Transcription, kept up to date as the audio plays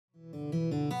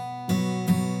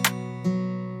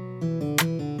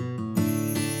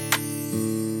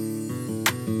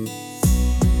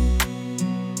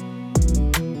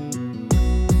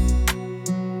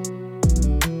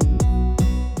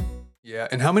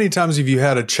And how many times have you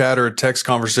had a chat or a text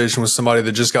conversation with somebody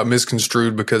that just got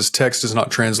misconstrued because text does not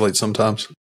translate sometimes?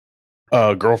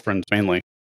 Girlfriends mainly.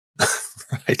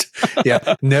 Right.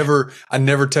 Yeah. I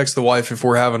never text the wife if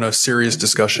we're having a serious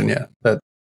discussion. Yeah.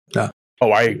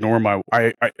 Oh, I ignore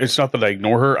it's not that I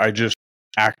ignore her. I just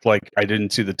act like I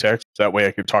didn't see the text. That way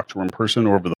I could talk to her in person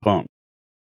or over the phone.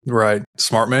 Right.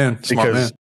 Smart man.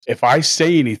 Because if I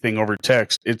say anything over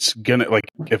text, it's gonna, like,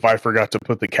 if I forgot to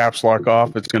put the caps lock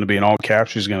off, it's gonna be in all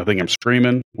caps. She's gonna think I'm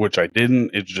screaming, which I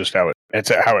didn't. It's just how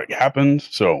it happened.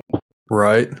 So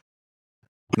right.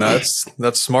 No,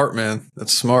 that's smart, man.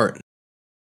 That's smart.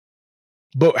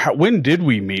 But when did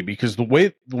we meet? Because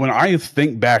when I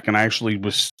think back, and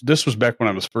this was back when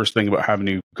I was first thinking about having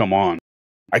you come on.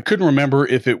 I couldn't remember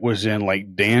if it was in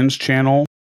like Dan's channel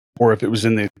or if it was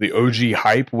in the OG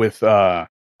hype with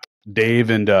Dave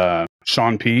and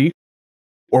Sean P,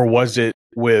 or was it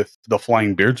with the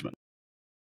Flying Beardsman?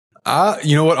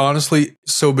 You know what? Honestly,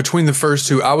 so between the first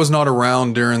two, I was not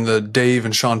around during the Dave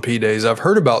and Sean P days. I've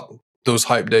heard about those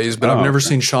hype days, but I've never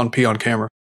seen Sean P on camera.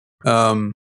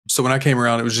 So when I came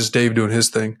around, it was just Dave doing his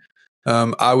thing.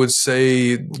 I would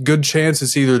say good chance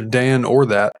it's either Dan or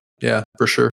that. Yeah, for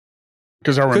sure.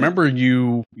 Because I remember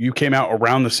you came out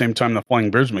around the same time the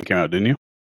Flying Beardsman came out, didn't you?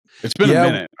 It's been a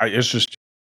minute.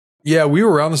 Yeah, we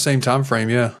were around the same time frame.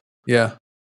 Yeah.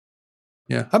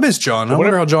 I miss John. I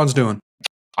wonder how John's doing.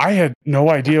 I had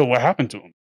no idea what happened to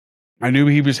him. I knew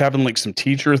he was having like some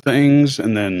teacher things,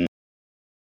 and then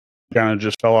kind of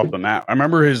just fell off the map. I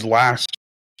remember his last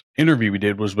interview we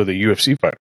did was with a UFC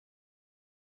fighter.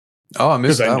 Oh, I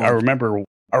missed that one.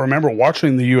 I remember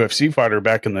watching the UFC fighter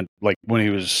back in the, like, when he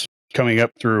was coming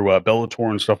up through Bellator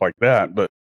and stuff like that. But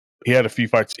he had a few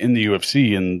fights in the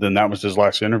UFC, and then that was his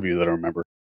last interview that I remember.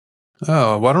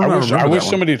 Oh, well, I wish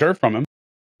somebody had heard from him.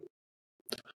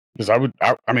 Because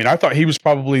I thought he was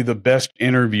probably the best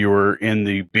interviewer in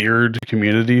the beard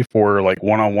community for like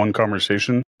one-on-one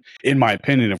conversation, in my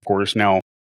opinion, of course. Now,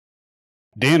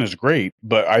 Dan is great,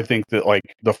 but I think that like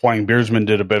the Flying Beardsman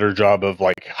did a better job of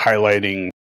like highlighting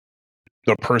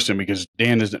the person, because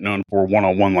Dan isn't known for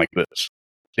one-on-one like this.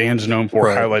 Dan's known for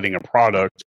highlighting a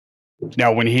product.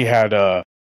 Now, when he had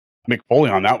Mick Foley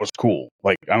on, that was cool.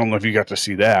 Like, I don't know if you got to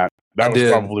see that. That was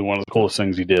probably one of the coolest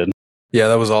things he did. Yeah,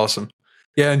 that was awesome.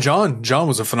 Yeah, and John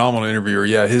was a phenomenal interviewer.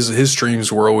 Yeah, his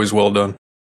streams were always well done.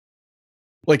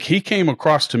 Like, he came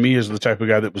across to me as the type of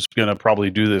guy that was going to probably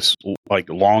do this like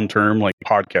long term, like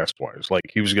podcast wise. Like,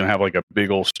 he was going to have like a big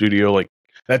old studio. Like,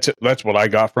 that's what I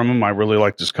got from him. I really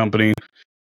liked his company.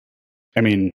 I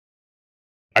mean,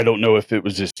 I don't know if it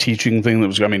was his teaching thing that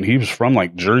was. I mean, he was from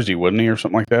like Jersey, wasn't he, or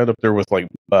something like that? Up there with like,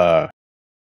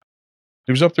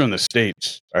 he was up there in the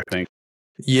States, I think.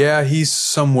 Yeah, he's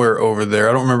somewhere over there.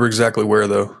 I don't remember exactly where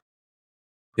though.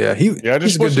 Yeah, he's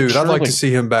a good dude. I'd like to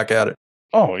see him back at it.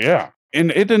 Oh yeah,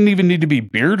 and it didn't even need to be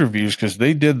beard reviews, because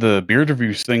they did the beard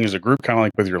reviews thing as a group, kind of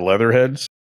like with your Leatherheads,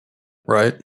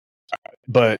 right?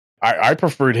 But I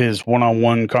preferred his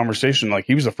one-on-one conversation. Like,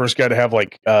 he was the first guy to have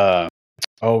like,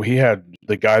 he had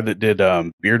the guy that did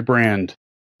Beard Brand,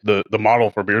 the model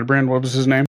for Beard Brand. What was his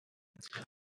name?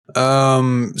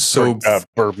 Bermitzvy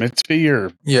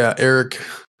or Eric.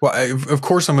 Well, of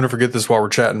course I'm going to forget this while we're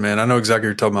chatting, man. I know exactly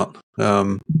what you're talking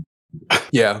about.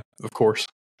 Yeah, of course.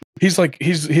 He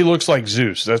looks like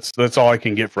Zeus. That's all I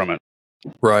can get from it.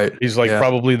 Right. He's like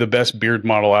probably the best beard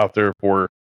model out there for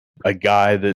a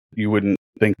guy that you wouldn't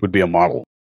think would be a model.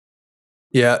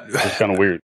 Yeah, it's kind of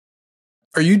weird.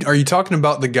 Are you talking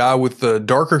about the guy with the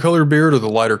darker colored beard or the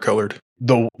lighter colored?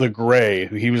 The gray.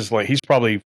 He's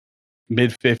probably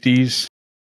mid-50s.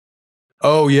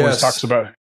 Oh, yes. Always talks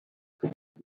about.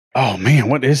 Oh man,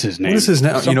 what is his name? What is his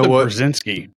name? You know what?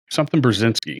 Something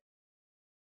Brzezinski.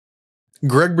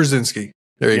 Greg Brzezinski.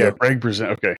 There you go. Greg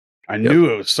Brzezinski. Okay. I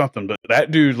knew it was something, but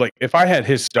that dude, like, if I had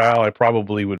his style, I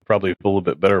probably would feel a little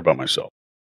bit better about myself.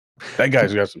 That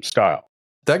guy's got some style.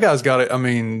 That guy's got it. I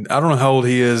mean, I don't know how old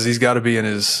he is. He's got to be in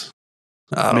his,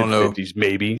 I don't know. 50s,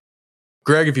 maybe.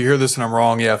 Greg, if you hear this and I'm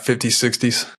wrong,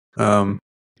 50s, 60s.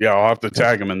 Yeah, I'll have to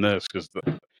tag him in this, because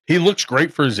he looks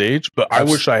great for his age, but I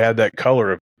wish I had that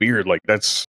color of beard. Like,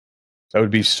 that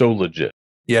would be so legit.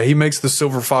 Yeah, he makes the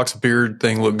silver fox beard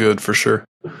thing look good for sure.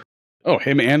 Oh,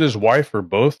 him and his wife are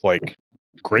both like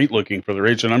great looking for their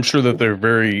age, and I'm sure that they're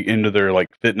very into their like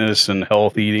fitness and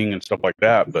health eating and stuff like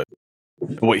that. But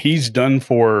what he's done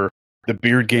for the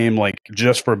beard game, like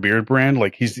just for Beard Brand,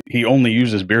 like he only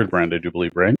uses Beard Brand, I do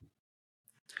believe, right?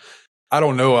 I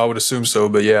don't know. I would assume so,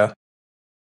 but yeah.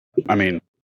 I mean,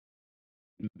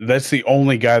 that's the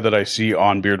only guy that I see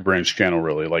on Beard Brand's channel,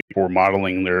 really, like for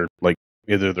modeling their, like,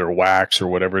 either their wax or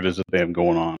whatever it is that they have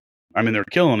going on. I mean, they're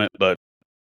killing it, but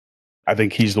I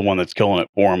think he's the one that's killing it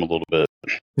for him a little bit.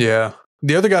 Yeah.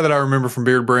 The other guy that I remember from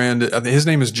Beard Brand, his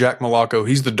name is Jack Malacco.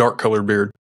 He's the dark colored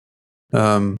beard.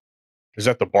 Is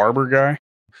that the barber guy?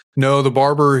 No, the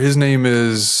barber, his name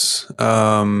is it's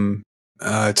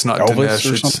not Elvis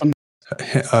Dinesh, or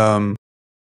something.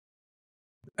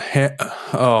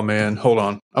 Oh man, hold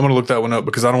on. I'm gonna look that one up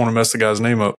because I don't want to mess the guy's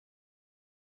name up.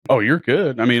 Oh, you're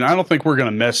good. I mean, I don't think we're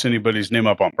gonna mess anybody's name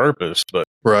up on purpose, but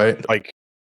right, like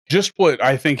just what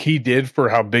I think he did for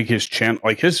how big his channel,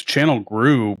 like his channel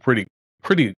grew pretty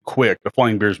quick. The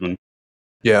Flying Beersman.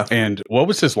 Yeah. And what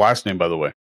was his last name, by the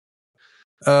way?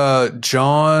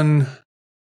 John.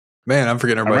 Man, I'm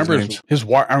forgetting everybody's names. His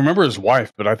wife. I remember his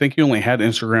wife, but I think he only had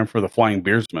Instagram for the Flying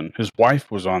Beersman. His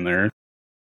wife was on there.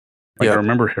 Like I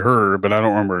remember her, but I don't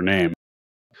remember her name.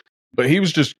 But he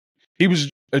was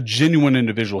a genuine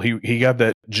individual. He got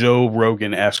that Joe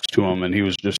Rogan-esque to him, and he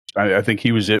was just. I think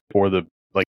he was it for the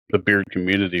beard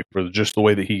community, for just the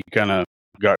way that he kind of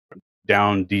got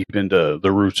down deep into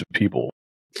the roots of people.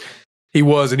 He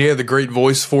was, and he had the great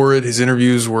voice for it. His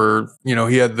interviews were,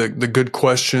 he had the good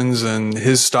questions, and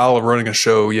his style of running a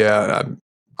show. Yeah, of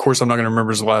course, I'm not going to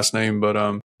remember his last name, but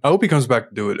I hope he comes back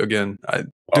to do it again.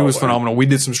 Dude was phenomenal. We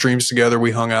did some streams together.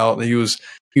 We hung out, and he was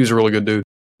a really good dude.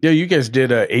 Yeah, you guys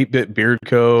did 8-Bit Beard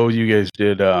Co. You guys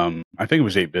did, I think it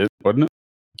was 8-Bit, wasn't it?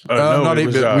 No, not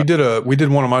 8-Bit. We did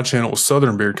one on my channel,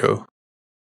 Southern Beard Co.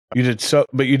 You did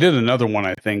but you did another one.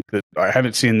 I think that I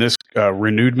haven't seen this.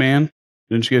 Renewed Man.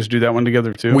 Didn't you guys do that one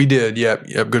together too? We did.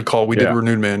 Yep. Good call. We did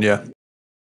Renewed Man. Yeah.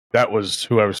 That was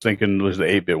who I was thinking was the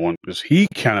 8-Bit one, because he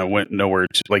kind of went nowhere.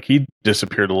 Like he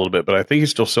disappeared a little bit, but I think he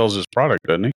still sells his product,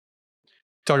 doesn't he?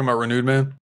 Talking about Renewed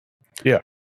Man? Yeah.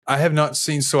 I have not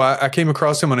seen. So I came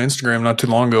across him on Instagram not too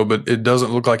long ago, but it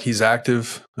doesn't look like he's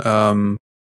active. I'm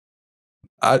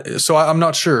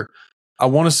not sure. I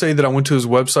want to say that I went to his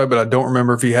website, but I don't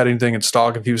remember if he had anything in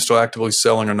stock, if he was still actively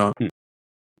selling or not.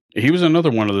 He was another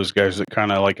one of those guys that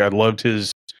kind of I loved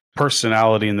his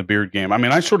personality in the beard game. I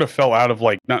mean, I sort of fell out of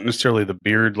not necessarily the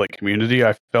beard community.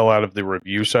 I fell out of the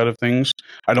review side of things.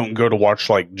 I don't go to watch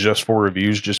just for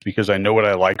reviews just because I know what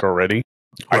I like already.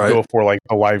 Right. I go for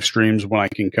the live streams when I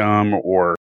can come,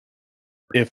 or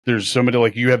if there's somebody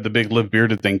you have the big Live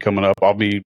Bearded thing coming up, I'll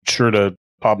be sure to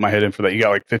pop my head in for that. You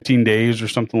got 15 days or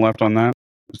something left on that?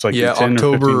 It's 10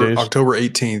 or 15 days. October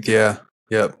 18th. Yeah.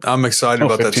 Yeah. I'm excited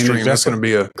about that stream. That's going to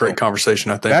be a great conversation,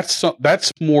 I think.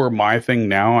 That's more my thing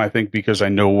now, I think, because I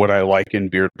know what I like in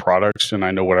beard products and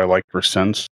I know what I like for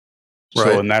scents. So,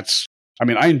 right. And that's,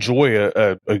 I enjoy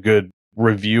a good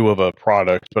review of a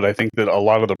product, but I think that a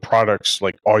lot of the products,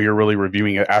 all you're really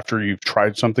reviewing after you've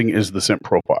tried something is the scent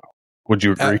profile. Would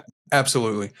you agree?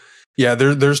 Absolutely. Yeah,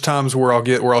 there's times where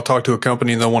I'll talk to a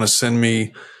company and they'll want to send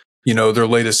me, their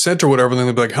latest scent or whatever. And then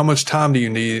they'll be like, how much time do you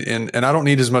need? And I don't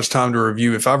need as much time to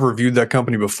review. If I've reviewed that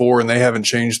company before and they haven't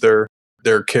changed their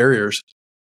carriers,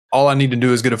 all I need to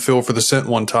do is get a feel for the scent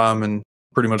one time and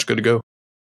pretty much good to go.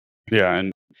 Yeah.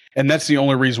 And that's the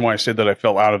only reason why I said that I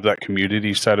fell out of that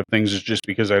community side of things, is just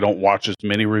because I don't watch as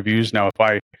many reviews. Now, if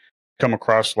I come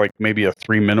across maybe a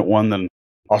 3-minute one, then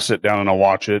I'll sit down and I'll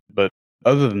watch it. But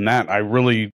other than that, I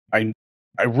really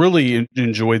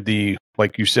enjoyed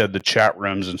like you said, the chat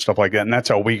rooms and stuff like that. And that's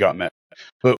how we got met.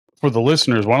 But for the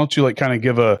listeners, why don't you kind of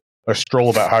give a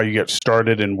stroll about how you get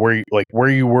started and where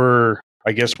you were,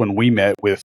 I guess, when we met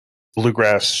with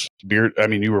Bluegrass Beard.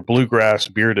 You were Bluegrass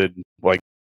Bearded.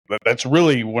 That's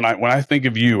really when I think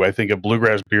of you, I think of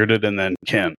Bluegrass Bearded and then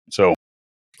Ken. So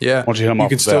yeah, why don't you hit him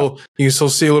off with that? You can still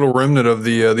see a little remnant of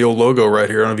the old logo right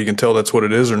here. I don't know if you can tell that's what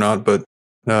it is or not, but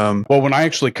well, when I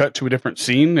actually cut to a different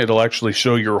scene, it'll actually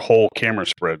show your whole camera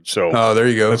spread. So there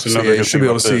you go. That's another you should be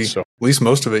able to see at least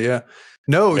most of it. Yeah.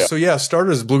 No, yeah. So yeah,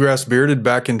 started as Bluegrass Bearded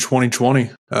back in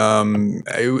 2020.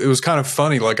 It was kind of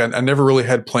funny. I never really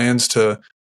had plans to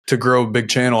grow a big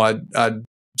channel. I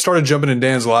started jumping in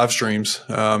Dan's live streams.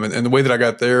 And the way that I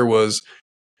got there was,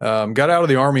 got out of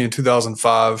the Army in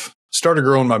 2005, started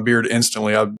growing my beard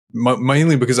instantly.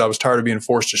 Mainly because I was tired of being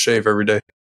forced to shave every day.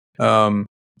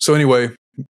 So anyway,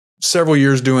 several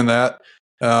years doing that.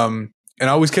 And I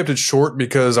always kept it short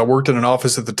because I worked in an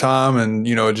office at the time and,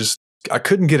 I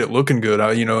couldn't get it looking good.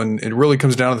 And it really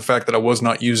comes down to the fact that I was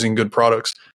not using good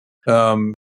products.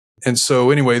 And so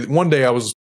anyway, one day I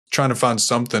was trying to find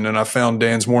something and I found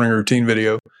Dan's morning routine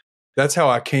video. That's how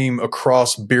I came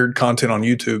across beard content on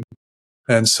YouTube.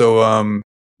 And so,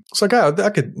 it's like, I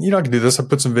could do this. I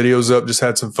put some videos up, just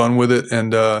had some fun with it.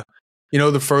 And, the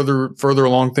further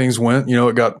along things went,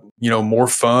 it got, more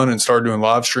fun and started doing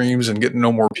live streams and getting to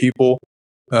know more people.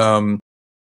 Did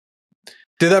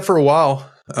that for a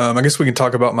while. I guess we can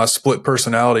talk about my split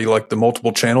personality, the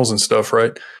multiple channels and stuff,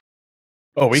 right?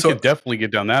 Oh, we could definitely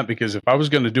get down that, because if I was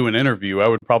going to do an interview, I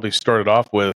would probably start it off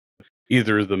with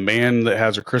either the man that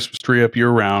has a Christmas tree up year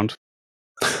round.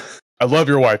 I love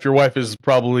your wife. Your wife is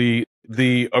probably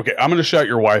okay. I'm going to shout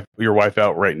your wife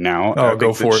out right now. Oh,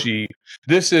 go for it.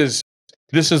 This is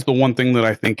the one thing that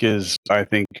I think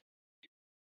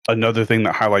another thing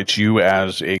that highlights you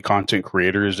as a content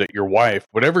creator is that your wife,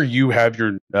 whatever you have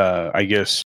your, I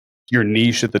guess your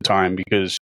niche at the time,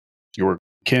 because you were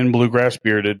Ken Bluegrass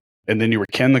Bearded, and then you were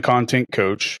Ken the content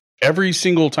coach. Every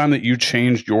single time that you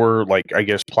changed your, like, I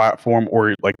guess, platform,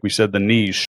 or like we said, the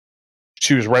niche,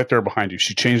 she was right there behind you.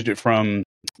 She changed it from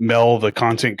Mel, the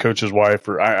content coach's wife,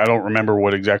 or I don't remember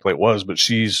what exactly it was, but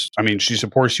she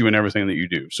supports you in everything that you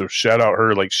do. So shout out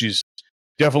her. Like, she's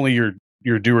definitely your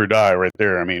do or die right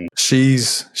there. I mean,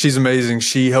 she's amazing.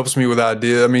 She helps me with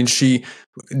idea. I mean, she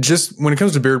just, when it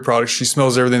comes to beard products, she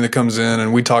smells everything that comes in,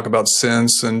 and we talk about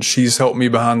scents, and she's helped me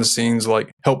behind the scenes,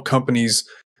 like help companies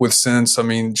with scents. I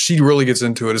mean, she really gets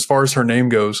into it. As far as her name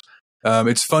goes,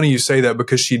 it's funny you say that,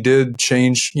 because she did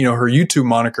change, her YouTube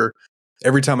moniker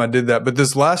every time I did that. But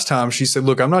this last time she said,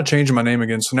 look, I'm not changing my name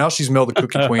again. So now she's Mel the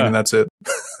Cookie Queen, and that's it.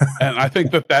 And I think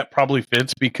that probably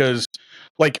fits, because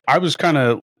like I was kind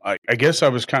of, I guess I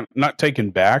was kind of not taken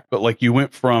back, but like you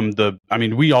went from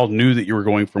we all knew that you were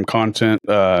going from content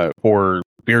for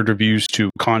beard reviews to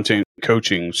content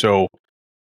coaching. So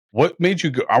what made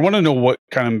you go? I want to know what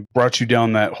kind of brought you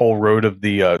down that whole road of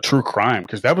the true crime,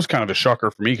 because that was kind of a shocker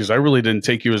for me, because I really didn't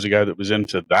take you as a guy that was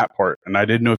into that part, and I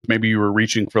didn't know if maybe you were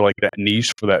reaching for like that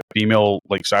niche for that female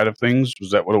like side of things.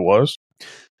 Was that what it was?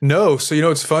 No. So,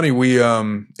 it's funny. We,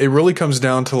 it really comes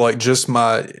down to like just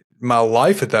my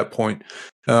life at that point.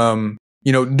 Doing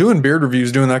beard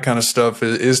reviews, doing that kind of stuff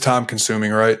is time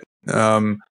consuming, right?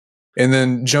 And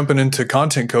then jumping into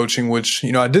content coaching, which,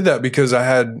 I did that because I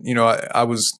had, I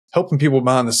was helping people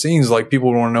behind the scenes. Like,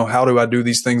 people want to know, how do I do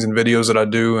these things in videos that I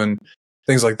do and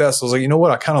things like that. So I was like, you know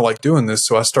what? I kind of like doing this.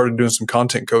 So I started doing some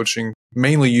content coaching,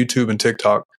 mainly YouTube and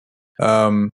TikTok.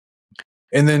 And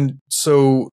then,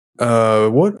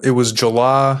 it was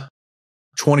July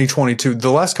 2022.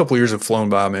 The last couple of years have flown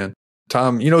by, man.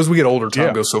 Time, as we get older,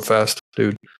 time goes so fast,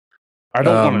 dude. I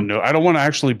don't want to know. I don't want to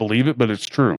actually believe it, but it's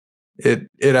true. It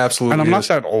absolutely. And I'm not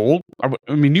that old.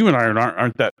 I mean, you and I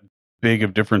aren't that big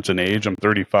of difference in age. I'm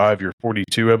 35. You're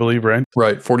 42, I believe, right?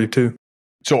 Right, 42.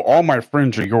 So all my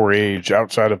friends are your age,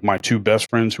 outside of my two best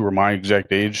friends who are my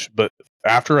exact age. But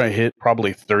after I hit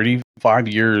probably 35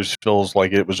 years, feels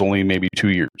like it was only maybe 2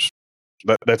 years.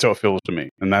 That's how it feels to me,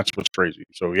 and that's what's crazy.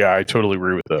 So yeah, I totally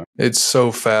agree with that. It's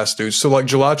so fast, dude. So like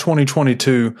July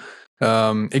 2022,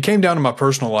 it came down to my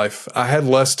personal life. I had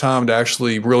less time to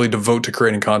actually really devote to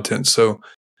creating content. So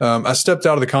I stepped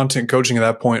out of the content coaching at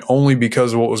that point only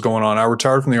because of what was going on. I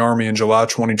retired from the Army in July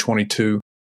 2022,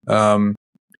 and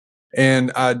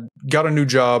I got a new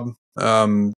job,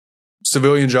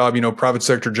 civilian job, private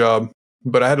sector job.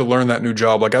 But I had to learn that new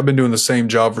job. Like, I've been doing the same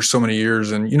job for so many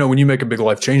years. And, when you make a big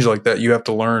life change like that, you have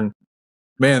to learn,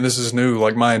 man, this is new.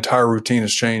 Like, my entire routine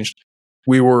has changed.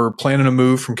 We were planning a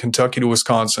move from Kentucky to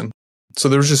Wisconsin. So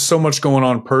there was just so much going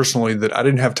on personally that I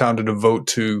didn't have time to devote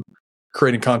to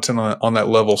creating content on that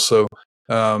level. So,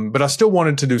 but I still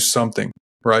wanted to do something,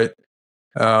 right?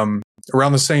 Around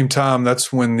the same time,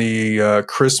 that's when the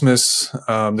Christmas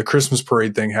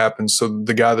parade thing happened. So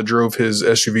the guy that drove his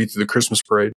SUV through the Christmas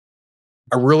parade,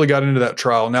 I really got into that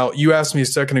trial. Now, you asked me a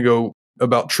second ago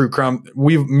about true crime.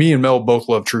 Me and Mel both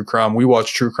love true crime. We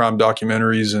watch true crime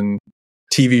documentaries and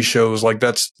TV shows. Like,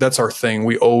 that's our thing.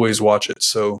 We always watch it.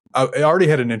 So I already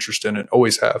had an interest in it,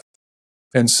 always have.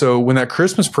 And so when that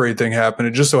Christmas parade thing happened,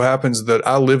 it just so happens that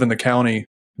I live in the county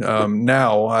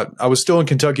now. I was still in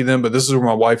Kentucky then, but this is where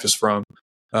my wife is from.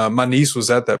 My niece was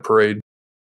at that parade.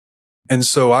 And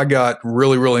so I got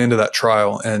really, really into that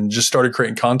trial and just started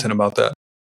creating content about that.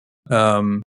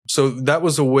 So that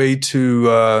was a way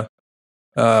to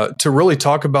really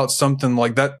talk about something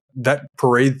like that. That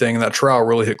parade thing and that trial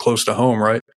really hit close to home,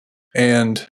 right?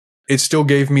 And it still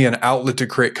gave me an outlet to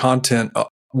create content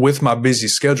with my busy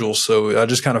schedule. So I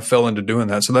just kind of fell into doing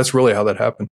that. So that's really how that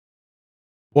happened.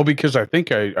 Well, because I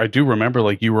think I do remember,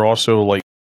 like, you were also like,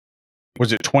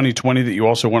 was it 2020 that you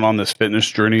also went on this fitness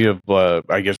journey of,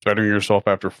 I guess, bettering yourself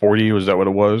after 40? Was that what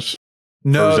it was?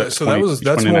 No, that's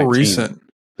more recent.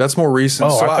 That's more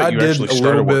recent. Oh, so I did a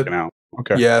little bit.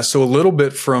 Okay. Yeah. So a little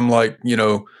bit from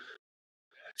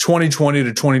 2020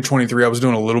 to 2023, I was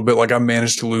doing a little bit. Like, I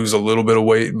managed to lose a little bit of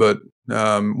weight, but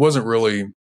wasn't really,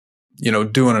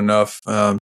 doing enough.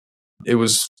 It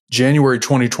was January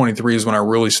 2023 is when I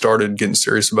really started getting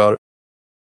serious about it.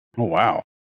 Oh, wow.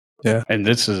 Yeah. And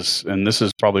this is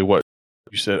probably what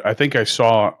you said. I think I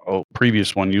saw a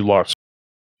previous one. You lost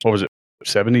what was it,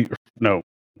 70? No,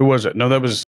 who was it? No, that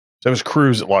was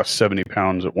Cruz that lost 70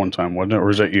 pounds at one time, wasn't it? Or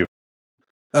is that you?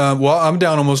 Well, I'm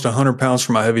down almost 100 pounds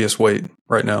from my heaviest weight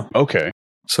right now. Okay.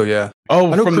 So yeah.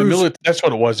 Oh, from the military. That's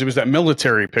what it was. It was that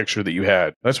military picture that you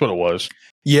had. That's what it was.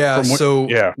 Yeah.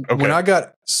 Okay. When I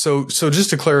got so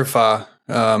just to clarify,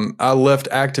 I left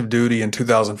active duty in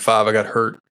 2005. I got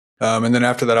hurt, and then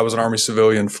after that, I was an Army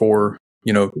civilian for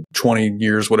 20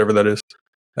 years, whatever that is.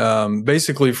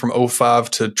 Basically, from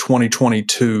 05 to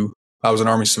 2022, I was an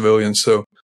Army civilian. So,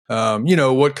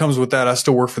 what comes with that? I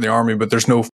still work for the Army, but there's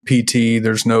no PT.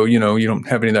 There's no, you don't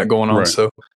have any of that going on. Right. So.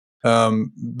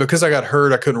 Because I got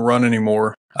hurt, I couldn't run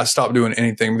anymore. I stopped doing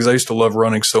anything because I used to love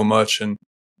running so much. And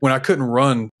when I couldn't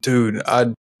run, dude,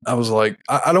 I was like,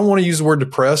 I don't want to use the word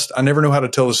depressed. I never know how to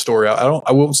tell the story.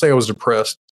 I won't say I was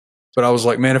depressed, but I was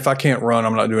like, man, if I can't run,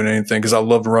 I'm not doing anything because I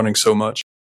loved running so much.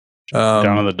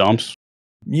 Down in the dumps.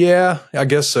 Yeah, I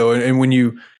guess so. And when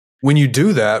you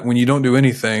do that, when you don't do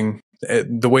anything,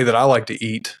 the way that I like to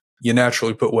eat, you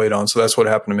naturally put weight on. So that's what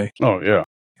happened to me. Oh yeah.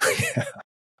 Yeah.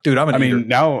 Dude,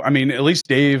 at least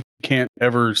Dave can't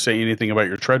ever say anything about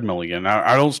your treadmill again.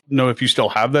 I don't know if you still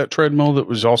have that treadmill that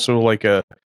was also like a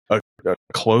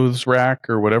clothes rack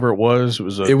or whatever it was. It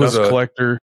was a dust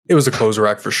collector. It was a clothes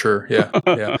rack for sure. Yeah.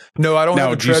 Yeah. No, I don't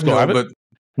have a treadmill, but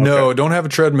no, don't have a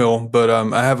treadmill, but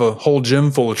I have a whole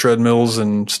gym full of treadmills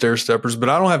and stair steppers, but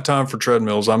I don't have time for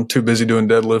treadmills. I'm too busy doing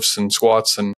deadlifts and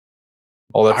squats and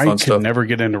all that fun stuff. I could never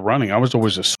get into running. I was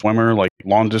always a swimmer, like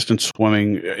long distance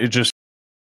swimming.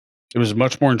 It was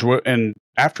much more enjoyable. And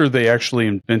after they actually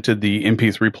invented the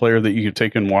MP3 player that you could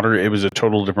take in water, it was a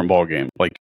total different ball game.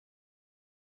 Like,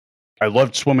 I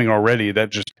loved swimming already.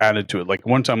 That just added to it. Like,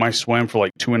 one time I swam for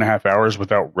like 2.5 hours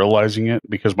without realizing it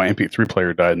because my MP3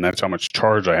 player died, and that's how much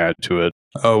charge I had to it.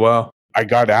 Oh, wow. I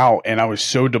got out, and I was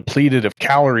so depleted of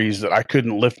calories that I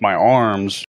couldn't lift my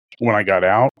arms when I got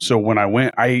out. So when I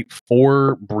went, I ate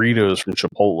 4 burritos from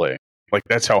Chipotle. Like,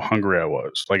 that's how hungry I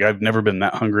was. Like, I've never been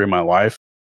that hungry in my life.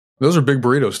 Those are big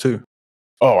burritos too.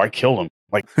 Oh, I killed them.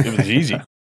 Like, it was easy.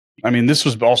 I mean, this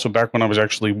was also back when I was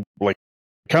actually like,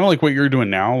 kind of like what you're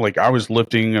doing now. Like, I was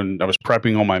lifting and I was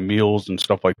prepping all my meals and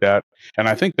stuff like that. And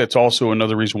I think that's also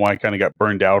another reason why I kind of got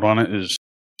burned out on it is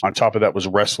on top of that was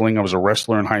wrestling. I was a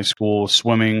wrestler in high school,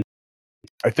 swimming.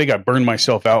 I think I burned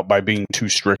myself out by being too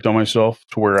strict on myself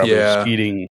to where I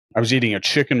was eating a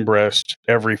chicken breast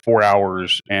every 4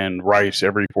 hours and rice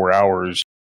every 4 hours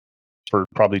for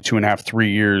probably 2.5,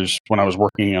 3 years when I was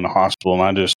working in a hospital. And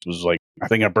I just was like, I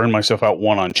think I burned myself out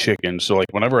on chicken. So like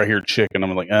whenever I hear chicken,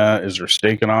 I'm like, is there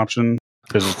steak an option?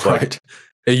 Because it's right.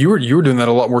 Hey, you were doing that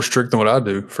a lot more strict than what I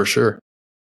do for sure.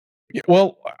 Yeah,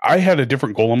 well, I had a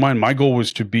different goal in mind. My goal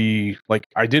was to be like,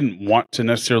 I didn't want to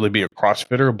necessarily be a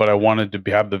CrossFitter, but I wanted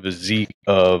to have the physique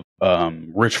of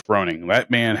Rich Froning.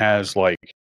 That man has like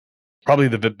probably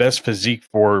the best physique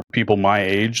for people my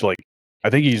age. Like, I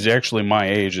think he's actually my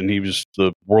age, and he was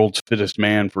the world's fittest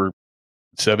man for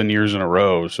 7 years in a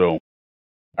row. So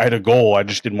I had a goal. I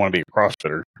just didn't want to be a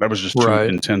CrossFitter. That was just too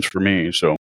intense for me.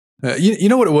 So you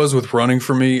know what it was with running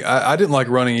for me? I didn't like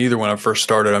running either when I first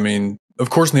started. I mean,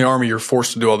 of course, in the Army, you're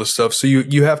forced to do all this stuff. So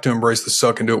you have to embrace the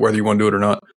suck and do it whether you want to do it or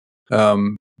not.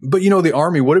 But, the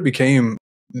Army, what it became,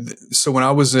 so when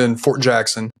I was in Fort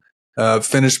Jackson,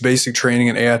 finished basic training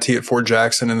and AIT at Fort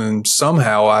Jackson, and then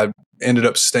somehow I ended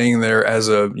up staying there as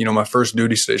my first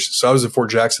duty station. So I was at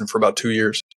Fort Jackson for about 2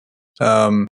 years.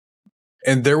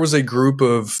 And there was a group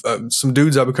of some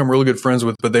dudes I become really good friends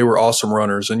with, but they were awesome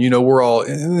runners. And, we're all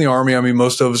in the Army. I mean,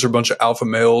 most of us are a bunch of alpha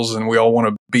males and we all want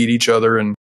to beat each other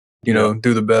and,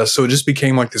 do the best. So it just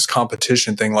became like this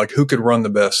competition thing, like who could run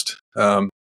the best.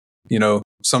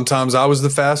 Sometimes I was the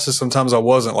fastest, sometimes I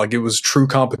wasn't. Like it was true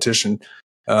competition.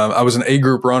 I was an A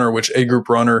group runner, which A group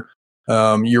runner,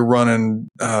 you're running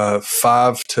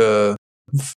 5 to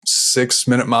 6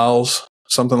 minute miles,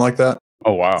 something like that.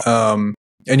 Oh, wow.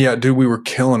 And yeah, dude, we were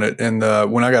killing it. And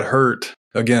when I got hurt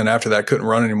again, after that, I couldn't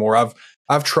run anymore.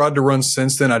 I've tried to run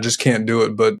since then. I just can't do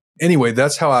it. But anyway,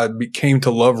 that's how I came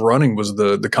to love running was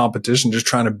the competition, just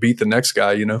trying to beat the next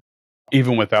guy,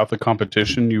 Even without the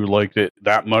competition, you liked it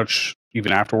that much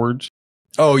even afterwards?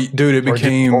 Oh, dude, it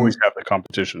became... Did you always have the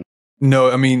competition? No,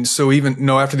 I mean,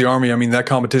 after the Army, I mean, that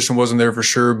competition wasn't there for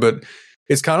sure, but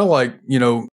it's kind of like,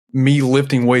 me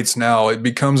lifting weights now, it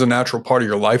becomes a natural part of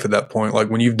your life at that point. Like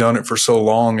when you've done it for so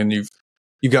long and you've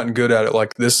gotten good at it,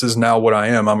 like this is now what I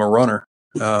am. I'm a runner.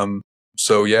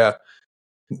 So yeah,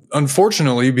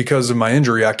 unfortunately, because of my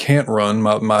injury, I can't run.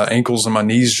 My ankles and my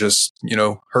knees just,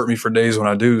 hurt me for days when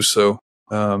I do. So,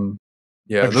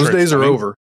 yeah, those days are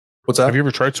over. What's that? Have you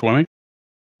ever tried swimming?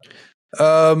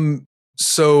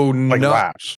 So like not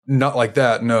laps. not like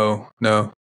that. No.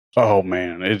 Oh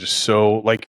man, it is so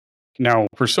like now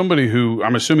for somebody who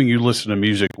I'm assuming you listen to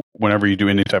music whenever you do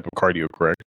any type of cardio,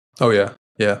 correct? Oh yeah.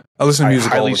 I listen to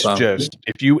music all the time. I highly suggest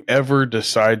if you ever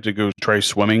decide to go try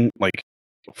swimming, like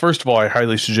first of all, I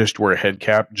highly suggest you wear a head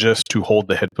cap just to hold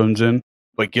the headphones in.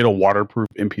 Like get a waterproof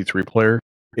MP3 player.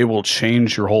 It will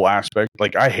change your whole aspect.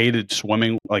 Like I hated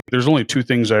swimming. Like there's only two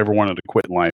things I ever wanted to quit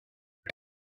in life.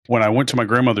 When I went to my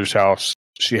grandmother's house,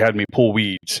 she had me pull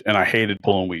weeds, and I hated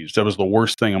pulling weeds. That was the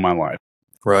worst thing in my life.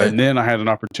 Right. And then I had an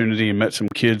opportunity and met some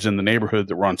kids in the neighborhood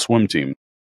that were on swim team.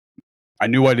 I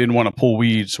knew I didn't want to pull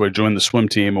weeds, so I joined the swim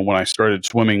team. And when I started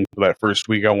swimming for that first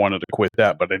week, I wanted to quit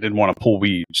that, but I didn't want to pull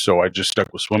weeds, so I just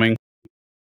stuck with swimming.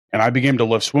 And I began to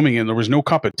love swimming, and there was no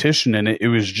competition in it. It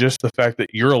was just the fact that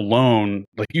you're alone.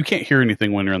 Like, you can't hear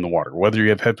anything when you're in the water, whether you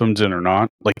have headphones in or not.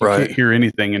 Like, you can't hear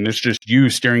anything, and it's just you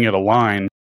staring at a line,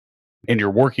 and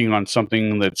you're working on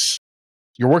something that's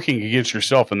you're working against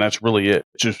yourself, and that's really it.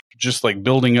 Just like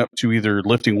building up to either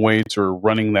lifting weights or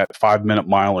running that 5-minute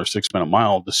mile or 6-minute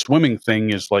mile. The swimming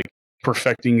thing is like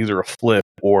perfecting either a flip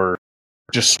or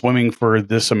just swimming for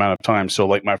this amount of time. So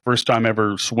like my first time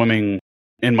ever swimming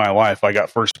in my life, I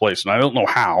got first place, and I don't know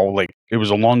how. Like it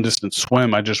was a long distance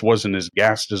swim. I just wasn't as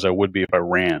gassed as I would be if I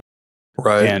ran.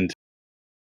 Right. And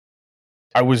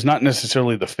I was not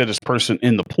necessarily the fittest person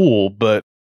in the pool, but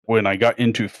when I got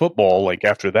into football, like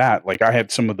after that, like I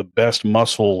had some of the best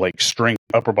muscle, like strength,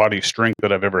 upper body strength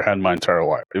that I've ever had in my entire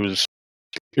life. It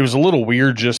was a little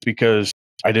weird just because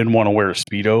I didn't want to wear a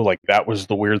Speedo. Like that was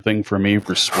the weird thing for me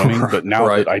for swimming. But now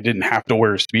that I didn't have to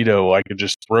wear a Speedo, I could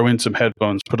just throw in some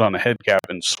headphones, put on a head cap,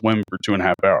 and swim for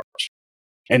 2.5 hours.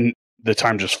 And the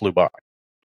time just flew by.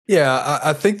 Yeah,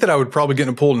 I think that I would probably get in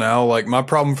a pool now. Like my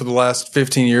problem for the last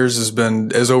 15 years has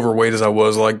been as overweight as I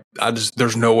was. Like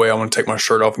there's no way I want to take my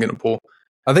shirt off and get in a pool.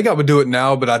 I think I would do it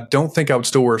now, but I don't think I would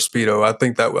still wear a Speedo. I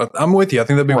think that I'm with you. I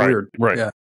think that'd be weird. Right. Yeah.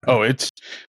 Oh, it's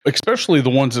especially the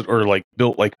ones that are like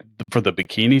built like for the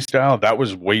bikini style. That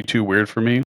was way too weird for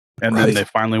me. And then they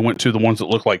finally went to the ones that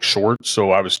look like shorts.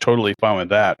 So I was totally fine with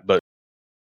that. But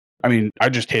I mean, I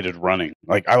just hated running.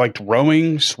 Like I liked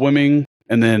rowing, swimming,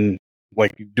 and then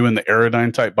like doing the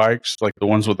Aerodyne type bikes, like the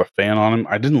ones with a fan on them.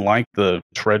 I didn't like the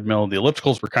treadmill. The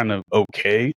ellipticals were kind of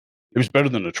okay. It was better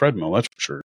than the treadmill, that's for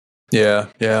sure. Yeah.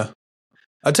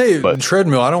 I tell you, the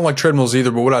treadmill, I don't like treadmills either,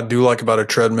 but what I do like about a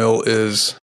treadmill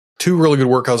is two really good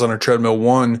workouts on a treadmill.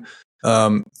 One,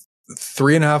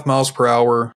 3.5 miles per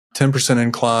hour, 10%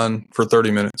 incline for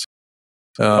 30 minutes.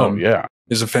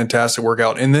 Is a fantastic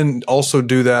workout. And then also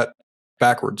do that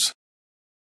backwards.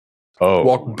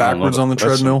 Walk backwards on the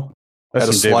treadmill.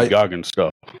 That's some David Goggins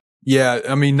stuff. Yeah,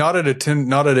 I mean, not at a 10,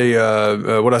 not at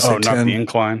a what I say, 10. Not the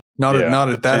incline. Not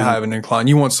at that 10. High of an incline.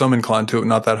 You want some incline to it,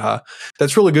 not that high.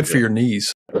 That's really good for your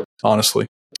knees, honestly.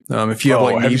 If you have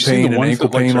like knee pain and ankle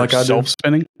pain, like I do.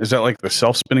 Self-spinning? Is that like the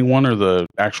self-spinning one or the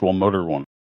actual motor one?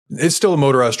 It's still a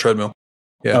motorized treadmill.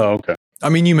 Yeah. Oh, okay. I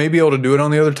mean, you may be able to do it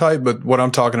on the other type, but what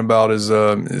I'm talking about is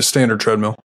a standard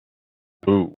treadmill.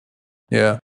 Ooh.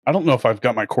 Yeah. I don't know if I've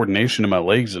got my coordination in my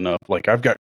legs enough. Like I've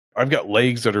got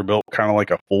legs that are built kind of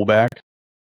like a fullback.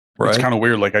 Right. It's kind of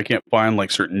weird. Like I can't find like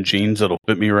certain jeans that'll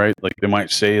fit me right. Like they might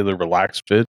say they're relaxed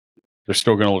fit. They're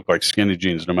still going to look like skinny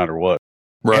jeans no matter what.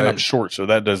 Right. And I'm short, so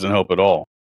that doesn't help at all.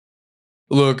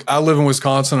 Look, I live in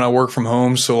Wisconsin and I work from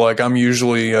home. So like I'm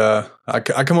usually, I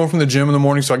come home from the gym in the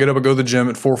morning. So I get up and go to the gym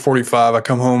at 4:45. I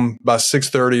come home by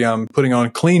 6:30. I'm putting on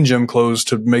clean gym clothes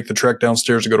to make the trek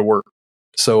downstairs to go to work.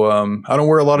 So I don't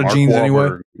wear a lot of jeans anyway.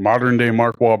 Modern day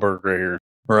Mark Wahlberg right here.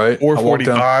 Right.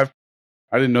 4:45.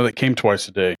 I didn't know that came twice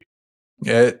a day.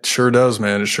 Yeah, it sure does,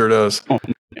 man. It sure does.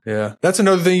 Yeah. That's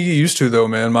another thing you get used to though,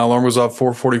 man. My alarm goes off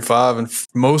 4:45 and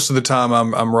most of the time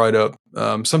I'm right up.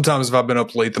 Sometimes if I've been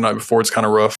up late the night before, it's kind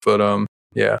of rough, but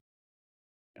yeah.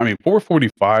 I mean,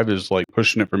 4:45 is like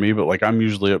pushing it for me, but like I'm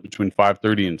usually up between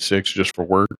 5:30 and 6 just for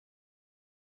work.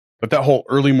 But that whole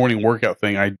early morning workout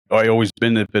thing, I always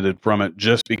benefited from it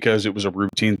just because it was a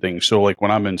routine thing. So like when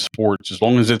I'm in sports, as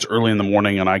long as it's early in the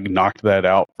morning and I knocked that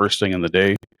out first thing in the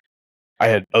day, I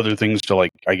had other things to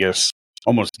like, I guess,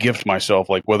 almost gift myself,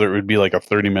 like whether it would be like a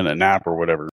 30-minute nap or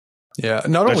whatever. Yeah.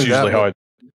 Not only that.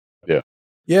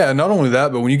 Yeah, not only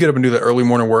that, but when you get up and do that early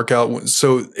morning workout,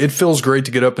 so it feels great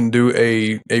to get up and do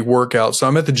a workout. So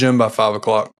I'm at the gym by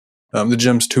 5:00. The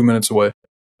gym's 2 minutes away.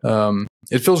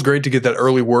 It feels great to get that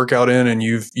early workout in, and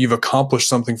you've accomplished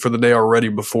something for the day already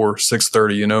before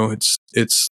 6:30. You know,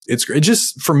 it's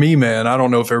just for me, man. I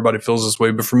don't know if everybody feels this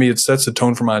way, but for me, it sets the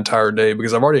tone for my entire day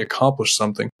because I've already accomplished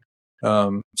something.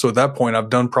 So at that point, I've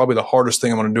done probably the hardest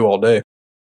thing I'm going to do all day.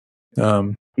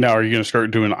 Now, are you going to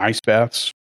start doing ice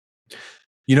baths?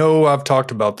 I've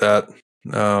talked about that.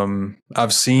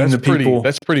 I've seen the people.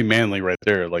 That's pretty manly right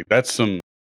there. Like that's some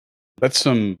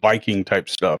Viking type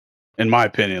stuff, in my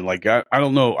opinion. Like I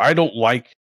don't know. I don't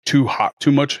like too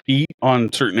much heat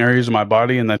on certain areas of my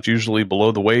body, and that's usually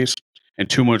below the waist, and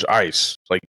too much ice.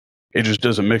 Like it just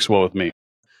doesn't mix well with me.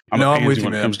 I'm with you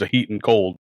when it comes to heat and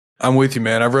cold. I'm with you,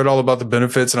 man. I've read all about the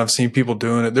benefits, and I've seen people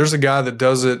doing it. There's a guy that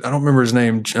does it. I don't remember his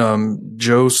name,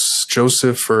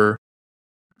 Joseph or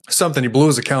something. He blew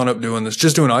his account up doing this,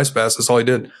 just doing ice baths. That's all he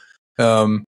did.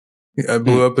 I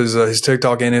blew up his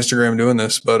TikTok and Instagram doing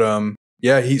this, but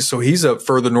yeah, he's up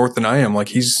further north than I am. Like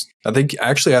I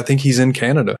think he's in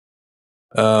Canada,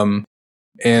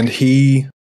 and he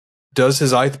does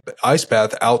his ice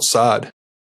bath outside.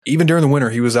 Even during the winter,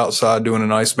 he was outside doing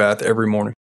an ice bath every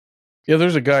morning. Yeah,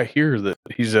 there's a guy here that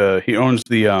he owns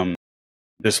the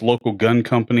this local gun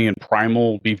company and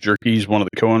Primal Beef Jerky. He's one of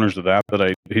the co-owners of that.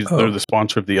 They're the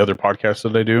sponsor of the other podcast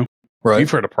that I do. Right, you've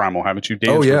heard of Primal, haven't you?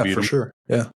 Dan's for sure.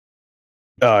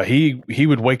 Yeah. He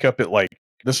would wake up at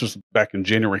this was back in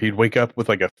January. He'd wake up with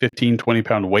like a 15-20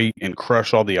 pound weight and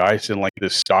crush all the ice in like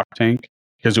this stock tank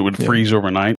because it would freeze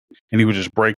overnight, and he would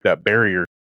just break that barrier.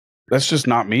 That's just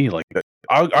not me. Like that.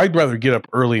 I'd rather get up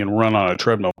early and run on a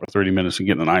treadmill for 30 minutes and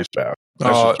get in an ice bath.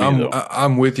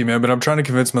 I'm with you, man, but I'm trying to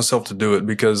convince myself to do it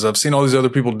because I've seen all these other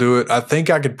people do it. I think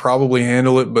I could probably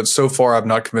handle it, but so far I've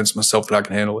not convinced myself that I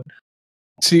can handle it.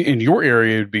 See, in your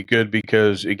area, it'd be good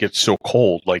because it gets so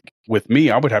cold. Like with me,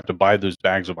 I would have to buy those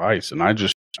bags of ice, and I'm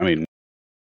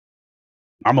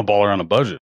a baller on a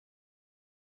budget.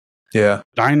 Yeah,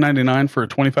 $9.99 for a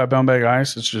 25 pound bag of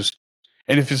ice. It's just,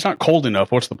 and if it's not cold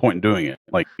enough, what's the point in doing it?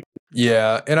 Like,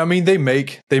 yeah, and I mean they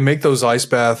make those ice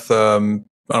bath,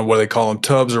 what do they call them,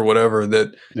 tubs or whatever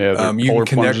that you can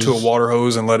connect to a water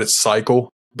hose and let it cycle.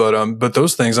 But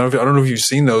those things, I don't know if you've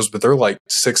seen those, but they're like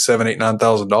 $6,000, $7,000,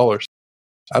 $8,000, $9,000.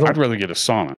 I'd rather get a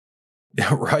sauna.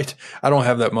 Yeah, right. I don't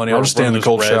have that money. I'll just stay in the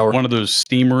cold shower. One of those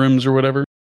steam rooms or whatever.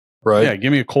 Right. Yeah,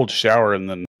 give me a cold shower, and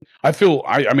then I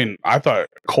thought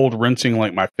cold rinsing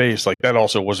like my face, like that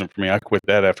also wasn't for me. I quit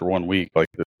that after 1 week. Like,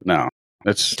 no,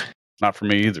 that's not for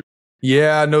me either.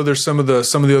 Yeah, I know there's some of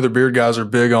the other beard guys are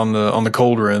big on the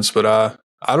cold rinse, but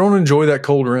I don't enjoy that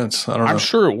cold rinse. I don't know. I'm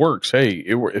sure it works. Hey,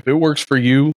 if it works for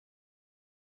you,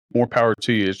 more power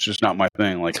to you. It's just not my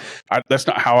thing. Like that's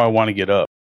not how I want to get up.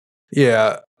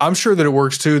 Yeah, I'm sure that it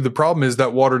works too. The problem is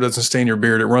that water doesn't stain your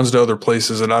beard. It runs to other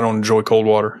places, and I don't enjoy cold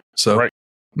water. So right.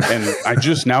 And I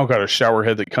just now got a shower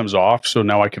head that comes off, so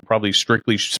now I could probably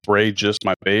strictly spray just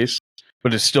my face,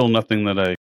 but it's still nothing that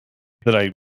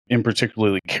I in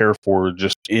particularly care for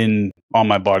just on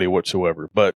my body whatsoever.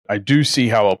 But I do see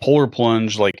how a polar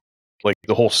plunge, like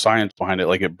the whole science behind it,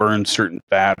 like it burns certain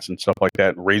fats and stuff like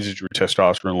that and raises your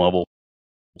testosterone level.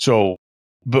 So,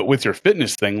 but with your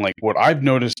fitness thing, like what I've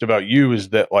noticed about you is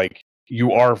that like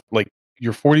you're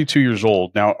 42 years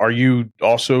old. Now, are you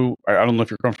also, I don't know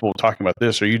if you're comfortable talking about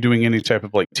this, are you doing any type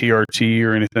of like TRT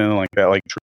or anything like that, like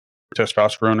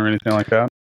testosterone or anything like that?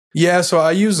 Yeah, so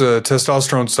I use a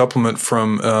testosterone supplement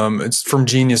it's from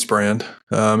Genius brand.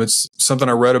 It's something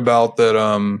I read about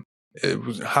that it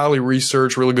was highly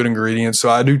researched, really good ingredients. So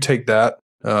I do take that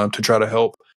to try to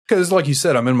help. Because like you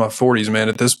said, I'm in my 40s, man.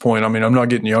 At this point, I mean, I'm not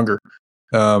getting younger.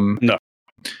 No.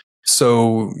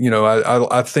 So,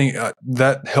 I think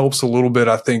that helps a little bit,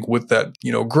 I think, with that,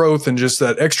 growth and just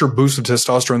that extra boost of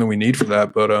testosterone that we need for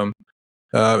that. But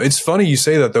it's funny you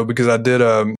say that, though, because I did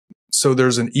so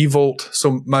there's an eVolt.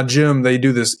 So my gym, they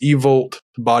do this eVolt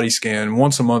body scan.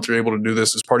 Once a month, you're able to do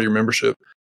this as part of your membership.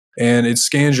 And it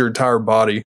scans your entire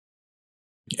body.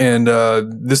 And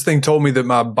this thing told me that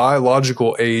my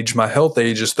biological age, my health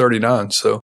age is 39.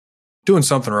 So doing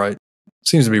something right.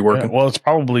 Seems to be working. Yeah, well, it's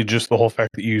probably just the whole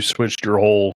fact that you switched your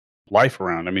whole life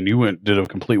around. I mean, you did a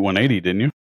complete 180, didn't you?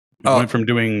 You went from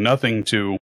doing nothing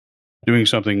to doing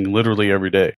something literally every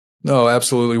day. No,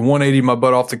 absolutely. 180 my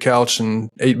butt off the couch and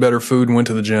ate better food and went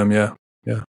to the gym. Yeah.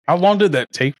 Yeah. How long did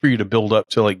that take for you to build up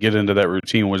to like get into that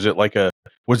routine? Was it like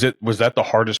was that the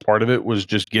hardest part of it, was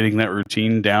just getting that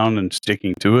routine down and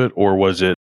sticking to it? Or was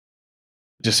it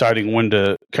deciding when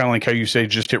to, kind of like how you say,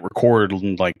 just hit record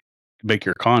and like make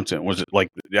your content? Was it like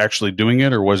actually doing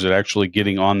it, or was it actually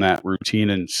getting on that routine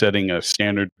and setting a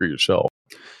standard for yourself?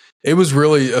 It was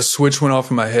really a switch went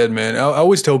off in my head, man. I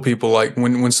always tell people, like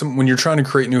when you're trying to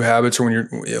create new habits, or when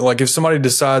you're like, if somebody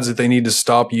decides that they need to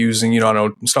stop using,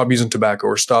 stop using tobacco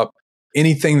or stop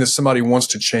anything that somebody wants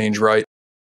to change, right?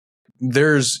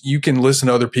 You can listen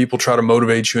to other people try to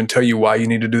motivate you and tell you why you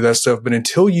need to do that stuff. But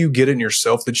until you get it in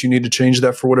yourself that you need to change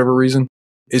that for whatever reason,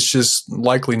 it's just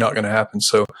likely not going to happen.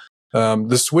 So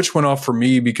the switch went off for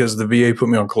me because the VA put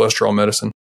me on cholesterol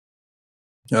medicine.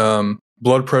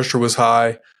 Blood pressure was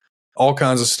high, all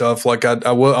kinds of stuff. Like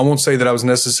I won't say that I was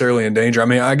necessarily in danger. I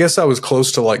mean, I guess I was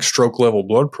close to like stroke level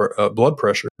blood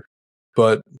pressure,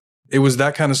 but it was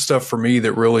that kind of stuff for me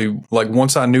that really, like,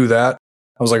 once I knew that,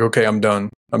 I was like, okay, I'm done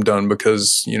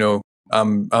because,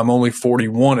 I'm only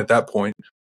 41 at that point.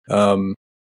 I'm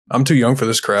too young for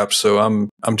this crap. So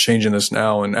I'm changing this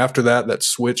now. And after that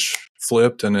switch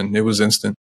flipped and then it was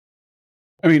instant.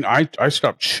 I mean, I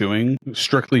stopped chewing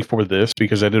strictly for this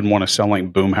because I didn't want to sound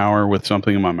like Boomhauer with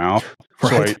something in my mouth.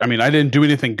 Right. So I mean, I didn't do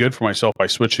anything good for myself by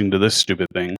switching to this stupid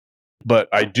thing. But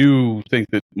I do think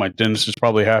that my dentist is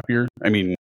probably happier. I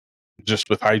mean,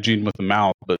 just with hygiene with the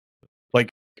mouth. But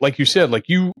like you said, like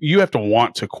you have to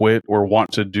want to quit or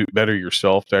want to do better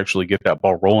yourself to actually get that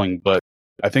ball rolling. But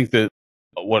I think that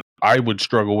what I would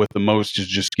struggle with the most is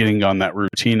just getting on that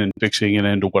routine and fixing it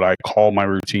into what I call my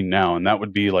routine now. And that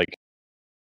would be like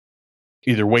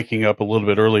either waking up a little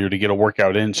bit earlier to get a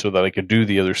workout in so that I could do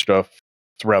the other stuff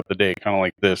throughout the day, kind of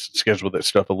like this, schedule that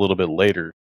stuff a little bit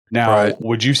later. Now, right.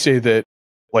 Would you say that,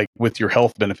 like, with your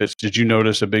health benefits, did you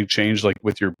notice a big change, like,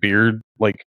 with your beard?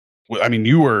 Like, I mean,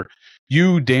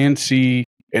 you, Dan C,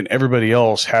 and everybody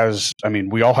else has, I mean,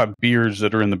 we all have beards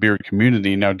that are in the beard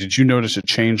community. Now, did you notice a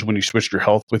change when you switched your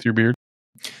health with your beard?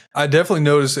 I definitely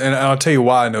noticed, and I'll tell you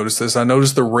why I noticed this. I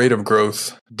noticed the rate of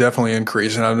growth definitely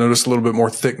increased, and I noticed a little bit more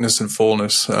thickness and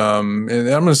fullness. And I'm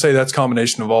going to say that's a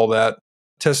combination of all that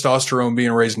testosterone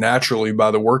being raised naturally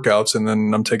by the workouts, and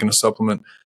then I'm taking a supplement.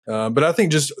 But I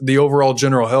think just the overall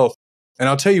general health. And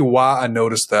I'll tell you why I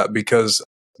noticed that, because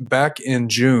back in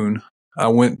June, I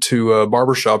went to a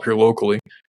barbershop here locally.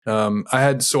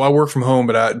 I work from home,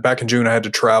 but back in June, I had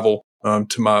to travel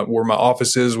to where my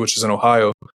office is, which is in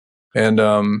Ohio. And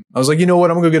I was like, you know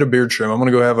what? I'm going to go get a beard trim. I'm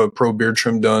going to go have a pro beard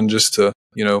trim done just to,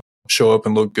 show up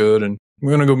and look good. And I'm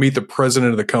going to go meet the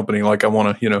president of the company. Like I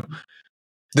want to,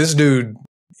 this dude,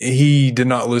 he did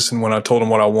not listen when I told him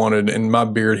what I wanted. And my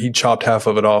beard, he chopped half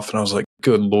of it off. And I was like,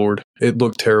 good Lord, it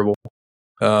looked terrible.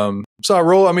 So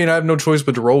I have no choice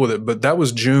but to roll with it. But that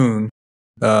was June.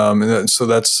 So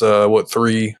that's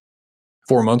 3-4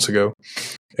 months ago.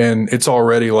 And it's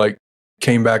already like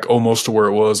came back almost to where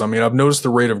it was. I mean, I've noticed the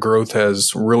rate of growth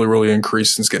has really, really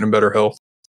increased since getting better health.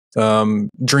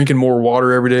 Drinking more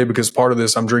water every day, because part of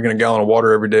this, I'm drinking a gallon of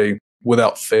water every day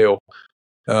without fail.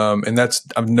 And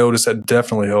I've noticed that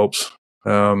definitely helps.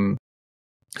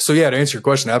 So yeah, to answer your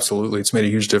question, absolutely. It's made a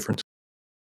huge difference.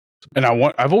 And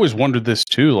I've always wondered this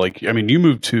too. Like, I mean, you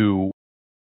moved to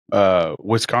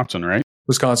Wisconsin, right?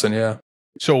 Wisconsin, yeah.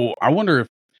 So I wonder if,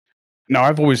 now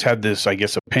I've always had this, I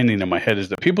guess, opinion in my head is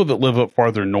that people that live up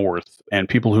farther north and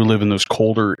people who live in those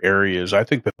colder areas, I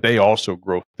think that they also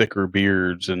grow thicker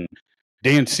beards. And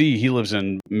Dan C, he lives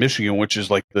in Michigan, which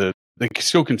is like they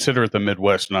still consider it the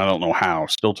Midwest, and I don't know how.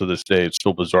 Still to this day, it's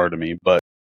still bizarre to me. But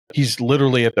he's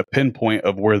literally at the pinpoint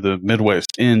of where the Midwest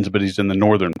ends, but he's in the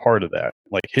northern part of that.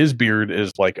 Like his beard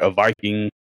is like a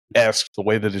Viking-esque, the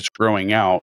way that it's growing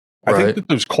out. I think that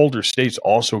those colder states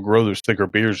also grow those thicker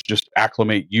beards, just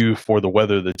acclimate you for the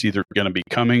weather that's either going to be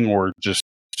coming or just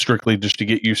strictly just to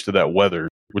get used to that weather.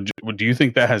 Do you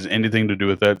think that has anything to do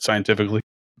with that scientifically?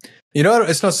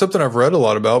 It's not something I've read a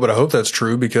lot about, but I hope that's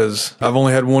true because I've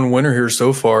only had one winter here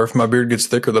so far. If my beard gets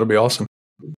thicker, that'll be awesome.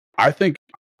 I think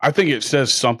it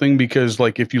says something because,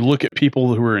 like, if you look at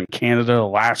people who are in Canada,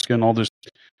 Alaska, and all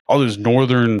those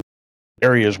northern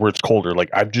areas where it's colder,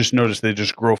 like I've just noticed they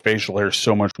just grow facial hair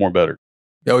so much more better.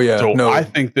 Oh yeah. So no. I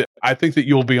think that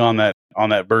you'll be on that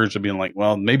verge of being like,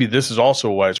 well, maybe this is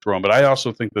also why it's growing. But I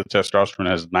also think that testosterone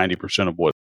has 90% of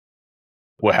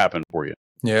what happened for you.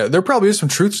 Yeah, there probably is some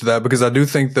truth to that because I do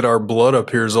think that our blood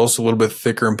up here is also a little bit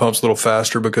thicker and pumps a little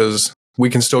faster because we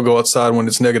can still go outside when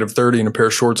it's -30 in a pair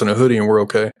of shorts and a hoodie and we're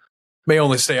okay. May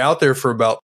only stay out there for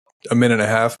about a minute and a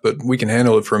half, but we can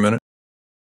handle it for a minute.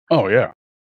 Oh yeah.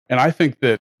 And I think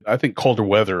colder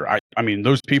weather, I mean,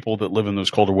 those people that live in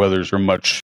those colder weathers are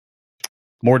much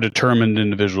more determined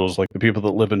individuals, like the people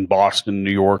that live in Boston,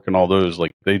 New York, and all those.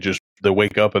 Like they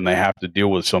wake up and they have to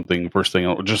deal with something first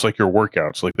thing, just like your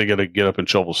workouts. Like they got to get up and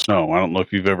shovel snow. I don't know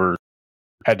if you've ever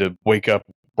had to wake up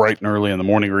bright and early in the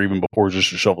morning or even before just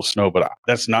to shovel snow, but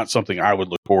that's not something I would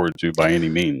look forward to by any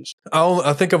means.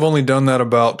 I think I've only done that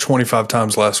about 25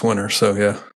 times last winter. So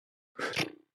yeah.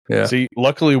 Yeah. See,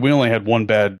 luckily we only had one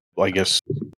bad, I guess,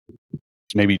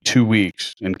 maybe 2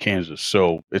 weeks in Kansas.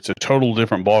 So it's a total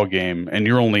different ball game. And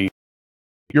you're right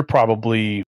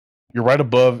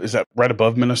above, is that right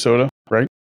above Minnesota, right?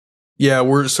 Yeah,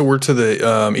 we're to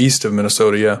the east of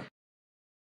Minnesota, yeah.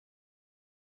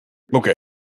 Okay.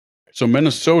 So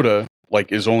Minnesota,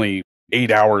 like, is only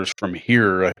 8 hours from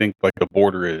here, I think, like the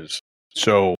border is.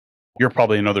 So you're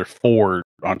probably another 4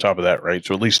 on top of that, right?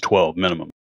 So at least 12 minimum.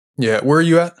 Yeah. Where are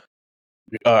you at?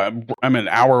 I'm an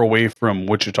hour away from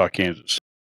Wichita, Kansas.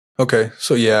 Okay.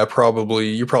 So yeah,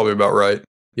 you're probably about right.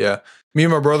 Yeah. Me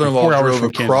and my brother-in-law 4 hours drove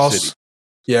from Kansas City.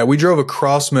 Yeah, we drove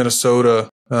across Minnesota.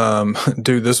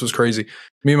 Dude, this was crazy.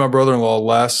 Me and my brother-in-law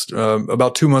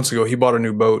about 2 months ago, he bought a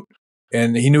new boat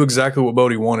and he knew exactly what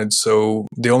boat he wanted. So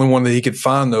the only one that he could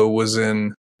find though was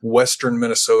in western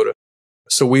Minnesota.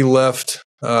 So we left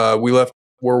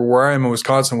where I am in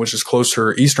Wisconsin, which is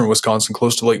closer, eastern Wisconsin,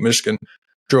 close to Lake Michigan.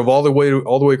 Drove all the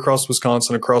way across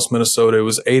Wisconsin, across Minnesota. It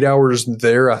was 8 hours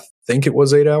there. I think it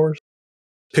was 8 hours.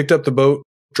 Picked up the boat,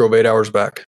 drove 8 hours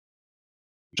back.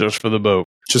 Just for the boat.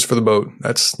 Just for the boat.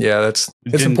 It's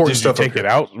important stuff. Did you take it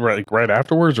out right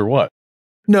afterwards or what?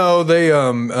 No, they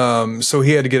so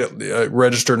he had to get it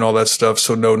registered and all that stuff.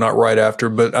 So no, not right after,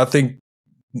 but I think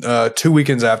 2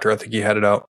 weekends after, I think he had it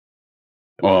out.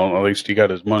 Well, at least he got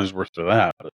his money's worth of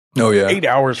that. Oh yeah, 8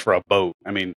 hours for a boat.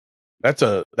 I mean,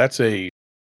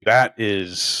 that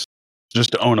is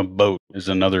just to own a boat is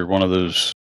another one of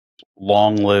those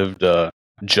long-lived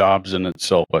jobs in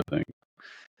itself, I think.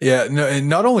 Yeah, no, and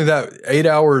not only that, 8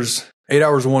 hours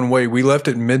one way. We left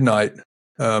at midnight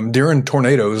during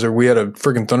tornadoes, or we had a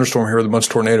freaking thunderstorm here with a bunch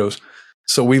of tornadoes.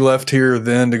 So we left here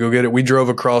then to go get it. We drove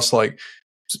across like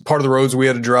part of the roads we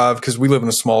had to drive because we live in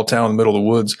a small town in the middle of the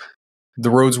woods. The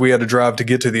roads we had to drive to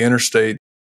get to the interstate,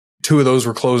 2 of those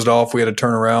were closed off. We had to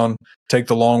turn around, take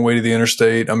the long way to the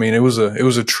interstate. I mean, it was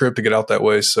a trip to get out that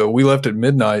way. So we left at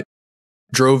midnight,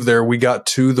 drove there. We got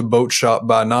to the boat shop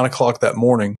by 9:00 that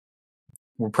morning.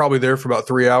 We're probably there for about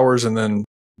 3 hours, and then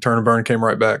turn and burn came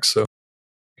right back. So,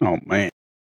 oh man,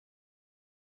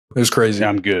 it was crazy. Yeah,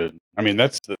 I'm good. I mean,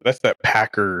 that's that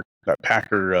Packer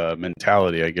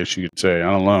mentality, I guess you could say.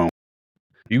 I don't know.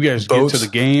 You guys get to the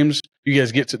games. You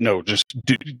guys get to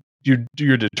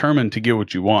you're determined to get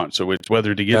what you want. So it's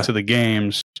whether to get to the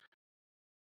games.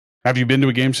 Have you been to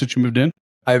a game since you moved in?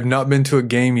 I have not been to a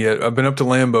game yet. I've been up to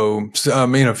Lambeau.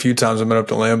 A few times I've been up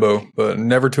to Lambeau, but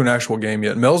never to an actual game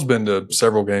yet. Mel's been to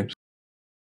several games.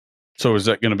 So is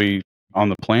that going to be on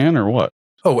the plan or what?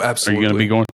 Oh, absolutely. Are you going to be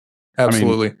going?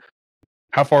 Absolutely. I mean,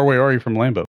 how far away are you from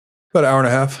Lambeau? About an hour and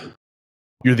a half.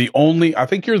 I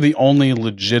think you're the only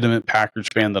legitimate Packers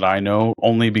fan that I know,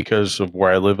 only because of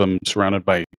where I live. I'm surrounded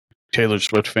by Taylor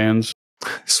Swift fans.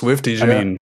 Swifties, yeah. I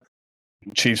mean,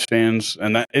 Chiefs fans,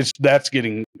 and that's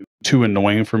getting too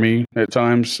annoying for me at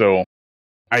times. So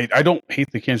I don't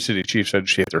hate the Kansas City Chiefs. I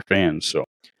just hate their fans. So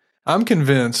I'm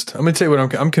convinced. I'm going to tell you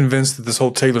what I'm convinced that this whole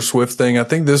Taylor Swift thing. I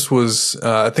think this is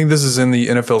in the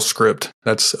NFL script.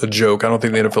 That's a joke. I don't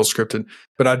think the NFL scripted,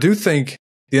 but I do think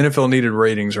the NFL needed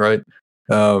ratings, right?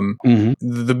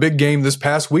 The big game this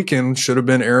past weekend should have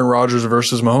been Aaron Rodgers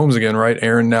versus Mahomes again, right?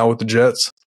 Aaron now with the Jets.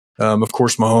 Of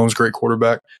course, Mahomes, great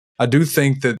quarterback. I do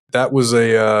think that was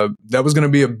going to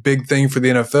be a big thing for the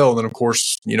NFL. Then, of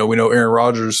course, we know Aaron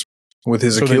Rodgers with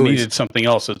his Achilles. So they needed something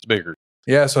else that's bigger.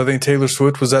 Yeah, so I think Taylor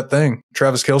Swift was that thing.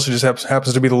 Travis Kelce just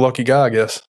happens to be the lucky guy, I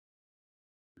guess.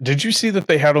 Did you see that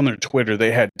they had on their Twitter?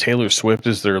 They had Taylor Swift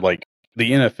as their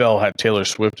the NFL had Taylor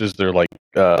Swift as their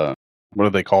what do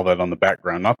they call that on the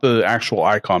background? Not the actual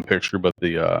icon picture, but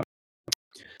the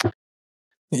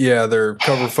their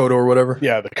cover photo or whatever.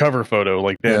 Yeah, the cover photo.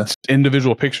 They had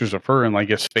individual pictures of her, and I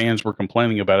guess fans were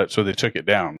complaining about it, so they took it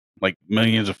down.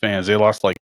 Millions of fans. They lost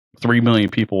 3 million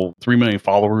people, 3 million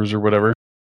followers or whatever.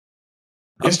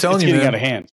 I'm telling you, getting man, out of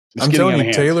hand. I'm telling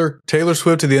you, Taylor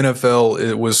Swift to the NFL,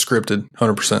 it was scripted,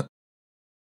 100%.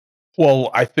 Well,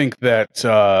 I think that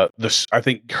I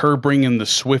think her bringing the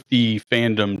Swiftie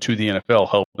fandom to the NFL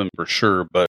helped them for sure,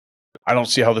 but I don't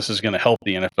see how this is going to help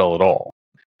the NFL at all.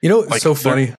 It's so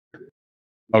funny.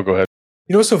 Oh, go ahead.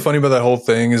 What's so funny about that whole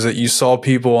thing is that you saw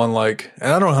people on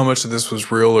and I don't know how much of this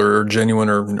was real or genuine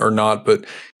or not, but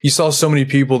you saw so many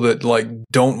people that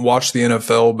don't watch the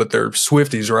NFL, but they're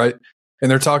Swifties, right? And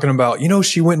they're talking about,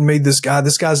 she went and made this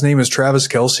guy's name is Travis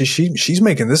Kelce. She's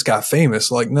making this guy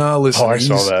famous. No, listen, I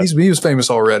saw that. He was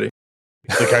famous already.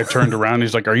 The guy turned around.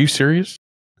 He's like, "Are you serious?"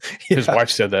 Yeah. His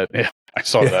wife said that. Yeah, I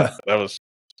saw that.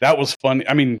 That was funny.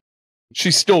 I mean,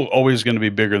 she's still always going to be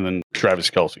bigger than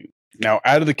Travis Kelce. Now,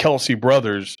 out of the Kelce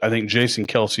brothers, I think Jason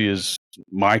Kelce is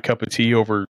my cup of tea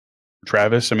over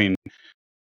Travis. I mean,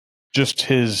 just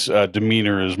his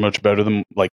demeanor is much better than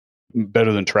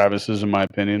Travis's, in my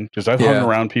opinion. Because I've hung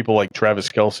around people like Travis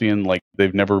Kelce, and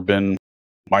they've never been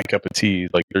my cup of tea.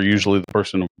 They're usually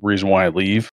the reason why I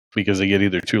leave, because they get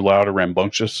either too loud or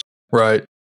rambunctious. Right.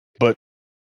 But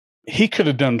he could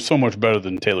have done so much better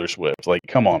than Taylor Swift.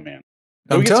 Come on, man.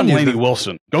 Go get some Lainey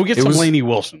Wilson. Go get some Lainey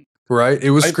Wilson. Right. It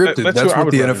was scripted. That's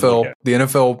what the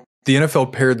NFL The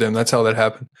NFL paired them. That's how that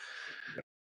happened.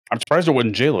 I'm surprised it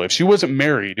wasn't J-Lo. If she wasn't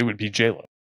married, it would be J-Lo.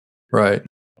 Right.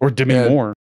 Or Demi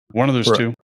Moore. One of those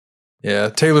two. Yeah,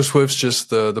 Taylor Swift's just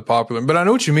the popular. But I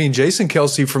know what you mean. Jason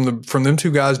Kelce, from them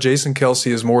two guys, Jason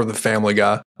Kelce is more of the family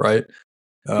guy, right?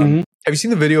 Have you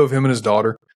seen the video of him and his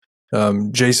daughter?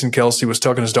 Jason Kelce was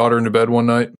tucking his daughter into bed one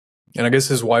night, and I guess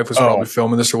his wife was probably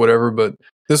filming this or whatever. But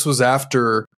this was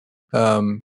after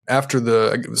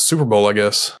the Super Bowl, I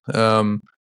guess. And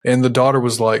the daughter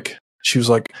was like,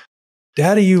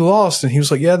 "Daddy, you lost," and he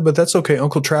was like, "Yeah, but that's okay.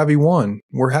 Uncle Travie won.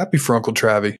 We're happy for Uncle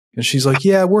Travie." And she's like,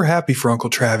 "Yeah, we're happy for Uncle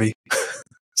Travie."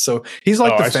 So he's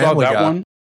like the family guy. One.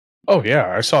 Oh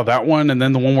yeah, I saw that one, and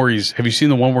then the one where have you seen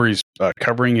the one where he's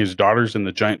covering his daughters in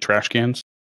the giant trash cans?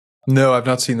 No, I've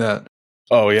not seen that.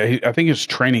 Oh yeah, I think it's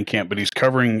training camp, but he's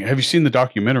covering. Have you seen the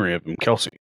documentary of him, Kelce?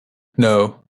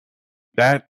 No.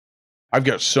 I've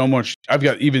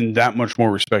got even that much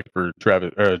more respect for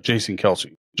Jason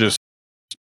Kelce. Just,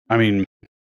 I mean,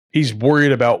 he's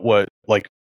worried about what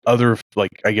other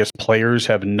I guess players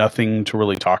have nothing to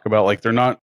really talk about. Like they're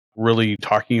not really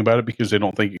talking about it because they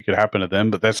don't think it could happen to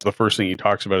them. But that's the first thing he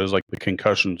talks about is like the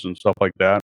concussions and stuff like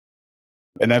that.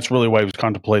 And that's really why he was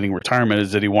contemplating retirement,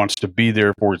 is that he wants to be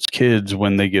there for his kids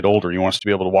when they get older. He wants to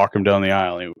be able to walk them down the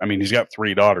aisle. I mean, he's got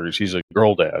 3 daughters. He's a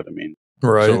girl dad. I mean,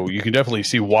 right. So you can definitely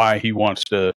see why he wants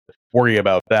to worry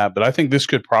about that. But I think this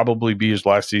could probably be his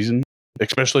last season,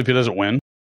 especially if he doesn't win.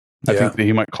 I think that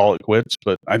he might call it quits,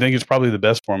 but I think it's probably the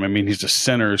best for him. I mean, he's a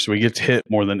center, so he gets hit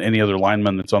more than any other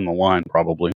lineman that's on the line,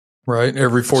 probably. Right,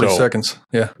 every 40 seconds.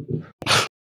 Yeah.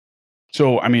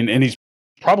 So, I mean, and he's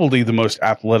probably the most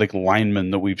athletic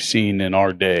lineman that we've seen in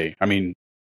our day. I mean,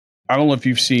 I don't know if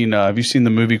you've seen, have you seen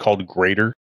the movie called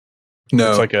Greater?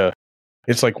 No.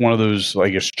 It's like one of those, I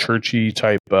guess, churchy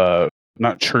type,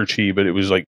 not churchy, but it was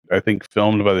like, I think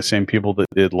filmed by the same people that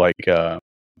did like, what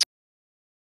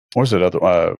was it?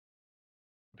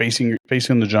 Facing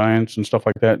the Giants and stuff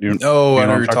like that. I know what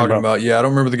you're talking about. Yeah, I don't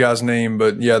remember the guy's name,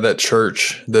 but yeah, that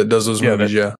church that does those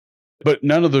movies. But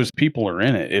none of those people are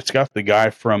in it. It's got the guy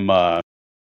from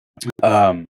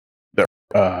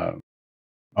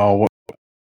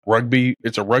rugby.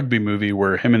 It's a rugby movie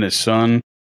where him and his son,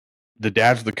 the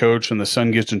dad's the coach, and the son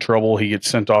gets in trouble. He gets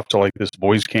sent off to like this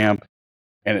boys camp,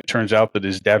 and it turns out that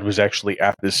his dad was actually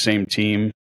at this same team.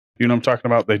 You know what I'm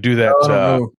talking about? They do that.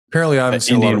 Apparently, I haven't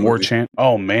seen Indian War Chant.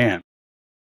 Oh man,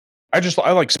 I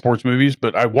like sports movies,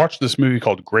 but I watched this movie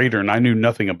called Greater, and I knew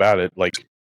nothing about it. Like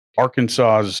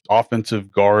Arkansas's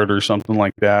offensive guard or something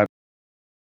like that.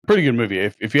 Pretty good movie.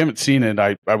 If you haven't seen it,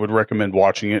 I would recommend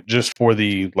watching it just for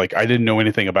the I didn't know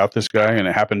anything about this guy, and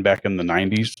it happened back in the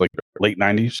 90s, like late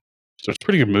 90s. So it's a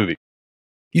pretty good movie.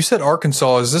 You said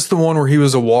Arkansas. Is this the one where he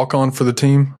was a walk-on for the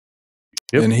team?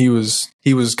 Yep. And he was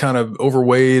kind of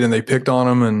overweight, and they picked on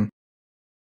him, and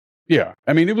yeah,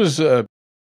 I mean, it was the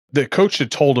coach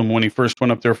had told him when he first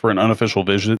went up there for an unofficial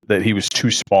visit that he was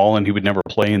too small and he would never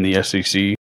play in the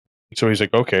SEC. So he's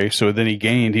like, okay. So then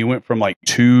he went from like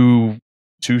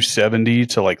 270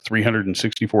 to like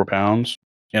 364 pounds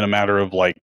in a matter of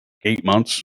like 8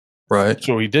 months. Right.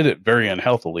 So he did it very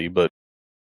unhealthily, but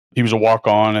he was a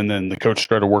walk-on, and then the coach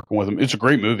started working with him. It's a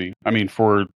great movie. I mean,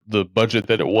 for the budget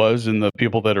that it was and the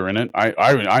people that are in it,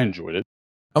 I enjoyed it.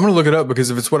 I'm going to look it up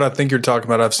because if it's what I think you're talking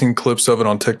about, I've seen clips of it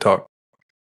on TikTok.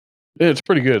 It's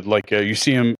pretty good. Like you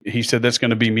see him, he said that's going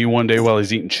to be me one day while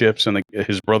he's eating chips, and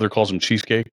his brother calls him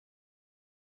cheesecake.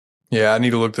 Yeah, I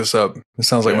need to look this up. It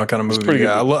sounds like my kind of movie.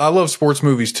 Yeah, I love sports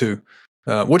movies too.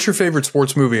 What's your favorite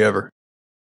sports movie ever?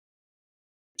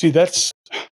 See, that's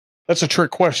a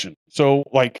trick question. So,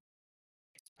 like,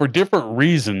 for different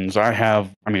reasons,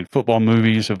 football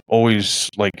movies have always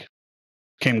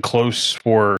came close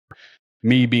for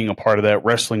me being a part of that.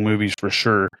 Wrestling movies for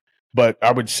sure. But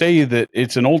I would say that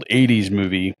it's an old 80s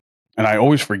movie, and I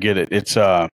always forget it. It's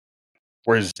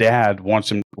where his dad wants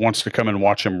to come and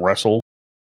watch him wrestle.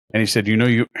 And he said, let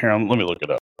me look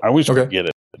it up. I always forget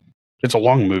it. It's a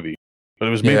long movie, but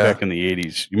it was made back in the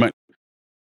 80s. You might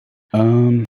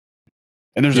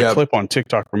and there's a clip on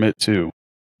TikTok from it too.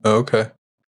 Oh, okay.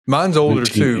 Mine's older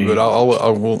too, but I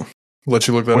will let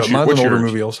you look that up. Mine's an older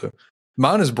movie also.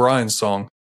 Mine is Brian's Song.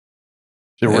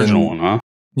 The original one, huh?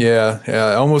 Yeah.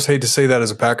 I almost hate to say that as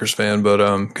a Packers fan,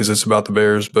 but because it's about the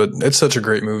Bears, but it's such a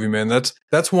great movie, man.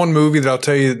 That's one movie that I'll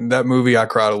tell you, that movie I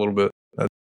cried a little bit.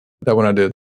 That one I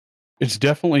did. It's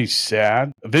definitely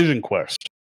sad. Vision Quest.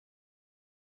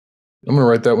 I'm going to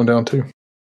write that one down too.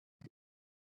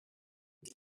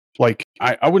 Like,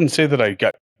 I wouldn't say that I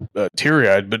got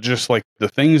teary-eyed, but just like the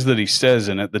things that he says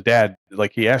in it, the dad,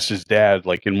 like he asked his dad,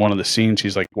 like in one of the scenes,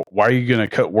 he's like, why are you going to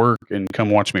cut work and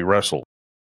come watch me wrestle?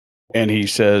 and he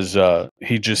says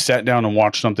he just sat down and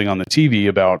watched something on the TV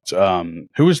about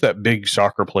who was that big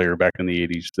soccer player back in the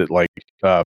 80s that like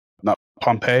not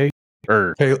Pompey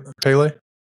or Pele?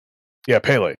 Yeah,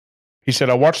 Pele. He said,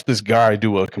 I watched this guy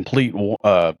do a complete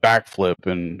backflip,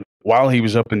 and while he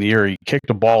was up in the air, he kicked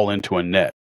a ball into a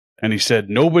net. And he said,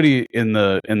 nobody in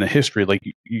the history, like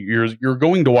you're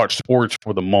going to watch sports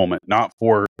for the moment, not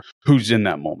for who's in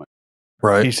that moment.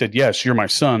 Right. He said, yes, you're my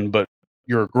son, but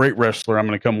you're a great wrestler. I'm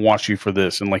going to come watch you for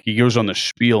this. And like he goes on the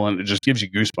spiel, and it just gives you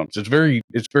goosebumps. It's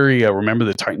very Remember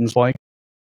the Titans like.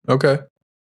 Okay.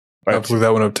 I'll have to look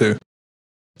that one up too.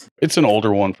 It's an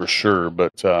older one for sure,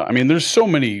 but I mean, there's so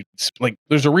many. Like,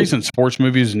 there's a reason sports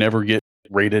movies never get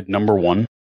rated number one,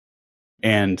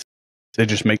 and they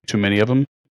just make too many of them.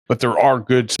 But there are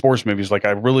good sports movies. Like,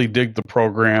 I really dig The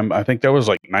Program. I think that was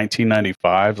like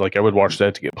 1995. Like, I would watch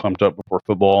that to get pumped up before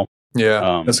football.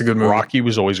 Yeah, that's a good movie. Rocky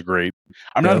was always great.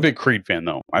 I'm not a big Creed fan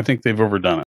though. I think they've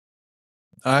overdone it.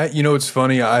 It's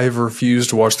funny. I have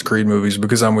refused to watch the Creed movies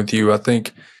because I'm with you. I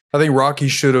think Rocky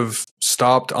should have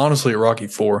stopped, honestly, at Rocky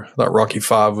 4. I thought Rocky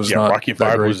 5 was not. Rocky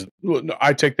 5 was.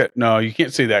 I take that. No, you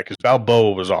can't say that because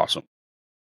Balboa was awesome.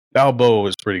 Balboa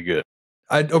was pretty good.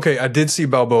 I did see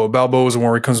Balboa. Balboa is the one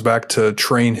where he comes back to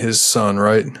train his son,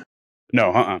 right?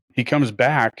 No, he comes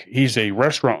back. He's a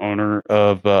restaurant owner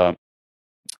of.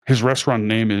 His restaurant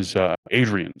name is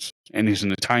Adrian's, and he's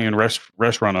an Italian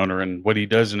restaurant owner. And what he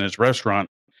does in his restaurant,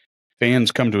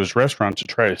 fans come to his restaurant to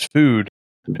try his food.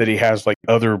 That he has like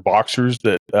other boxers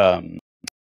that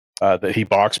that he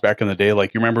boxed back in the day.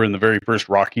 Like, you remember in the very first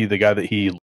Rocky, the guy that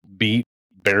he beat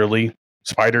barely,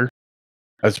 Spider.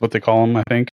 That's what they call him, I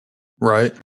think.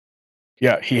 Right.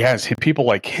 Yeah, he has people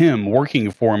like him working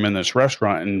for him in this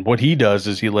restaurant, and what he does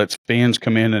is he lets fans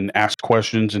come in and ask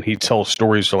questions, and he tells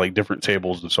stories to like different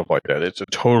tables and stuff like that. It's a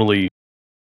totally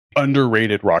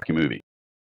underrated Rocky movie.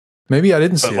 Maybe I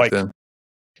didn't see it then.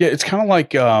 Yeah, it's kind of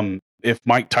like if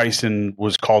Mike Tyson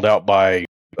was called out by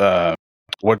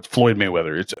what Floyd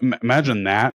Mayweather. It's imagine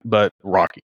that, but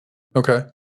Rocky. Okay.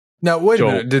 Now wait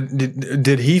a minute.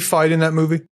 Did he fight in that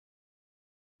movie?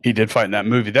 He did fight in that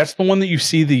movie. That's the one that you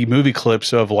see the movie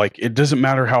clips of. Like, it doesn't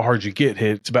matter how hard you get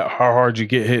hit; it's about how hard you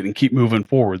get hit and keep moving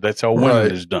forward. That's how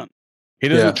winning is done. He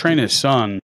doesn't train his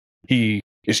son; he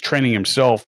is training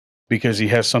himself because he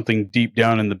has something deep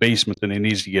down in the basement that he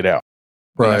needs to get out.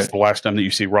 Right. And that's the last time that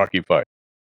you see Rocky fight.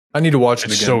 I need to watch it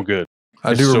again. It's so good.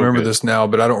 I do remember this now,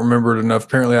 but I don't remember it enough.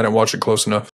 Apparently, I didn't watch it close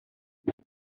enough.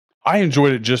 I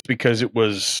enjoyed it just because it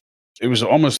was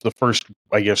almost the first,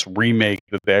 I guess, remake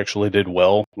that they actually did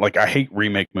well. Like, I hate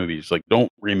remake movies. Like, don't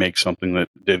remake something that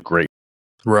did great.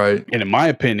 Right. And in my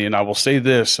opinion, I will say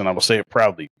this, and I will say it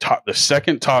proudly. The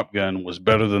second Top Gun was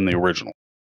better than the original.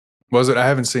 Was it? I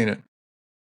haven't seen it.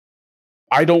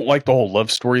 I don't like the whole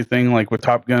love story thing, like with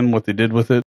Top Gun, what they did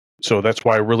with it. So that's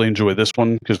why I really enjoy this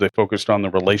one, because they focused on the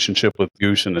relationship with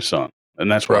Goose and his son.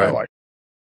 And that's what I like.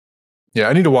 Yeah,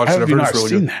 I need to watch it. I've not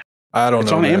seen that. I don't know.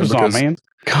 It's on Amazon, man.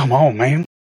 Come on, man.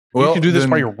 Well, you can do this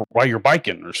while you're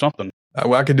biking or something.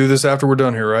 I could do this after we're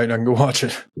done here, right? I can go watch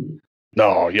it.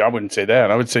 No, I wouldn't say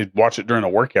that. I would say watch it during a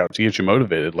workout to get you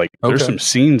motivated. Like, there's some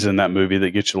scenes in that movie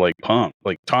that get you like pumped.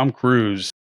 Like, Tom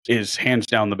Cruise is hands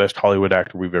down the best Hollywood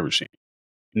actor we've ever seen.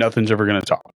 Nothing's ever going to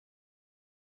top.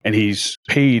 And he's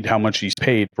paid how much he's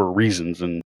paid for reasons,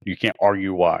 and you can't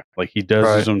argue why. Like, he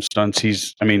does his own stunts.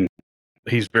 He's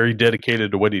very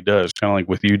dedicated to what he does, kind of like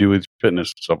with you do with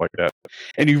fitness and stuff like that.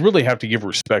 And you really have to give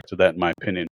respect to that, in my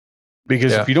opinion.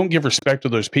 Because if you don't give respect to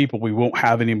those people, we won't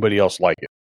have anybody else like it.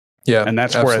 Yeah, and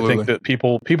that's where I think that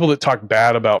people that talk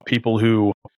bad about people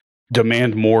who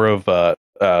demand more of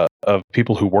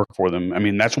people who work for them. I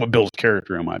mean, that's what builds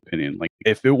character, in my opinion. Like,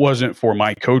 if it wasn't for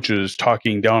my coaches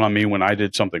talking down on me when I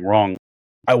did something wrong,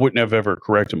 I wouldn't have ever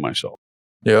corrected myself.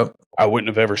 Yep. I wouldn't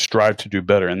have ever strived to do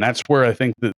better. And that's where I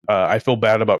think that I feel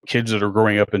bad about kids that are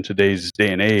growing up in today's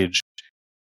day and age.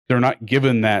 They're not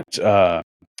given that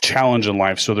challenge in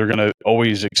life, so they're going to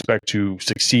always expect to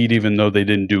succeed even though they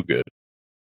didn't do good.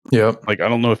 Yep. Like, I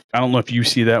don't know if you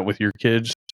see that with your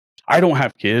kids. I don't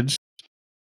have kids,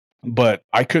 but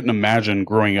I couldn't imagine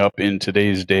growing up in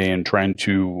today's day and trying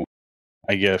to,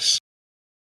 I guess,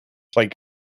 like,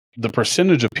 the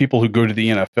percentage of people who go to the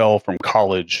NFL from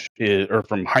college or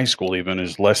from high school even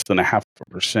is less than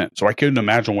 0.5%. So I couldn't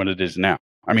imagine what it is now.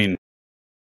 I mean,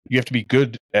 you have to be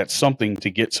good at something to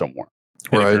get somewhere.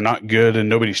 And if you're not good and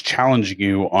nobody's challenging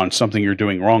you on something you're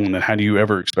doing wrong, then how do you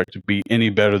ever expect to be any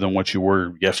better than what you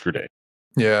were yesterday?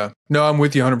 Yeah. No, I'm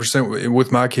with you 100%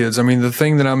 with my kids. I mean, the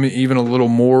thing that I'm even a little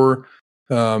more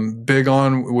big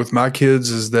on with my kids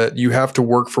is that you have to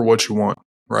work for what you want,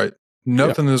 right?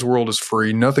 Nothing in this world is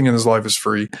free. Nothing in this life is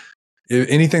free.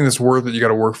 anything that's worth it, you got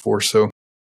to work for. So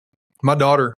my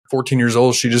daughter, 14 years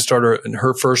old, she just started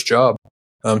her first job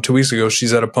 2 weeks ago.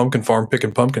 She's at a pumpkin farm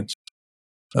picking pumpkins.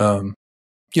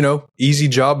 Easy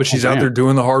job, but she's out there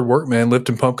doing the hard work, man,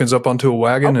 lifting pumpkins up onto a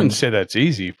wagon. I wouldn't say that's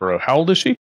easy for how old is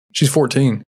she? She's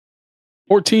 14.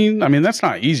 14? I mean, that's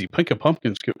not easy. Picking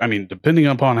pumpkins, depending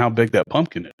upon how big that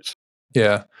pumpkin is.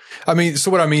 Yeah. I mean,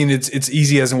 so what I mean, it's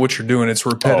easy as in what you're doing. It's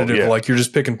repetitive, like you're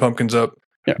just picking pumpkins up.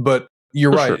 Yeah. But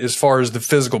you're right. Sure. As far as the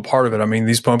physical part of it, I mean,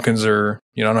 these pumpkins are,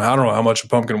 I don't know how much a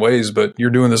pumpkin weighs, but you're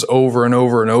doing this over and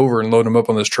over and over and loading them up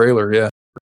on this trailer. Yeah.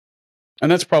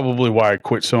 And that's probably why I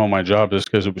quit some of my jobs, is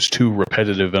because it was too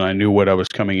repetitive and I knew what I was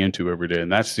coming into every day. And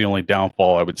that's the only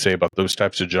downfall I would say about those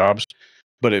types of jobs.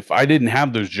 But if I didn't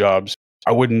have those jobs,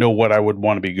 I wouldn't know what I would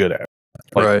want to be good at.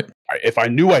 Right. If I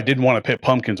knew I didn't want to pick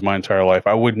pumpkins my entire life,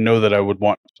 I wouldn't know that I would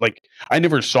want, I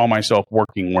never saw myself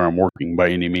working where I'm working by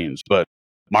any means, but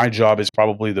my job is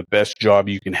probably the best job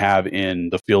you can have in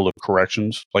the field of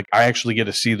corrections. I actually get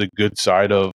to see the good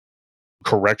side of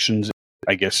corrections,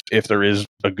 I guess, if there is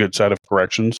a good side of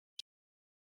corrections.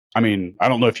 I mean, I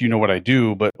don't know if you know what I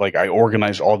do, but I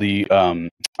organize all the,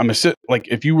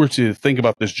 if you were to think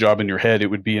about this job in your head, it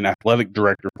would be an athletic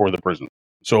director for the prison.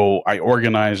 So I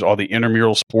organize all the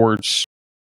intramural sports.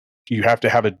 You have to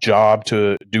have a job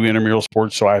to do intramural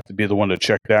sports, so I have to be the one to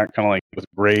check that, kind of like with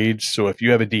grades. So if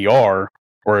you have a DR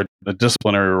or a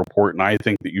disciplinary report and I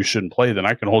think that you shouldn't play, then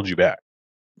I can hold you back.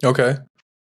 Okay.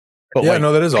 But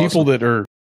that is people awesome. That are,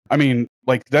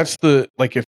 that's the,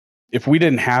 if we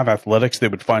didn't have athletics, they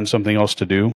would find something else to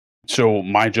do. So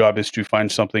my job is to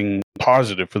find something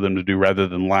positive for them to do rather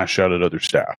than lash out at other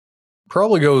staff.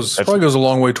 Probably goes a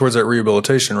long way towards that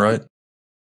rehabilitation, right?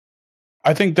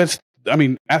 I think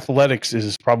athletics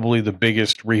is probably the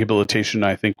biggest rehabilitation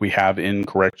I think we have in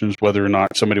corrections, whether or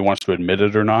not somebody wants to admit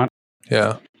it or not.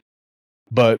 Yeah.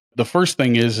 But the first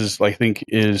thing is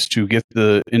to get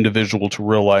the individual to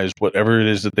realize whatever it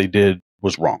is that they did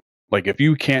was wrong. If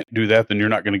you can't do that, then you're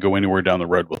not going to go anywhere down the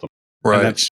road with them. Right.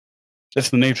 And that's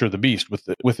the nature of the beast.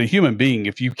 With a human being,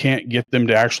 if you can't get them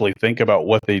to actually think about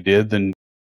what they did, then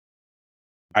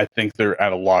I think they're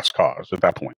at a lost cause at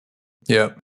that point. Yeah.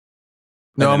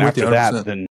 No, I'm with you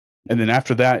 100%. Then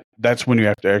after that, that's when you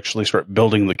have to actually start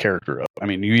building the character up. I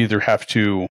mean, you either have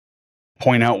to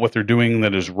point out what they're doing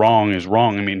that is wrong.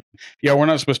 I mean, yeah, we're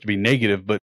not supposed to be negative,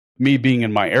 but me being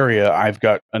in my area, I've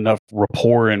got enough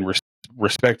rapport and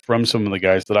respect from some of the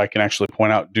guys that I can actually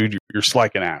point out, dude, you're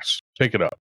slacking ass. Pick it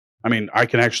up. I mean, I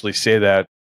can actually say that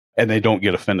and they don't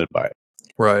get offended by it.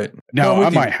 Right. Now, I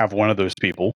might have one of those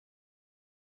people.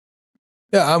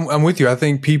 Yeah, I'm with you. I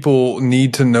think people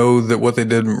need to know that what they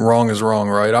did wrong is wrong,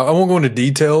 right? I won't go into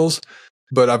details,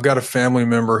 but I've got a family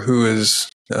member who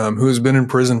has been in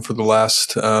prison for the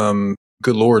last,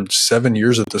 good Lord, 7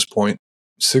 years at this point,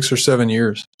 6 or 7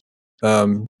 years.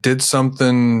 Did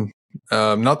something,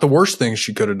 not the worst thing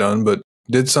she could have done, but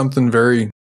did something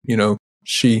very,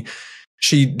 she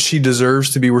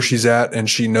deserves to be where she's at and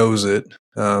she knows it.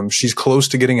 She's close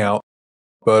to getting out,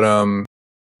 but,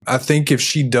 I think if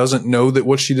she doesn't know that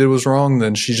what she did was wrong,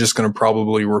 then she's just going to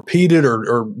probably repeat it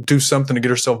or do something to get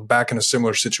herself back in a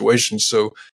similar situation.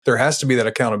 So there has to be that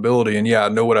accountability. And yeah, I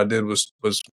know what I did was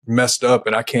messed up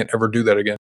and I can't ever do that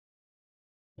again.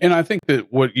 And I think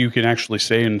that what you can actually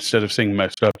say, instead of saying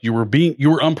messed up, you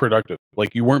were unproductive.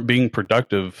 You weren't being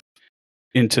productive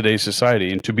in today's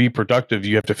society. And to be productive,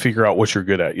 you have to figure out what you're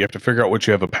good at. You have to figure out what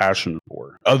you have a passion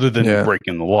for, other than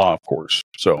breaking the law, of course.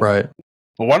 So, right.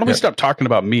 Well, why don't we stop talking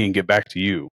about me and get back to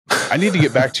you? I need to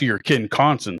get back to your Ken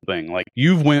Conson thing.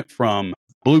 You went from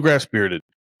Bluegrass Bearded,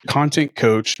 content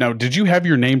coach. Now, did you have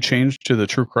your name changed to the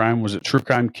True Crime? Was it True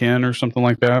Crime Ken or something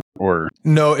like that? Or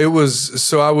no, it was.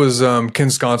 So I was Ken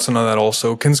Sconson on that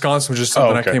also. Ken Sconson was just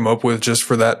something I came up with just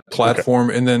for that platform.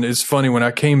 Okay. And then it's funny when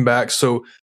I came back. So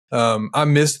I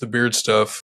missed the beard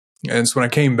stuff. And so when I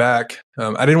came back,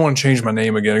 I didn't want to change my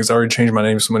name again because I already changed my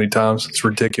name so many times. It's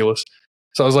ridiculous.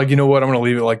 So I was like, you know what? I'm going to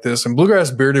leave it like this. And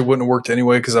Bluegrass Bearded wouldn't have worked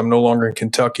anyway because I'm no longer in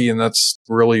Kentucky, and that's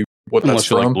really what Unless that's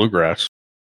from. Like bluegrass.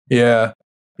 Yeah.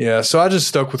 Yeah. So I just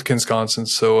stuck with Wisconsin.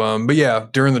 So, but yeah,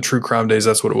 during the True Crime days,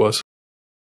 that's what it was.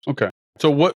 Okay.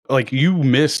 So what, you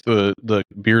missed the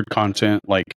beard content,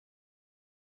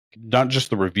 not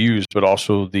just the reviews, but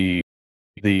also the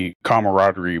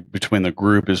camaraderie between the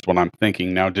group is what I'm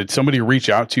thinking. Now, did somebody reach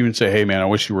out to you and say, hey man, I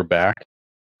wish you were back?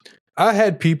 I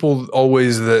had people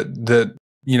always that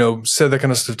said that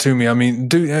kind of stuff to me. I mean,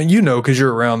 dude, because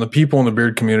you're around the people in the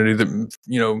beard community that,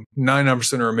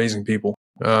 99% are amazing people.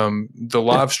 The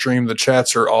live stream, the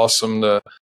chats are awesome.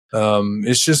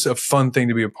 It's just a fun thing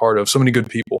to be a part of. So many good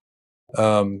people.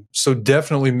 So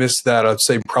definitely missed that. I'd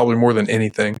say probably more than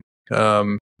anything.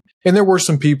 And there were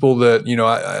some people that, you know,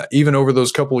 I even over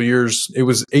those couple of years, it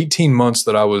was 18 months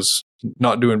that I was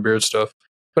not doing beard stuff,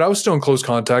 but I was still in close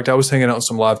contact. I was hanging out in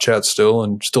some live chats still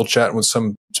and still chatting with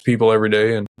some people every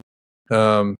day.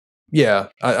 And yeah,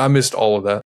 I missed all of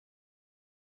that.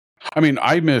 I mean,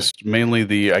 I missed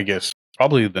mainly I guess,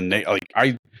 probably like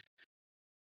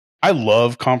I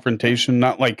love confrontation,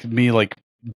 not like me like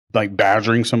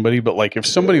badgering somebody, but like if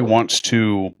somebody wants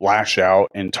to lash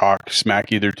out and talk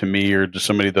smack either to me or to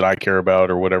somebody that I care about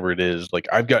or whatever it is, like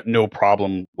I've got no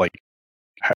problem. Like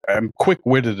I'm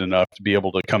quick-witted enough to be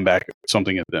able to come back at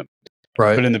something at them.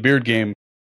 Right. But in the beard game,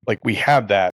 like we have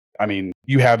that. I mean,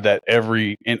 you have that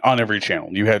on every channel.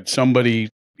 You had somebody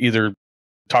either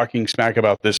talking smack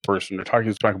about this person or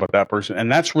talking smack about that person,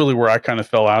 and that's really where I kind of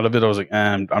fell out of it. I was like,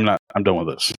 I'm done with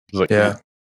this. I was like, yeah.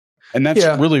 And that's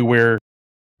really where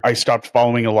I stopped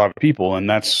following a lot of people. And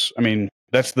that's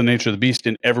the nature of the beast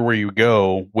in everywhere you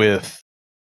go with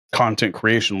content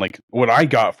creation. Like what I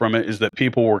got from it is that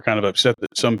people were kind of upset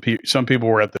that some people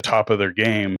were at the top of their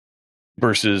game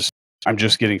versus I'm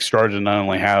just getting started and I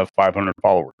only have 500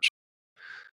 followers.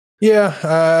 Yeah,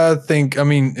 I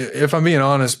mean, if I'm being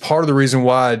honest, part of the reason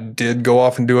why I did go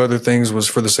off and do other things was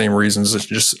for the same reasons. It's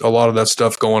just a lot of that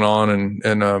stuff going on,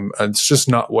 and it's just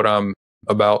not what I'm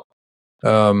about.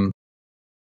 I'm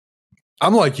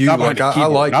like you, like I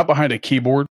like not behind a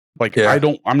keyboard. Like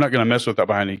I'm not going to mess with that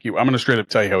behind a keyboard. I'm going to straight up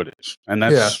tell you how it is, and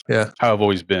that's how I've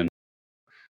always been.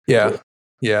 Yeah,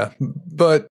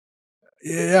 but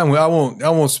yeah, I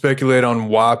won't speculate on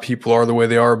why people are the way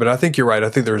they are, but I think you're right. I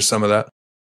think there's some of that.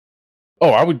 Oh,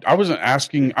 I wasn't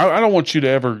asking. I don't want you to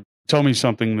ever tell me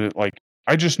something that like,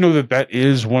 I just know that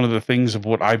is one of the things of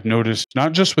what I've noticed,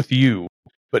 not just with you,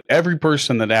 but every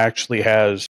person that actually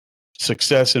has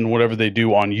success in whatever they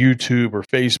do on YouTube or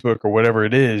Facebook or whatever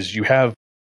it is, you have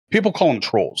people call them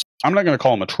trolls. I'm not going to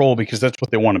call them a troll because that's what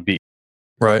they want to be.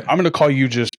 Right. I'm going to call you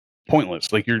just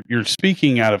pointless. Like you're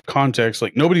speaking out of context.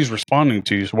 Like nobody's responding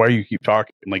to you. So why do you keep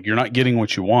talking? Like you're not getting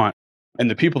what you want. And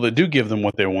the people that do give them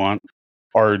what they want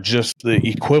are just the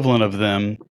equivalent of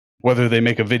them, whether they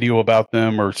make a video about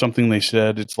them or something they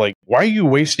said. It's like, why are you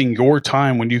wasting your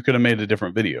time when you could have made a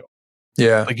different video?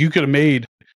 Yeah. Like you could have made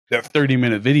that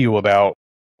 30-minute video about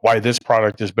why this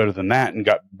product is better than that and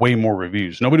got way more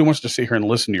reviews. Nobody wants to sit here and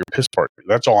listen to your piss part.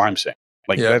 That's all I'm saying.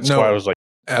 Like, that's why I was like,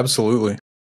 absolutely.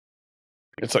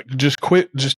 It's like, just quit.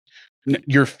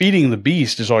 You're feeding the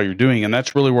beast is all you're doing. And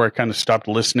that's really where I kind of stopped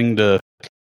listening to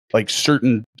like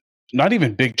certain, not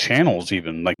even big channels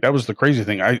even. Like that was the crazy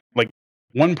thing. I like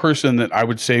one person that I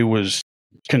would say was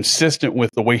consistent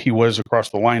with the way he was across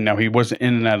the line. Now he wasn't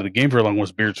in and out of the game very long,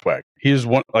 was Beard Swag. He is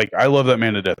one, like, I love that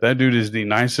man to death. That dude is the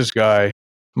nicest guy.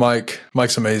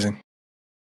 Mike's amazing.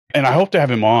 And I hope to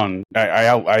have him on.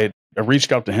 I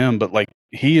reached out to him, but like,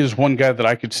 he is one guy that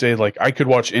I could say, like, I could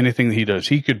watch anything that he does.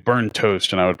 He could burn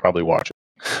toast and I would probably watch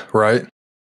it. Right.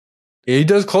 Yeah, he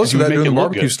does close to that doing the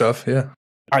barbecue stuff. Yeah.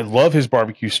 I love his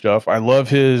barbecue stuff. I love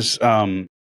his,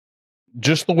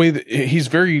 just the way that he's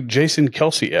very Jason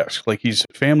Kelsey-esque. Like he's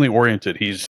family oriented.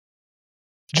 He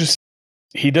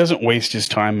doesn't waste his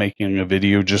time making a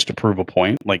video just to prove a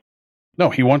point. Like, no,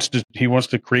 he wants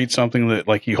to create something that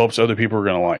like he hopes other people are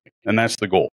going to like. And that's the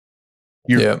goal.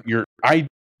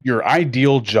 Your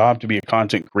ideal job to be a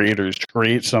content creator is to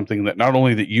create something that not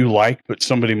only that you like, but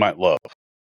somebody might love.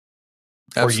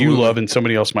 Absolutely. Or you love and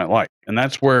somebody else might like. And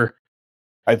that's where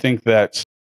I think that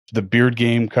the beard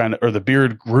game kind of, or the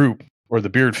beard group or the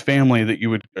beard family that you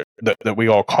would, that we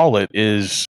all call it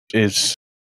is it's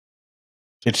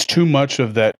too much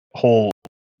of that whole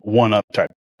one up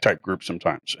type group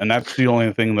sometimes. And that's the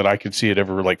only thing that I could see it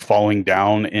ever like falling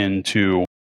down into.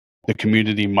 The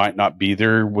community might not be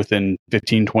there within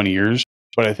 15, 20 years,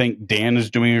 but I think Dan is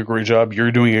doing a great job.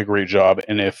 You're doing a great job.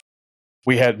 And if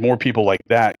we had more people like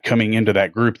that coming into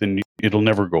that group, then it'll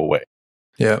never go away.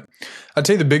 Yeah. I'd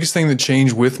say the biggest thing that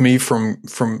changed with me from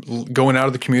going out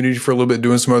of the community for a little bit,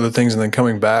 doing some other things and then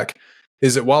coming back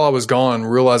is that while I was gone,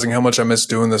 realizing how much I missed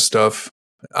doing this stuff,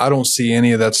 I don't see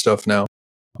any of that stuff now.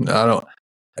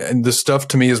 And the stuff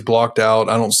to me is blocked out.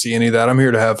 I don't see any of that. I'm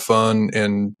here to have fun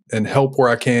and help where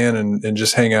I can and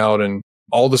just hang out, and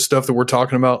all the stuff that we're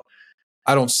talking about,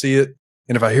 I don't see it.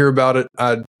 And if I hear about it,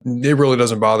 it really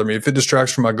doesn't bother me. If it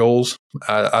distracts from my goals,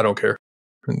 I don't care.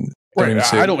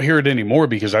 I don't hear it anymore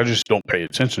because I just don't pay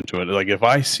attention to it. Like if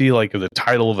I see like the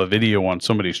title of a video on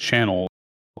somebody's channel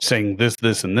saying this,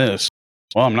 this, and this,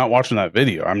 well, I'm not watching that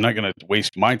video. I'm not going to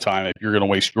waste my time if you're going to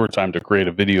waste your time to create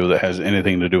a video that has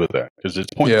anything to do with that because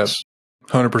it's pointless.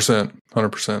 Yeah,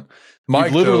 100%. Mike,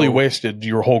 you've literally wasted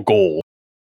your whole goal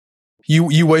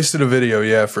You wasted a video,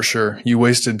 yeah, for sure. You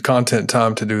wasted content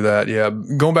time to do that, yeah.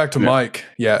 Going back to Mike,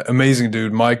 yeah, amazing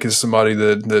dude. Mike is somebody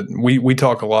that we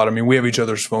talk a lot. I mean, we have each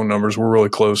other's phone numbers. We're really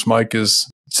close. Mike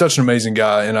is such an amazing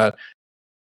guy, and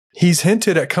he's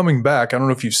hinted at coming back. I don't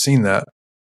know if you've seen that.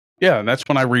 Yeah, and that's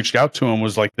when I reached out to him.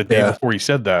 Was like the day before he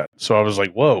said that. So I was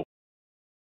like, whoa.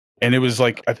 And it was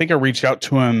like I think I reached out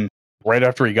to him right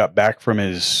after he got back from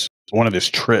one of his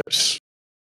trips.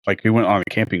 Like he went on a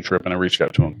camping trip, and I reached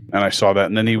out to him, and I saw that,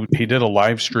 and then he did a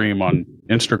live stream on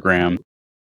Instagram,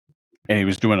 and he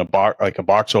was doing a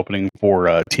box opening for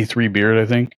T3 Beard, I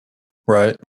think.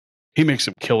 Right. He makes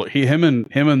him kill it. Him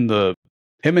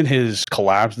and his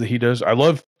collabs that he does. I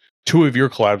love 2 of your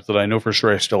collabs that I know for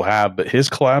sure I still have, but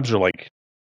his collabs are like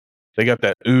they got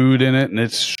that oud in it, and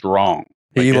it's strong.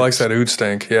 Like he likes that oud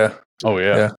stink. Yeah. Oh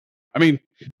yeah. I mean,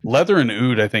 leather and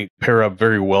oud, I think, pair up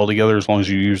very well together as long as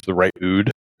you use the right oud.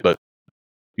 But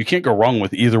you can't go wrong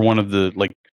with either one of the,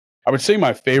 like, I would say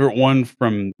my favorite one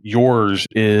from yours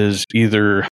is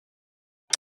either, I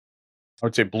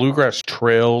would say Bluegrass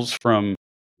Trails from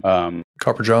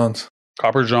Copper Johns.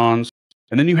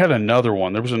 And then you had another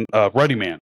one. There was Ruddy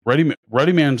Man.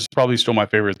 Ruddy Man's probably still my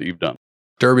favorite that you've done.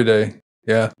 Derby Day.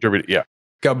 Yeah. Derby Day, yeah.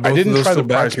 Got both I didn't of those try the still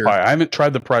back prize here. pie. I haven't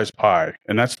tried the prize pie,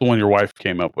 and that's the one your wife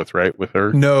came up with, right? With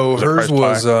her? No, hers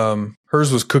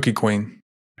was Cookie Queen.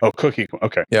 Oh, Cookie.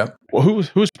 Okay. Yeah. Well,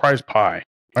 who's prize pie?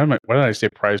 Why did I say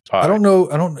prize pie? I don't know.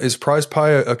 Is Prize Pie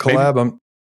a collab? Maybe,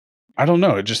 I don't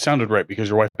know. It just sounded right because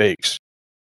your wife bakes.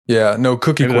 Yeah. No,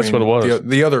 Cookie Maybe Queen. That's what it was.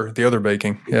 The other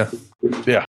baking. Yeah.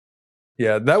 Yeah.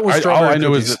 Yeah. That was strawberry all I know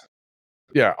cookies. is that.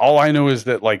 Yeah. All I know is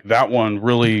that like that one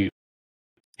really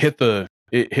hit the.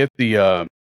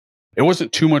 It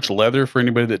wasn't too much leather for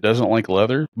anybody that doesn't like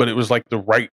leather, but it was like the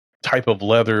right type of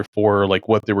leather for like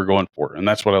what they were going for, and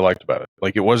that's what I liked about it.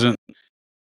 Like it was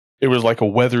like a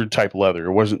weathered type leather.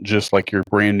 It wasn't just like your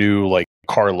brand new like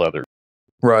car leather.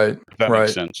 Right. If that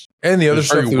makes sense. And the other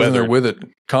stuff that was in there with it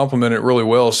complemented it really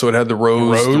well. So it had the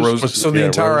rose. So the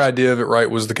entire idea of it, right,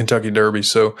 was the Kentucky Derby.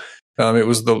 So it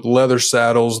was the leather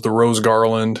saddles, the rose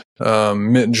garland,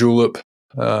 mint julep.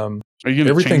 Are you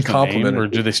going to change the name, or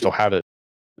do they still have it?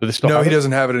 No, he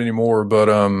doesn't have it anymore, but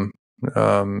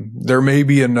there may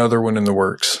be another one in the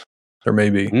works. There may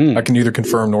be. I can neither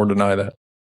confirm nor deny that.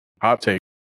 Hot take.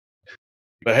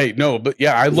 But hey, no, but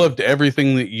yeah, I loved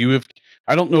everything that you have.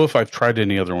 I don't know if I've tried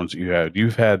any other ones that you had.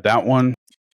 You've had that one.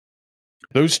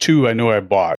 Those 2 I know I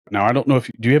bought. Now, I don't know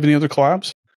do you have any other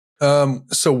collabs?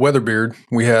 So Weatherbeard,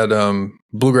 we had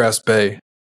Bluegrass Bay.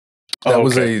 That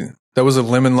was a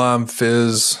lemon lime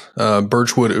fizz,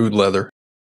 birchwood oud leather.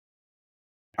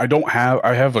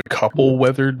 I have a couple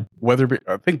weathered.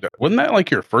 I think wasn't that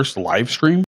like your first live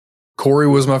stream? Corey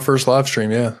was my first live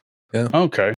stream. Yeah.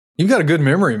 Okay. You got a good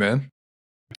memory, man.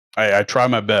 I try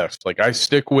my best. Like I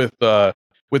stick with the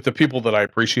people that I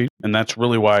appreciate, and that's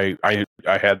really why I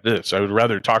had this. I would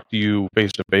rather talk to you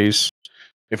face to face.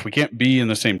 If we can't be in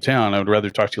the same town, I would rather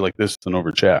talk to you like this than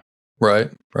over chat.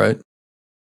 Right.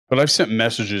 But I've sent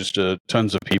messages to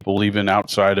tons of people, even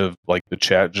outside of like the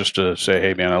chat, just to say,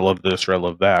 hey man, I love this or I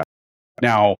love that.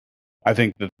 Now, I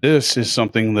think that this is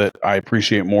something that I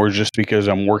appreciate more just because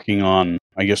I'm working on,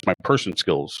 I guess, my person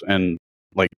skills. And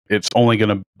like, it's only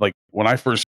going to, like, when I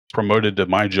first promoted to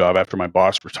my job after my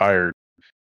boss retired,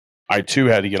 I too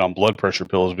had to get on blood pressure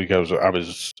pills because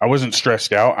I wasn't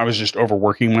stressed out. I was just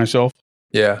overworking myself.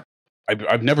 Yeah.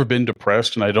 I've never been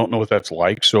depressed, and I don't know what that's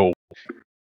like. So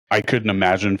I couldn't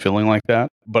imagine feeling like that.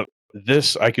 But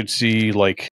this, I could see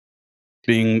like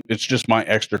it's just my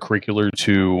extracurricular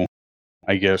to,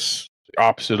 I guess, the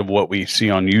opposite of what we see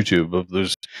on YouTube, of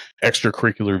those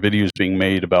extracurricular videos being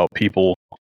made about people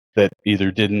that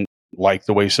either didn't like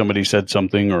the way somebody said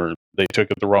something or they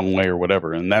took it the wrong way or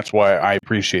whatever. And that's why I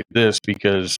appreciate this,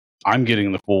 because I'm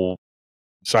getting the full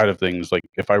side of things. Like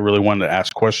if I really wanted to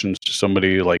ask questions to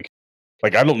somebody, like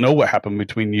I don't know what happened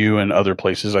between you and other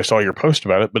places. I saw your post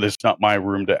about it, but it's not my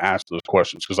room to ask those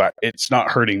questions because it's not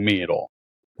hurting me at all.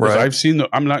 Because I've seen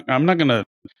I'm not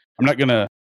gonna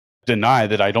deny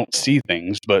that I don't see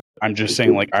things, but I'm just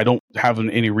saying, like, I don't have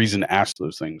any reason to ask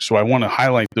those things. So I want to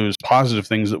highlight those positive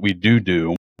things that we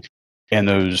do, and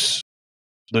those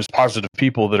positive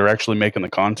people that are actually making the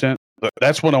content.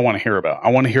 That's what I want to hear about. I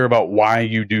want to hear about why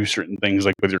you do certain things,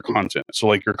 like with your content. So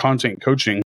like your content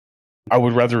coaching, I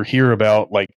would rather hear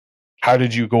about, like, how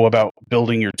did you go about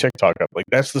building your TikTok up? Like,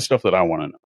 that's the stuff that I want to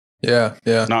know.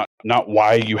 Yeah. Not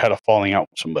why you had a falling out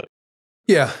with somebody.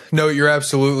 Yeah, no, you're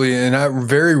absolutely. And I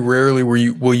very rarely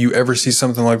will you ever see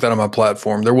something like that on my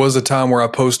platform. There was a time where I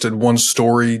posted one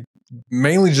story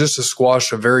mainly just to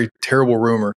squash a very terrible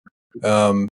rumor.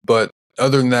 But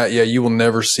other than that, yeah, you will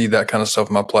never see that kind of stuff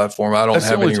on my platform. I don't That's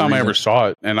have the only any time I reason. ever saw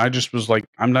it. And I just was like,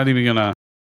 I'm not even going to,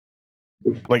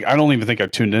 like, I don't even think I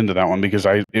tuned into that one because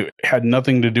it had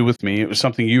nothing to do with me. It was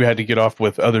something you had to get off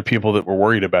with other people that were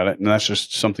worried about it. And that's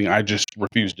just something I just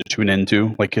refused to tune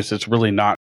into. Like, cause it's really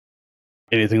not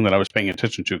anything that I was paying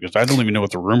attention to because I don't even know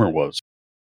what the rumor was.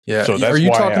 Yeah. So that's are you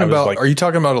why talking I was about, like, are you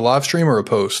talking about a live stream or a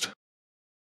post?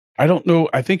 I don't know.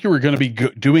 I think you were going to be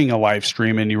doing a live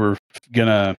stream and you were going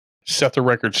to set the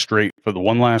record straight for the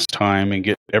one last time and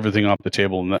get everything off the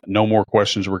table. And no more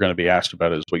questions were going to be asked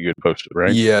about it is what you had posted,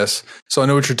 right? Yes. So I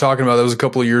know what you're talking about. That was a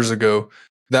couple of years ago.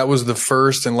 That was the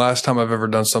first and last time I've ever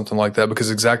done something like that because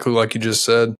exactly like you just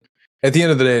said, at the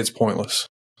end of the day, it's pointless.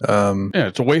 Yeah,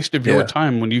 it's a waste of your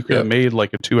time when you could have made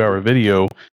like a 2-hour video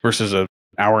versus a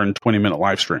hour and 20-minute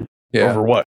live stream. Yeah. Over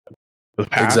what? The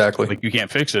past? Exactly. Like you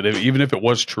can't fix it. Even if it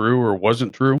was true or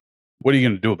wasn't true, what are you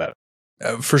going to do about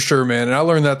it? For sure, man. And I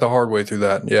learned that the hard way through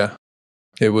that. Yeah.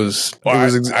 It was, I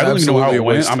don't even know how it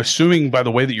went. I'm assuming by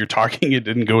the way that you're talking, it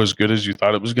didn't go as good as you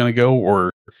thought it was going to go,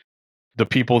 or the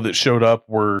people that showed up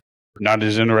were not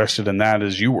as interested in that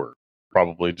as you were,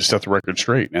 probably, to set the record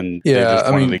straight. And yeah,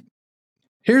 I mean,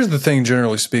 here's the thing,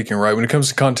 generally speaking, right? When it comes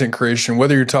to content creation,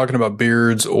 whether you're talking about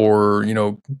beards or,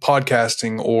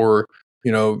 podcasting or,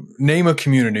 name a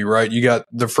community, right? You got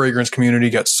the fragrance community,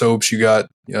 you got soaps, you got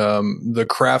the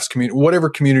crafts community, whatever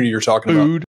community you're talking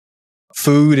about.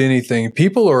 Food, anything.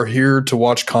 People are here to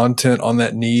watch content on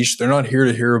that niche. They're not here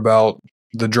to hear about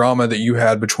the drama that you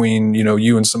had between,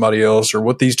 you and somebody else or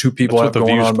what these two people have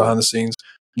going on behind the scenes.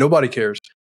 Nobody cares.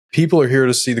 People are here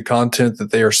to see the content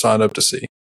that they are signed up to see.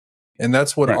 And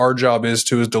that's what our job is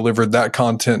deliver that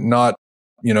content, not,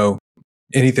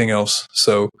 anything else.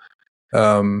 So,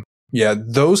 yeah,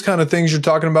 those kind of things you're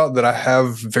talking about that I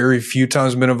have very few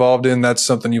times been involved in, that's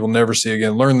something you will never see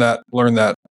again. Learn that.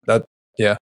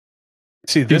 Yeah.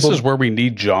 See, this is where we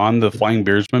need John, the Flying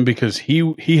Beardsman, because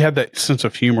he had that sense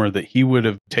of humor that he would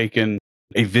have taken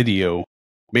a video,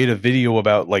 made a video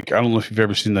about, like, I don't know if you've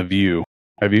ever seen The View.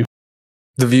 Have you?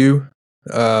 The View?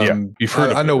 Yeah, you've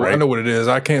heard of it, right? I know what it is.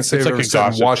 I can't say it's I've like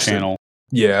ever a gossip channel.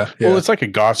 Yeah. Well, it's like a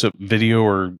gossip video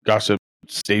or gossip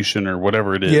station or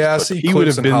whatever it is. Yeah, I but see. He would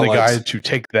have been the guy to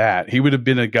take that. He would have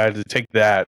been a guy to take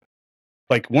that.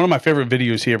 Like one of my favorite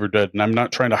videos he ever did, and I'm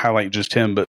not trying to highlight just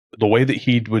him, but the way that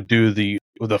he would do the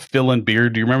fill-in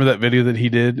beard. Do you remember that video that he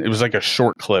did? It was like a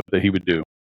short clip that he would do.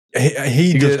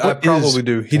 He did. I probably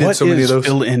do. He did so many of those.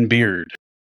 Fill-in beard.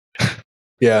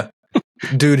 Yeah.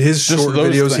 Dude, his short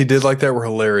videos he did like that were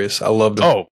hilarious. I loved them.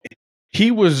 Oh, he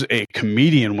was a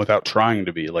comedian without trying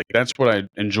to be. Like, that's what I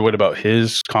enjoyed about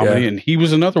his comedy. Yeah. And he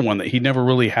was another one that he never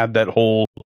really had that whole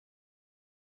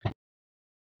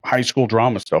high school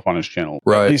drama stuff on his channel.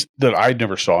 Right. At least that I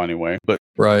never saw anyway. But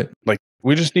like,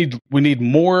 we need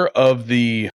more of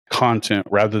the content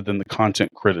rather than the content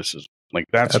criticism. Like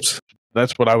that's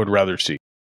what I would rather see.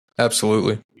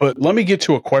 Absolutely. But let me get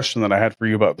to a question that I had for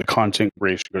you about the content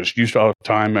creation, because you still have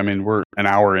time. I mean, we're an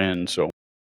hour in, so.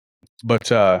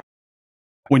 But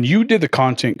when you did the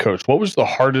content coach, what was the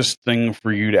hardest thing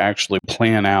for you to actually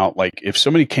plan out? Like, if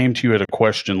somebody came to you at a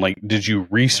question, like, did you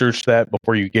research that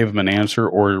before you gave them an answer,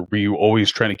 or were you always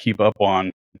trying to keep up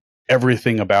on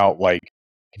everything about like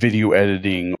video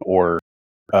editing or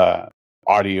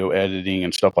audio editing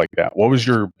and stuff like that? What was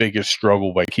your biggest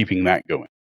struggle by keeping that going?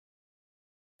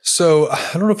 So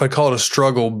I don't know if I call it a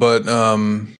struggle, but, I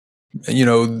mean,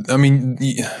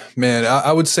 man,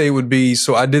 I would say it would be,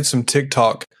 so I did some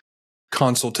TikTok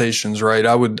consultations, right?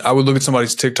 I would look at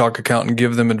somebody's TikTok account and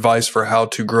give them advice for how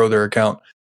to grow their account.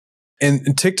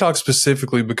 And TikTok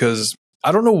specifically, because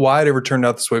I don't know why it ever turned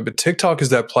out this way, but TikTok is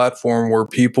that platform where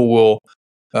people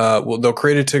they'll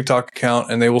create a TikTok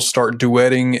account and they will start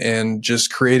duetting and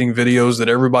just creating videos that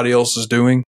everybody else is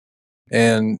doing,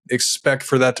 and expect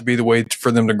for that to be the way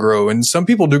for them to grow. And some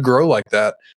people do grow like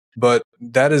that, but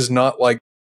that is not like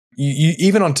you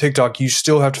even on TikTok, you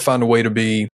still have to find a way to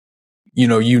be,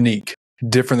 unique,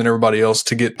 different than everybody else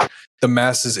to get the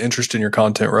masses interested in your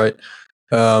content. Right.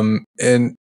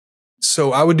 And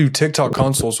so I would do TikTok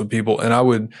consults with people,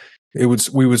 and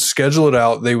we would schedule it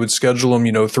out. They would schedule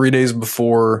them, 3 days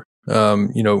before,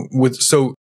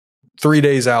 3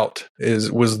 days out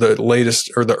was the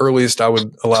latest or the earliest I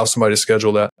would allow somebody to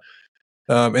schedule that.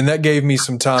 And that gave me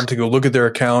some time to go look at their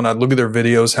account. I'd look at their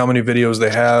videos, how many videos they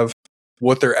have,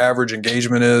 what their average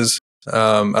engagement is.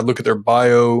 I'd look at their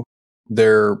bio,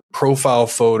 their profile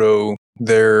photo,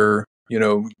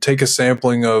 take a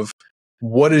sampling of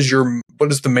what is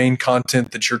the main content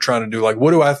that you're trying to do? Like,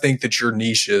 what do I think that your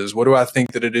niche is? What do I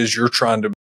think that it is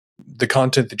the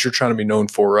content that you're trying to be known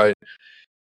for, right?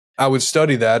 I would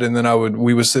study that, and then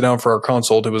we would sit down for our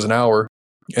consult. It was an hour,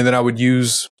 and then I would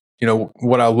use,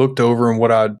 what I looked over and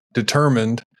what I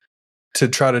determined to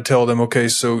try to tell them, okay,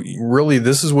 so really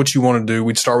this is what you want to do.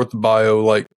 We'd start with the bio.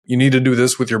 Like, you need to do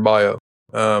this with your bio.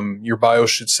 Your bio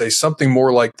should say something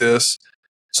more like this,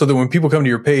 so that when people come to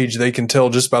your page, they can tell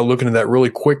just by looking at that really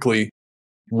quickly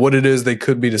what it is they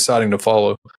could be deciding to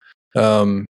follow.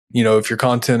 If your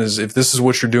content if this is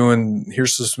what you're doing,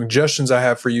 here's some suggestions I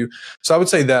have for you. So I would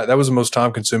say that was the most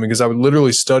time consuming, because I would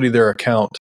literally study their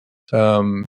account.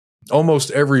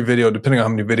 Almost every video, depending on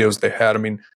how many videos they had. I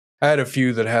mean, I had a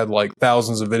few that had like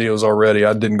thousands of videos already.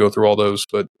 I didn't go through all those,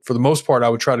 but for the most part, I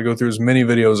would try to go through as many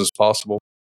videos as possible.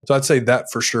 So I'd say that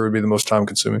for sure would be the most time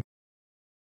consuming.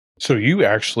 So you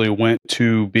actually went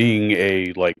to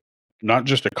being not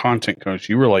just a content coach,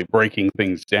 you were like breaking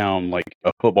things down, like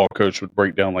a football coach would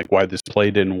break down like why this play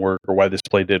didn't work or why this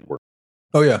play did work.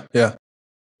 Oh yeah. Yeah.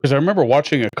 Because I remember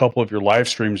watching a couple of your live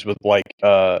streams with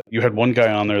you had one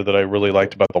guy on there that I really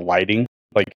liked about the lighting.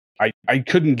 Like I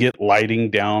couldn't get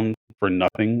lighting down for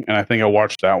nothing. And I think I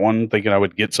watched that one thinking I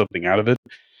would get something out of it.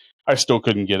 I still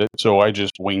couldn't get it. So I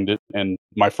just winged it. And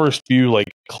my first few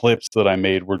like clips that I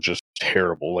made were just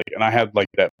terrible. Like, and I had like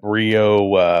that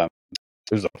Brio,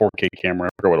 it was a 4K camera.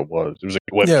 I forgot what it was. It was a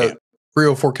webcam. Yeah,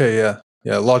 Brio 4K.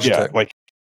 Yeah, Logitech. Yeah, like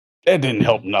that didn't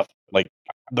help nothing. Like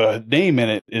the name in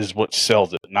it is what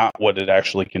sells it, not what it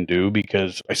actually can do.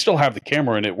 Because I still have the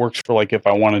camera and it works for like if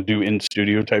I want to do in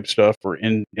studio type stuff or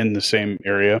in the same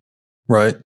area.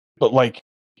 Right. But like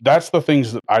that's the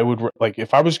things that I would like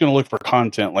if I was going to look for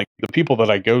content. Like the people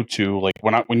that I go to, like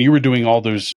when you were doing all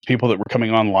those people that were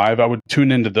coming on live, I would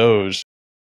tune into those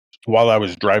while I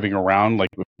was driving around. Like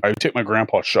I would take my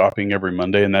grandpa shopping every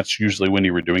Monday, and that's usually when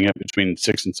you were doing it between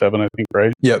 6 and 7, I think,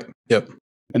 right? Yep.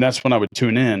 And that's when I would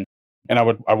tune in, and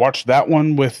I watched that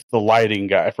one with the lighting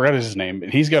guy. I forgot his name,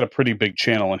 and he's got a pretty big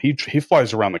channel, and he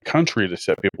flies around the country to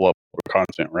set people up for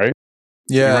content, right?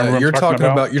 Yeah, you're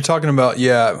talking about.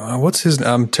 Yeah, what's his?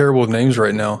 I'm terrible with names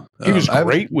right now. He was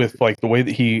great with like the way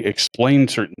that he explained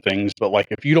certain things, but like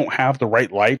if you don't have the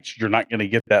right lights, you're not going to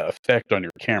get that effect on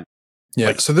your camera. Yeah,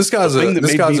 like, so this guy's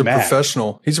a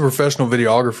professional. He's a professional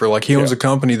videographer. Like he owns a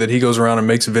company that he goes around and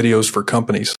makes videos for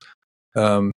companies.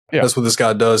 That's what this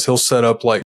guy does. He'll set up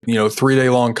like 3-day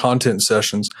long content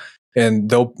sessions, and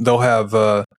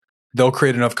they'll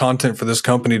create enough content for this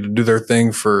company to do their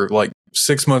thing for like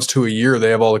 6 months to a year.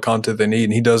 They have all the content they need,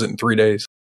 and he does it in 3 days.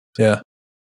 Yeah.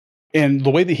 And the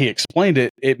way that he explained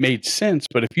it, it made sense.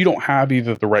 But if you don't have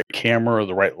either the right camera or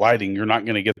the right lighting, you're not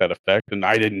going to get that effect. And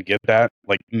I didn't get that.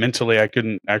 Like mentally, I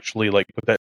couldn't actually like put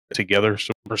that together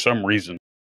for some reason.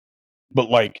 But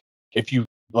like, if you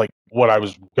like, what I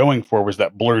was going for was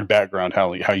that blurred background,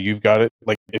 how you've got it.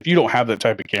 Like, if you don't have that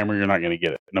type of camera, you're not going to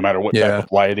get it. No matter what type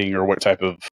of lighting or what type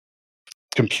of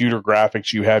computer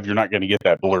graphics you have, you're not going to get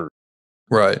that blur.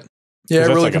 Right. Yeah, it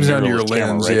really comes down to your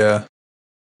lens. Camera, right? Yeah.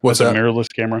 What's that? A mirrorless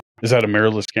camera? Is that a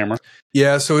mirrorless camera?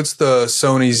 Yeah, so it's the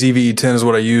Sony ZV-E10 is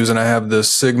what I use, and I have the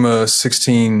Sigma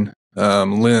 16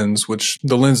 lens, which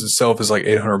the lens itself is like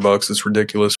 $800. It's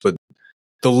ridiculous, but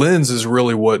the lens is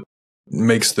really what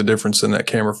makes the difference in that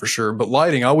camera for sure. But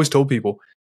lighting, I always told people,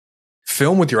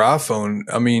 film with your iPhone.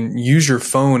 I mean, use your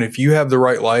phone. If you have the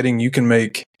right lighting, you can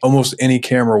make almost any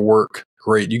camera work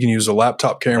great. You can use a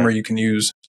laptop camera. Right. You can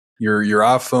use your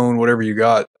iPhone, whatever you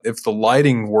got. If the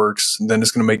lighting works, then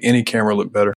it's going to make any camera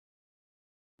look better.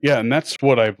 Yeah, and that's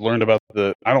what I've learned about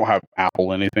I don't have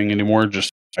Apple anything anymore.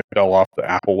 Just I fell off the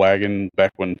Apple wagon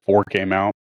back when 4 came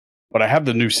out. But I have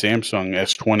the new Samsung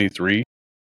S23.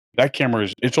 That camera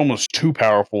it's almost too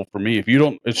powerful for me.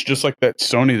 It's just like that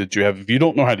Sony that you have. If you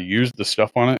don't know how to use the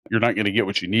stuff on it, you're not going to get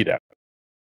what you need out of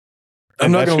it.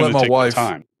 I'm not going to let my wife.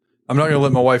 I'm not going to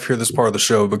let my wife hear this part of the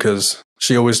show because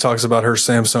she always talks about her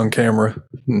Samsung camera.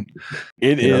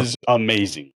 It is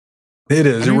amazing. It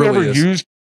is. It really is.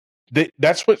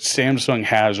 That's what Samsung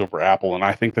has over Apple, and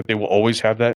I think that they will always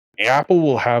have that. Apple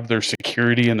will have their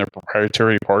security and their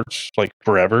proprietary parts like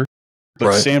forever, but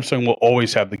right. Samsung will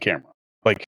always have the camera.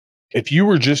 Like if you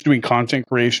were just doing content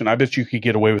creation, I bet you could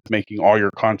get away with making all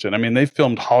your content. I mean, they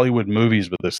filmed Hollywood movies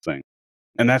with this thing,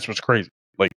 and that's what's crazy.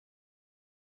 Like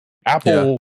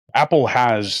Apple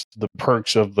has the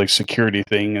perks of the security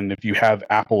thing, and if you have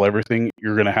Apple everything,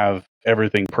 you're going to have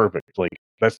everything perfect. Like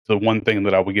that's the one thing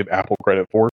that I would give Apple credit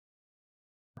for.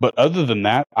 But other than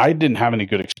that, I didn't have any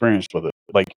good experience with it.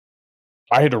 Like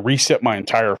I had to reset my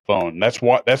entire phone. That's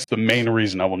the main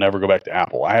reason I will never go back to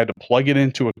Apple. I had to plug it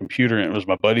into a computer, and it was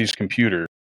my buddy's computer,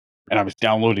 and I was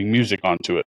downloading music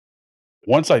onto it.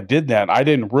 Once I did that, I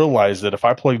didn't realize that if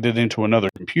I plugged it into another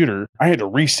computer, I had to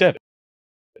reset it.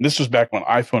 And this was back when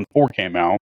iPhone 4 came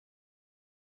out,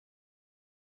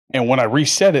 And when I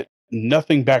reset it,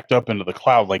 nothing backed up into the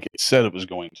cloud like it said it was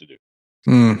going to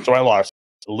do. So I lost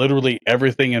literally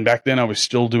everything. And back then I was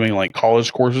still doing like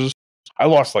college courses. I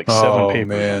lost like 7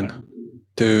 papers on it.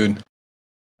 Dude.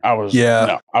 I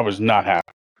was not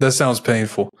happy. That sounds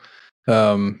painful.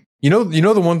 You know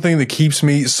the one thing that keeps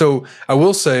me, so I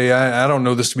will say, I don't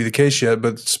know this to be the case yet,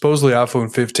 but supposedly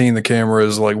iPhone 15, the camera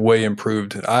is like way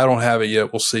improved. I don't have it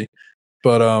yet. We'll see.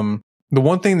 But the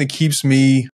one thing that keeps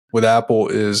me with Apple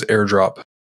is AirDrop.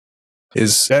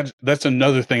 That's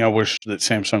another thing I wish that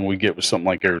Samsung would get, was something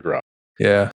like AirDrop.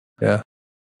 Yeah.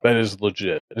 That is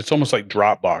legit. It's almost like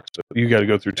Dropbox. You got to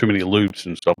go through too many loops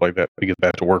and stuff like that to get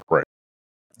that to work right.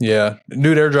 Yeah,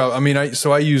 dude, AirDrop. I mean,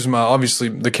 I use obviously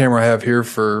the camera I have here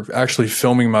for actually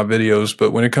filming my videos,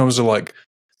 but when it comes to like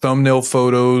thumbnail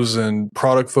photos and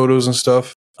product photos and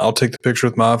stuff, I'll take the picture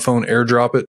with my iPhone,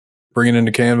 AirDrop it, bring it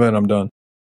into Canva, and I'm done.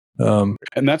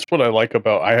 And that's what I like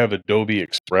about, I have Adobe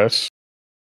Express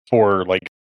for like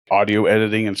audio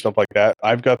editing and stuff like that.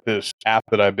 I've got this app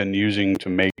that I've been using to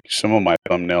make some of my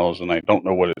thumbnails, and I don't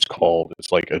know what it's called.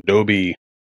 It's like Adobe.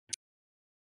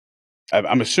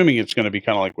 I'm assuming it's going to be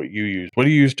kind of like what you use. What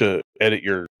do you use to edit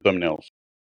your thumbnails?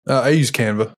 I use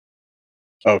Canva.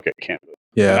 Okay, Canva.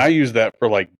 Yeah. And I use that for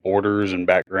like borders and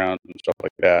backgrounds and stuff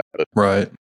like that. But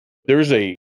right. There's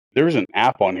an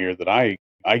app on here that I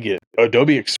get.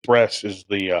 Adobe Express is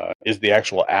the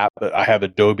actual app that I have.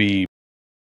 Adobe.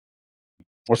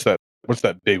 What's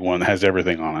that big one that has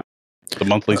everything on it? The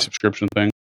monthly subscription thing?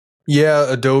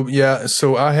 Yeah, Adobe. Yeah.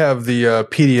 So I have the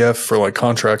PDF for like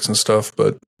contracts and stuff,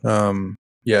 but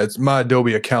yeah, it's my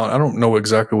Adobe account. I don't know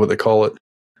exactly what they call it.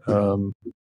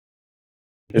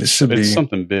 It should be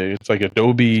something big. It's like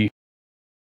Adobe.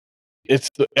 It's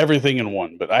everything in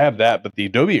one, but I have that. But the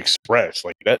Adobe Express,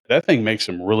 like that thing makes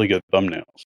some really good thumbnails.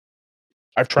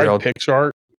 I've tried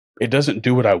PixArt. It doesn't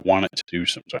do what I want it to do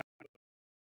sometimes.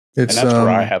 And that's where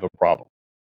I have a problem.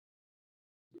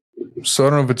 So I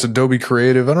don't know if it's Adobe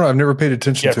Creative. I don't know. I've never paid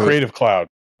attention to Creative Cloud.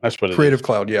 That's what it is. Creative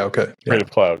Cloud. Yeah. Okay.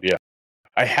 Creative Cloud. Yeah.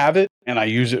 I have it and I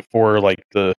use it for like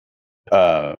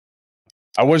I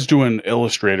was doing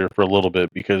Illustrator for a little bit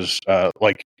because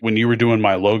like when you were doing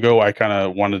my logo, I kind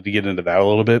of wanted to get into that a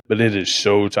little bit, but it is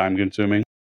so time consuming.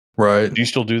 Right. Do you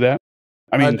still do that?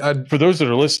 I mean, for those that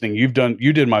are listening, you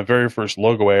did my very first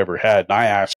logo I ever had, and I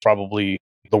asked probably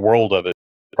the world of it,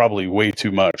 probably way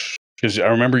too much. Because I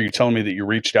remember you telling me that you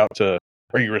reached out to,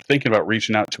 or you were thinking about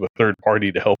reaching out to a third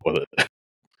party to help with it.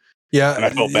 Yeah. And I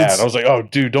felt bad. I was like, oh,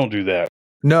 dude, don't do that.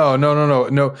 No.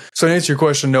 So to answer your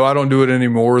question, no, I don't do it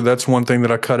anymore. That's one thing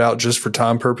that I cut out just for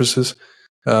time purposes.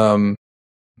 You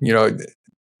know,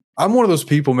 I'm one of those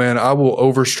people, man, I will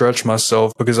overstretch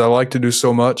myself because I like to do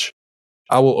so much.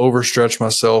 I will overstretch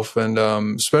myself. And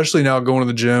especially now going to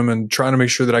the gym and trying to make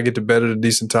sure that I get to bed at a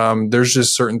decent time. There's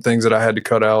just certain things that I had to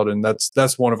cut out. And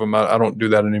that's one of them. I don't do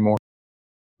that anymore.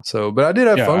 So, but I did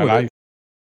have fun with it.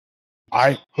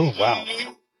 Oh, wow.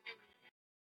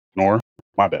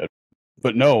 My bad.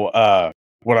 But no,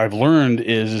 what I've learned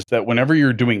is that whenever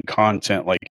you're doing content,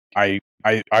 like I've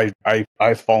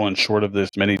fallen short of this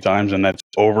many times, and that's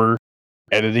over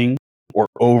editing or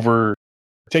over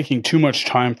taking too much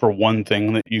time for one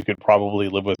thing that you could probably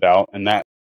live without. And that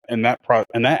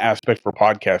aspect for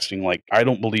podcasting, like I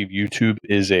don't believe YouTube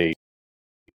is a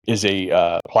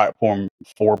platform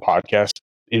for podcasts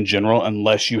in general,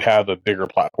 unless you have a bigger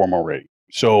platform already.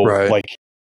 So like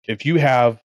if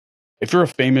you're a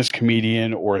famous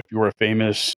comedian, or if you're a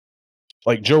famous,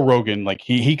 like Joe Rogan, like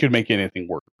he could make anything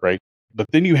work, right? But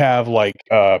then you have like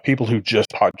people who just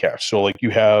podcast. So like you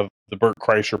have the Bert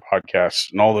Kreischer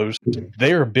podcasts and all those.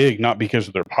 They are big not because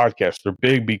of their podcast. They're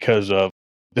big because of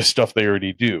the stuff they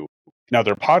already do. Now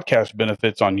their podcast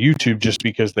benefits on YouTube just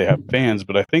because they have fans,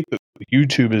 but I think that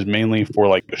YouTube is mainly for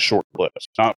like the short clips,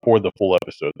 not for the full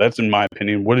episode. That's in my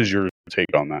opinion. What is your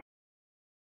take on that?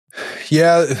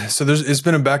 Yeah, so it's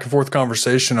been a back and forth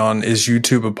conversation on, is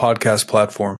YouTube a podcast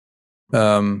platform?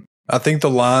 I think the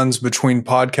lines between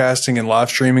podcasting and live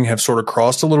streaming have sort of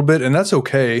crossed a little bit, and that's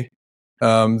okay.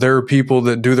 There are people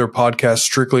that do their podcast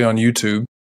strictly on YouTube,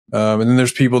 and then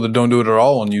there's people that don't do it at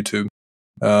all on YouTube.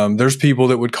 There's people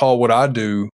that would call what I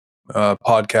do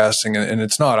podcasting, and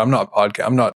it's not. I'm not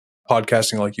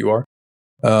podcasting like you are.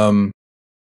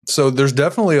 So there's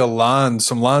definitely a line.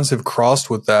 Some lines have crossed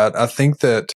with that. I think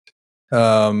that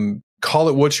call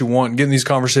it what you want, getting these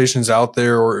conversations out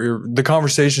there, or the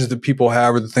conversations that people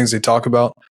have, or the things they talk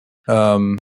about.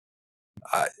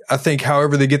 I think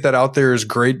however they get that out there is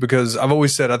great, because I've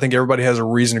always said I think everybody has a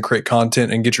reason to create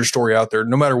content and get your story out there,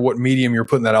 no matter what medium you're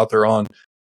putting that out there on.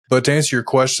 But to answer your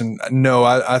question, no,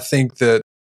 I think that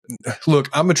look,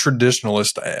 I'm a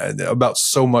traditionalist about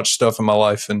so much stuff in my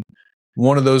life. And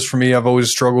one of those for me, I've always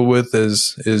struggled with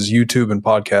is YouTube and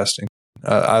podcasting.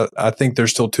 I think they're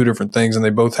still two different things, and they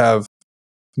both have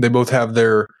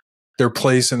their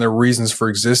place and their reasons for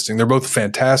existing. They're both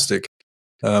fantastic,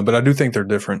 but I do think they're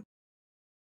different.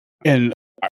 And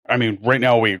I mean, right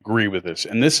now we agree with this,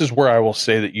 and this is where I will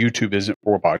say that YouTube isn't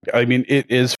for podcast. I mean, it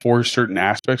is for certain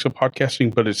aspects of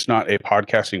podcasting, but it's not a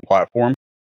podcasting platform.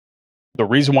 The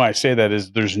reason why I say that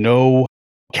is there's no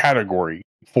category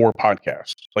for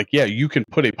podcasts. Like, yeah, you can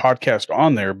put a podcast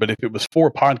on there, but if it was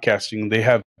for podcasting, they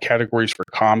have categories for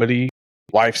comedy,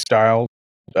 lifestyle,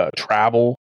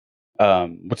 travel.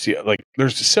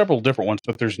 There's several different ones,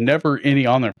 but there's never any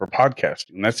on there for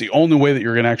podcasting. And that's the only way that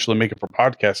you're going to actually make it for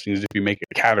podcasting is if you make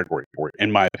a category for it,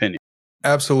 in my opinion.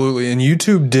 Absolutely. And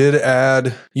YouTube did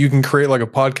add, you can create like a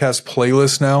podcast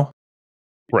playlist now.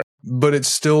 Right. But it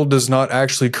still does not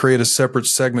actually create a separate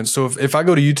segment. So if I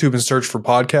go to YouTube and search for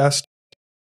podcast,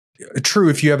 true,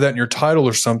 if you have that in your title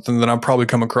or something, then I'll probably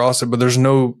come across it, but there's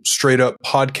no straight up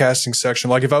podcasting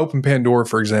section. Like if I open Pandora,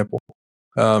 for example,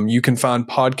 you can find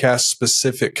podcast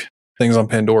specific things on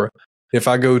Pandora. If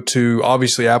I go to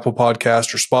obviously Apple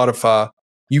Podcast or Spotify,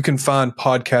 you can find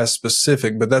podcast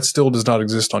specific, but that still does not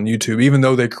exist on YouTube, even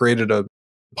though they created a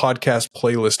podcast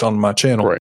playlist on my channel.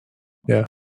 Right. Yeah.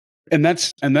 And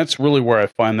that's really where I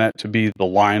find that to be the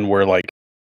line where like,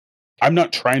 I'm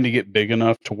not trying to get big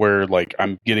enough to where like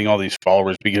I'm getting all these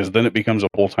followers because then it becomes a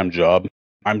full-time job.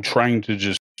 I'm trying to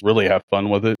just really have fun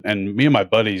with it. And me and my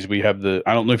buddies, we have I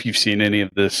don't know if you've seen any of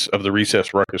this, of the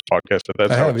Recess Ruckus podcast, but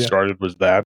that's how it started, was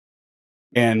that.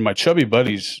 And my chubby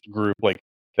buddies group, like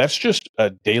that's just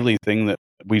a daily thing that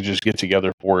we just get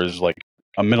together for, is like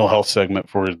a mental health segment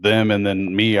for them. And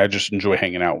then me, I just enjoy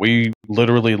hanging out. We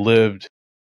literally lived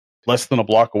less than a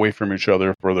block away from each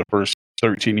other for the first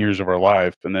 13 years of our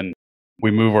life. And then we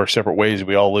move our separate ways.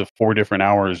 We all live 4 different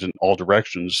hours in all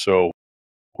directions. So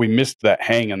we missed that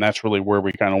hang, and that's really where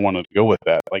we kind of wanted to go with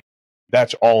that. Like,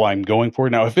 that's all I'm going for.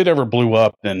 Now, if it ever blew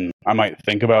up, then I might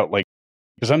think about, like,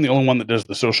 because I'm the only one that does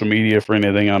the social media for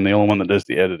anything. I'm the only one that does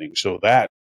the editing. So that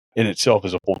in itself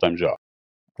is a full-time job.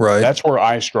 Right. That's where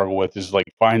I struggle with, is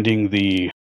like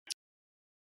finding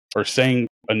or saying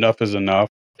enough is enough,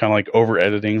 kind of like over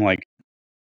editing. Like,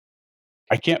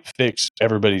 I can't fix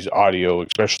everybody's audio,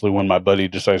 especially when my buddy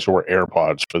decides to wear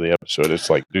AirPods for the episode. It's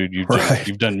like, dude, you've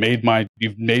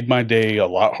made my day a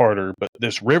lot harder. But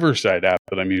this Riverside app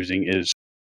that I'm using is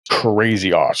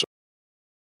crazy awesome.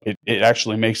 It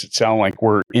actually makes it sound like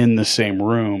we're in the same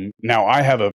room. Now I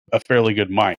have a fairly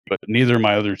good mic, but neither of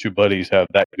my other two buddies have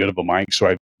that good of a mic.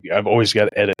 So I've always got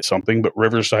to edit something, but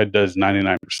Riverside does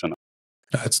 99% of it.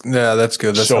 That's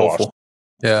good. That's so helpful. Awesome.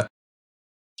 Yeah.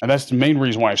 And that's the main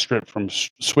reason why I switched from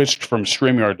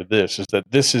StreamYard to this, is that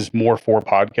this is more for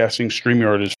podcasting.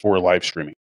 StreamYard is for live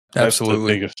streaming. That's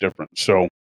Absolutely the biggest difference. So,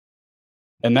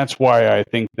 and that's why I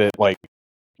think that, like,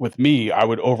 with me, I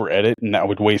would over edit and that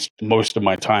would waste most of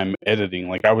my time editing.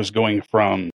 Like, I was going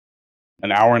from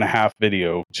an hour and a half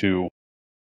video to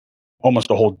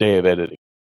almost a whole day of editing.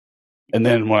 And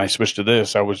then when I switched to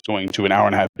this, I was going to an hour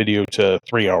and a half video to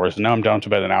 3 hours. And now I'm down to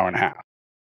about an hour and a half.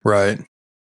 Right.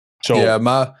 So yeah,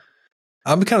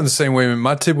 I'm kind of the same way.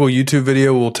 My typical YouTube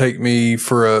video will take me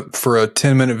for a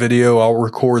 10-minute video. I'll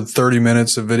record 30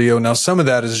 minutes of video. Now, some of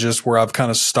that is just where I've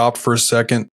kind of stopped for a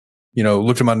second,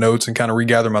 looked at my notes and kind of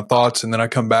regather my thoughts. And then I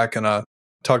come back and I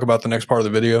talk about the next part of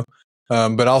the video.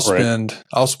 But I'll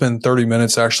spend 30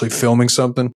 minutes actually filming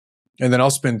something, and then I'll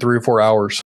spend 3 or 4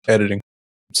 hours editing.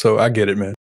 So I get it,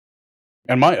 man.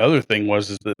 And my other thing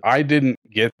is that I didn't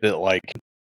get that, like,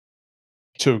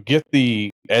 to get the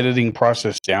editing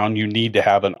process down, you need to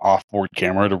have an off-board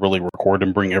camera to really record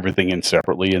and bring everything in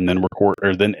separately and then record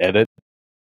or then edit.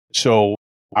 So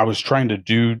I was trying to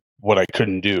do what I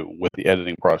couldn't do with the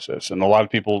editing process. And a lot of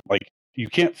people, like, you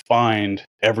can't find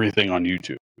everything on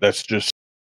YouTube. That's just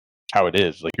how it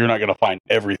is. Like, you're not going to find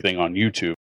everything on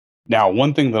YouTube. Now,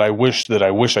 one thing that I wish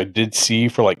I did see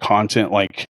for like content,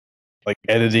 like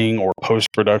editing or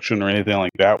post-production or anything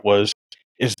like that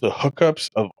is the hookups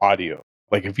of audio.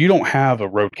 Like, if you don't have a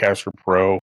Rodecaster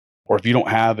Pro, or if you don't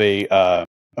have a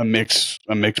mix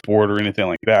board or anything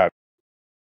like that,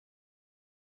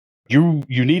 you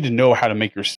need to know how to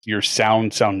make your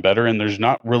sound better. And there's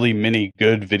not really many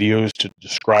good videos to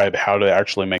describe how to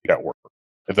actually make that work.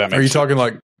 If that makes sense. Are you talking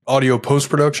like audio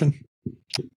post-production?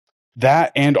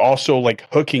 That, and also like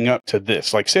hooking up to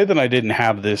this. Like, say that I didn't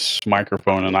have this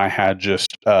microphone and I had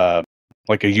just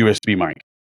like a USB mic.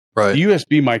 Right. The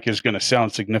USB mic is going to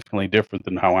sound significantly different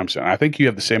than how I'm sounding. I think you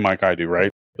have the same mic I do, right?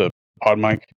 The pod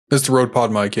mic? It's the Rode pod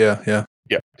mic, yeah.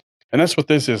 Yeah. And that's what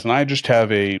this is. And I just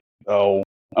have I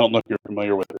don't know if you're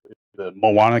familiar with it, the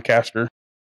Moana caster.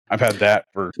 I've had that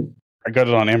I got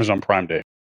it on Amazon Prime Day.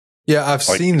 Yeah, I've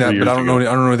seen that, but I don't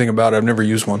know anything about it. I've never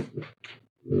used one.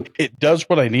 It does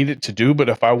what I need it to do, but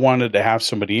if I wanted to have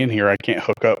somebody in here, I can't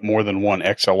hook up more than one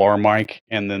XLR mic,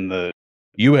 and then the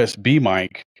USB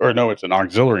mic, or no, it's an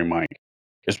auxiliary mic,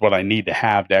 is what I need to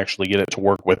have to actually get it to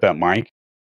work with that mic.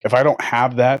 If I don't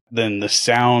have that, then the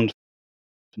sound,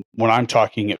 when I'm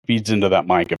talking, it feeds into that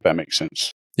mic, if that makes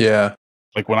sense. Yeah.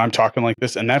 Like when I'm talking like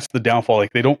this, and that's the downfall.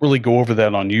 Like they don't really go over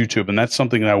that on YouTube, and that's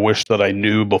something that I wish that I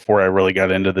knew before I really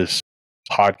got into this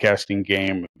podcasting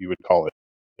game, if you would call it.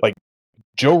 Like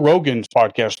Joe Rogan's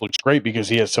podcast looks great because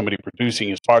he has somebody producing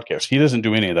his podcast. He doesn't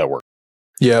do any of that work.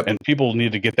 Yeah. And people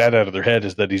need to get that out of their head,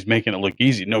 is that he's making it look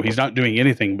easy. No, he's not doing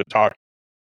anything but talk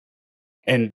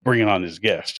and bringing on his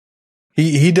guest.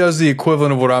 He does the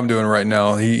equivalent of what I'm doing right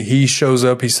now. He shows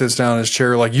up, he sits down in his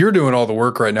chair, like, you're doing all the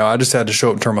work right now. I just had to show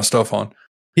up and turn my stuff on.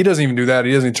 He doesn't even do that.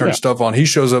 He doesn't even turn stuff on. He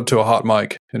shows up to a hot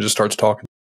mic and just starts talking.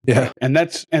 Yeah. And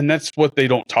that's what they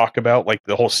don't talk about, like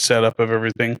the whole setup of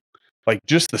everything. Like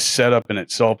just the setup in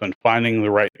itself and finding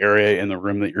the right area in the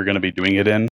room that you're going to be doing it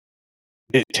in.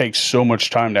 It takes so much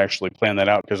time to actually plan that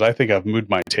out, because I think I've moved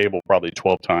my table probably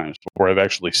 12 times before I've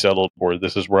actually settled for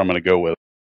this is where I'm going to go with.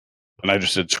 And I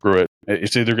just said, screw it.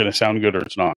 It's either going to sound good or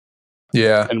it's not.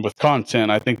 Yeah. And with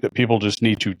content, I think that people just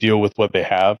need to deal with what they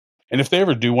have. And if they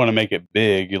ever do want to make it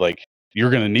big, you're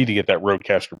going to need to get that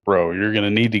Rodecaster Pro. You're going to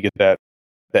need to get that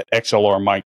XLR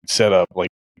mic set up. Like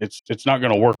it's not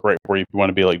going to work right for you if you want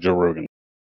to be like Joe Rogan.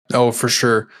 Oh, for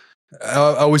sure. I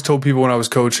always told people when I was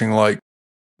coaching, like,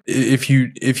 if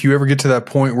you ever get to that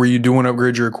point where you do want to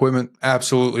upgrade your equipment,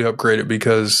 absolutely upgrade it,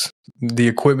 because the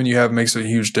equipment you have makes a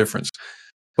huge difference.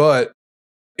 But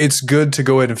it's good to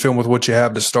go ahead and film with what you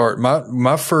have to start.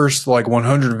 My first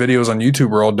 100 videos on YouTube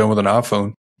were all done with an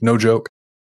iPhone. No joke.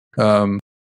 I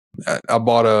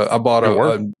bought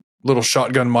a little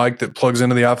shotgun mic that plugs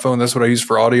into the iPhone. That's what I use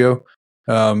for audio.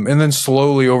 And then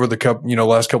slowly over the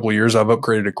last couple of years, I've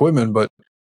upgraded equipment. But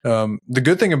the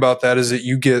good thing about that is that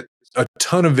you get a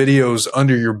ton of videos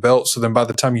under your belt. So then by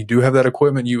the time you do have that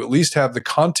equipment, you at least have the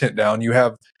content down. You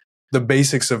have the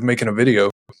basics of making a video.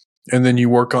 And then you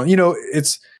work on,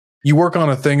 you work on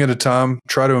a thing at a time,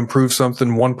 try to improve something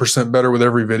 1% better with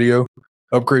every video,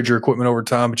 upgrade your equipment over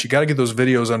time. But you got to get those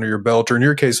videos under your belt, or in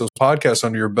your case, those podcasts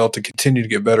under your belt, to continue to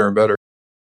get better and better.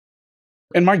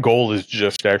 And my goal is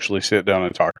just to actually sit down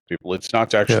and talk to people. It's not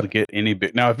to actually get any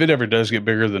big. Now, if it ever does get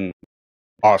bigger, then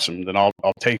awesome. Then I'll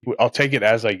take it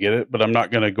as I get it. But I'm not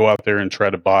going to go out there and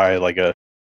try to buy like a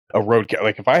Rodecaster.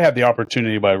 Like if I had the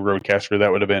opportunity to buy a Rodecaster,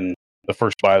 that would have been the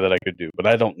first buy that I could do. But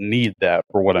I don't need that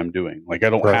for what I'm doing. Like I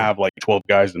don't have 12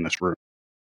 guys in this room.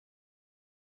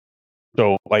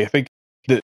 So I think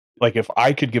that if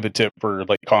I could give a tip for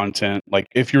content,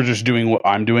 if you're just doing what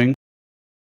I'm doing,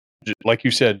 like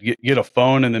you said, get a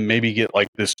phone and then maybe get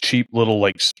this cheap little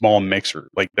small mixer.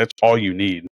 That's all you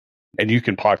need, and you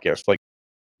can podcast.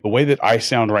 The way that I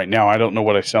sound right now, I don't know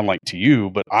what I sound like to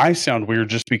you, but I sound weird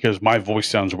just because my voice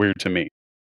sounds weird to me.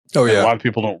 Oh yeah. And a lot of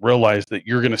people don't realize that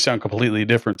you're going to sound completely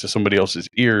different to somebody else's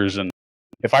ears. And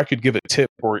if I could give a tip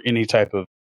for any type of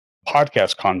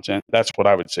podcast content, that's what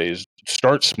I would say is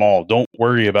start small. Don't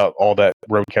worry about all that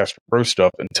Rodecaster Pro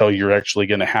stuff until you're actually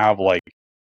going to have 4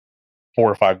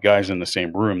 or 5 guys in the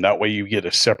same room. That way you get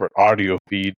a separate audio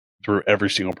feed through every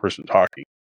single person talking.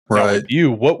 Right. Now with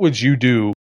you, what would you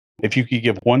do if you could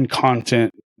give one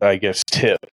content,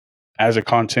 tip as a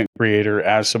content creator,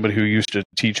 as somebody who used to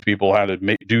teach people how to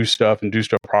do stuff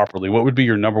properly? What would be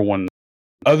your number one,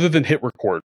 other than hit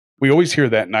record? We always hear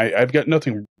that, and I've got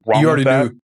nothing wrong with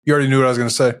that. You already knew what I was going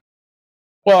to say.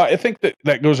 Well, I think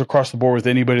that goes across the board with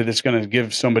anybody that's going to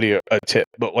give somebody a tip.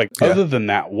 But other than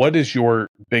that, what is your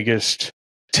biggest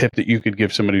tip that you could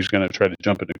give somebody who's going to try to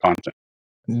jump into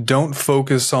content? Don't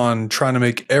focus on trying to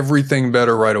make everything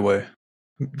better right away.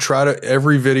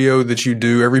 Every video that you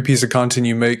do, every piece of content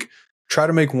you make, try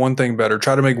to make one thing better.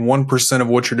 Try to make 1% of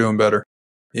what you're doing better.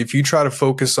 If you try to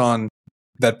focus on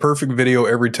that perfect video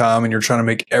every time and you're trying to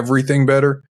make everything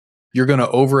better, you're going to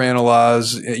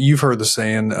overanalyze. You've heard the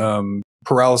saying,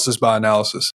 paralysis by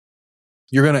analysis.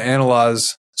 You're going to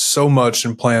analyze so much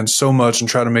and plan so much and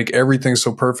try to make everything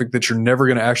so perfect that you're never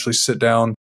going to actually sit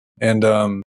down and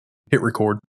hit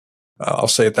record. I'll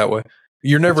say it that way.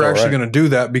 You're never actually going to do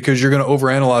that because you're going to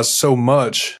overanalyze so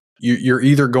much. You're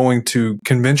either going to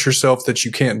convince yourself that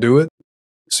you can't do it,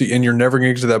 and you're never going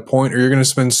to get to that point, or you're going to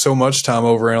spend so much time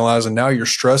overanalyzing. Now you're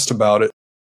stressed about it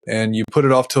and you put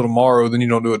it off till tomorrow, then you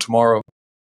don't do it tomorrow.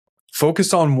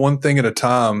 Focus on one thing at a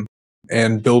time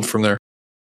and build from there.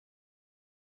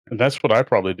 And that's what I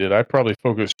probably did. I probably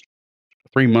focused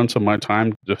 3 months of my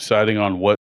time deciding on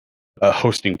what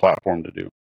hosting platform to do,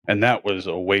 and that was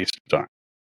a waste of time.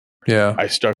 Yeah, I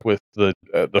stuck with the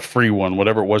free one,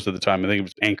 whatever it was at the time. I think it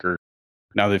was Anchor.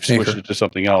 Now they've switched it to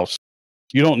something else.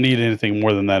 You don't need anything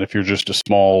more than that if you're just a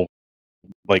small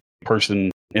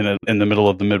person in the middle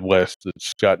of the Midwest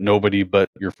that's got nobody but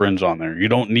your friends on there. You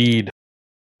don't need.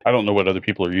 I don't know what other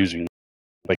people are using.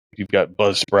 Like you've got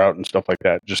Buzzsprout and stuff like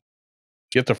that. Just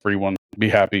get the free one. Be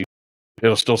happy.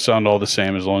 It'll still sound all the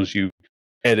same as long as you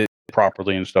edit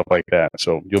properly and stuff like that.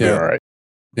 So you'll be all right.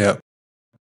 Yeah.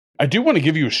 I do want to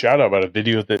give you a shout out about a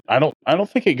video that I don't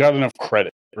think it got enough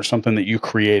credit for something that you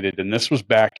created. And this was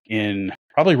back in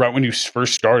probably right when you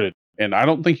first started. And I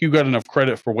don't think you got enough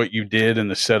credit for what you did.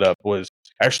 And the setup was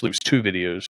actually, it was 2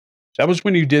 videos. That was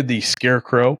when you did the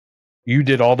Scarecrow. You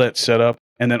did all that setup.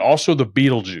 And then also the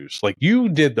Beetlejuice. Like you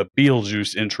did the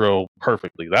Beetlejuice intro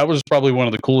perfectly. That was probably one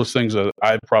of the coolest things that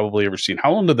I've probably ever seen.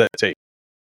 How long did that take?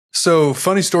 So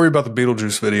funny story about the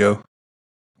Beetlejuice video.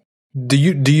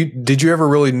 Did you ever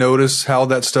really notice how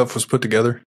that stuff was put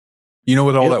together? You know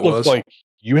what all that was? Like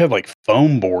you had like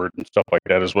foam board and stuff like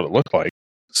that is what it looked like.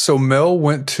 So Mel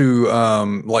went to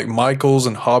like Michael's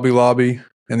and Hobby Lobby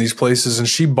and these places, and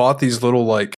she bought these little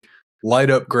like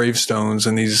light up gravestones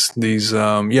and these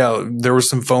there was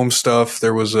some foam stuff.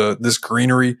 There was this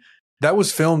greenery that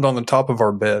was filmed on the top of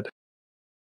our bed.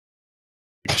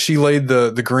 She laid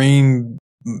the green.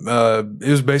 It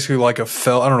was basically like a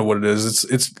felt. I don't know what it is.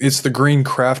 It's the green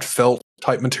craft felt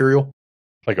type material,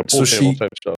 like a pool table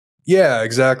type stuff. Yeah,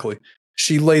 exactly.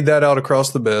 She laid that out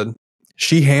across the bed.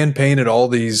 She hand painted all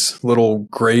these little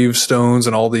gravestones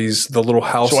and all the little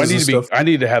houses. So I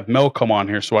need to have Mel come on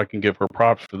here so I can give her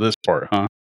props for this part, huh?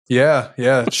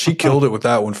 Yeah. She killed it with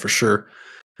that one for sure.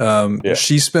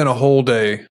 She spent a whole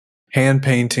day hand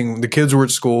painting. The kids were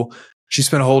at school. She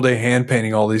spent a whole day hand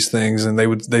painting all these things, and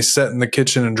they sat in the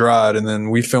kitchen and dried, and then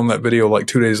we filmed that video like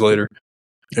 2 days later.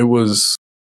 It was,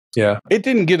 yeah. It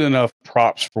didn't get enough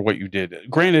props for what you did.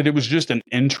 Granted, it was just an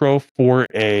intro for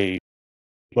a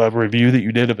review that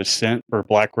you did of Ascent for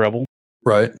Black Rebel.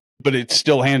 Right. But it's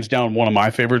still hands down one of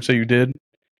my favorites that you did.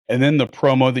 And then the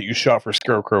promo that you shot for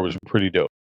Scarecrow was pretty dope.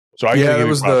 So I gotta give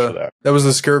you props for that. That was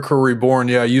the Scarecrow Reborn.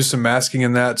 Yeah, I used some masking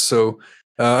in that. So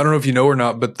I don't know if you know or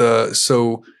not, but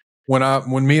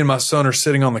when me and my son are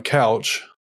sitting on the couch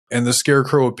and the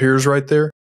Scarecrow appears right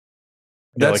there,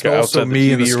 that's like also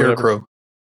me and the Scarecrow.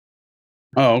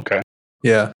 Oh, okay.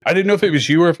 Yeah. I didn't know if it was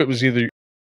you or if it was either.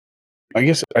 I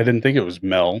guess I didn't think it was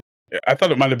Mel. I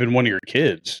thought it might have been one of your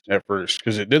kids at first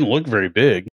because it didn't look very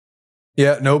big.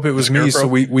 Yeah, nope, it was me. So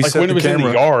we set when the it was camera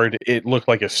in the yard, it looked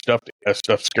like a stuffed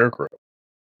Scarecrow.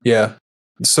 Yeah.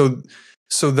 So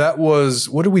that was,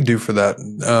 what did we do for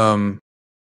that?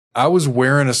 I was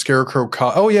wearing a Scarecrow.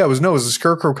 It was a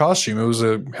Scarecrow costume. It was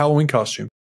a Halloween costume.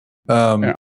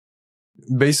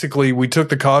 Basically, we took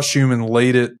the costume and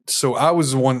laid it. So I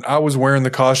was wearing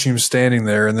the costume standing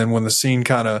there, and then when the scene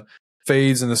kind of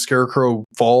fades and the Scarecrow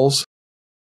falls,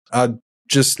 I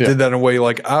just did that in a way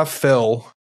like I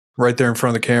fell right there in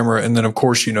front of the camera, and then of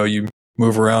course you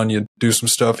move around, you do some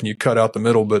stuff, and you cut out the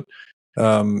middle. But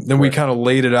then we kind of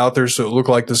laid it out there so it looked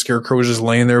like the Scarecrow was just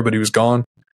laying there, but he was gone.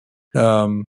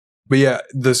 But yeah,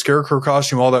 the Scarecrow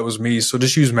costume, all that was me. So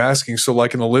just use masking. So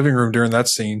like in the living room during that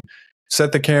scene,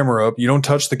 set the camera up. You don't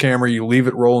touch the camera. You leave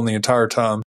it rolling the entire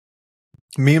time.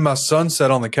 Me and my son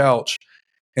sat on the couch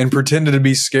and pretended to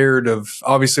be scared of,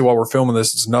 obviously while we're filming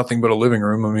this, it's nothing but a living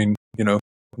room. I mean,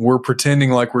 we're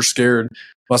pretending like we're scared.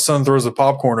 My son throws the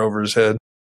popcorn over his head.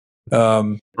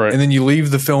 And then you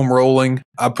leave the film rolling.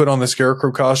 I put on the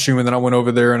Scarecrow costume, and then I went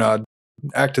over there and I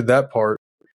acted that part.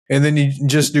 And then you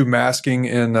just do masking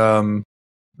and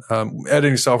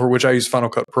editing software, which I use Final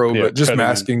Cut Pro, but just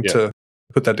masking to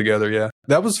put that together. Yeah,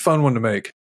 that was a fun one to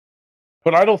make.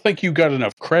 But I don't think you got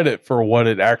enough credit for what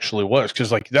it actually was,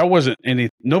 because like that wasn't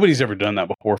nobody's ever done that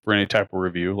before for any type of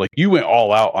review. Like you went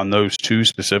all out on those 2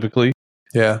 specifically.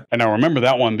 Yeah, and I remember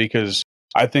that one because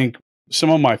I think some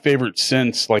of my favorite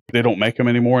scents, like they don't make them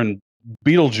anymore, and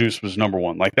Beetlejuice was number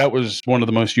 1. Like that was one of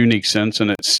the most unique scents,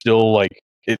 and it's still like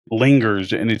it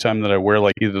lingers anytime that I wear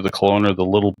like either the cologne or the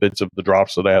little bits of the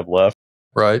drops that I have left.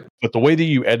 Right. But the way that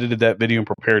you edited that video and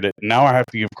prepared it, now I have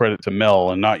to give credit to Mel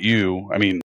and not you. I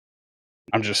mean,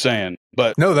 I'm just saying.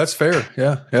 But no, that's fair.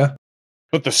 Yeah.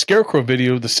 But the Scarecrow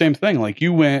video, the same thing. Like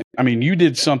you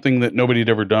did something that nobody had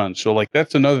ever done. So like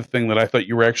that's another thing that I thought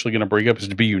you were actually going to bring up, is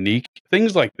to be unique.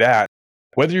 Things like that,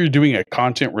 whether you're doing a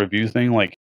content review thing,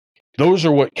 like those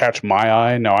are what catch my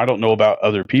eye. Now, I don't know about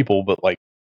other people, but like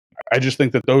I just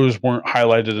think that those weren't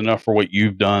highlighted enough for what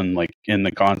you've done like in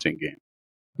the content game.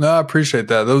 No, I appreciate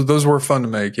that. Those were fun to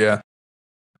make. Yeah.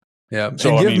 Yeah. So,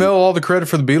 and I give mean- Mel all the credit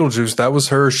for the Beetlejuice. That was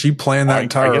her. She planned that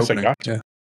entire opening. Yeah.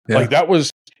 Like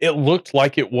it looked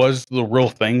like it was the real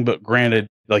thing, but granted,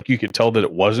 like you could tell that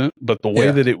it wasn't. But the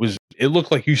way that it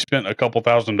looked like you spent a couple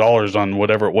 $1,000s on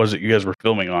whatever it was that you guys were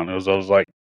filming on. I was like,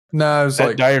 no, it was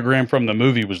that diagram from the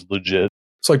movie was legit.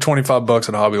 It's like $25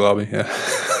 at Hobby Lobby. Yeah.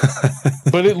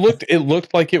 But it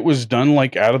looked like it was done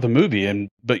like out of the movie,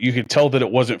 but you could tell that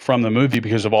it wasn't from the movie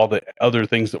because of all the other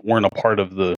things that weren't a part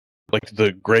of the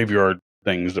graveyard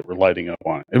things that were lighting up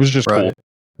on it. It was just cool.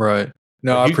 Right.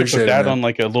 No, I appreciate could put that it, on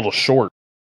like a little short.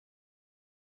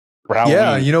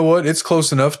 Yeah, you know what? It's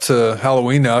close enough to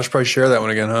Halloween now. I should probably share that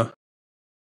one again, huh?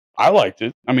 I liked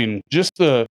it. I mean, just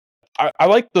I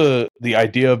like the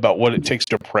idea about what it takes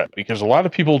to prep, because a lot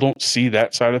of people don't see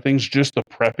that side of things, just the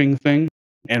prepping thing.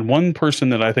 And one person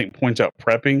that I think points out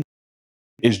prepping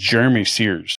is Jeremy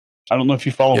Sears. I don't know if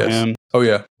you follow him. Oh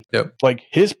yeah. Yep. Like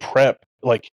his prep,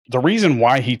 like the reason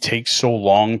why he takes so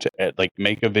long to like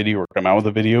make a video or come out with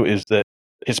a video is that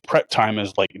his prep time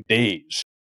is like days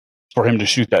for him to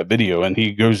shoot that video. And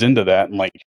he goes into that, and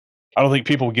like, I don't think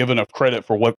people give enough credit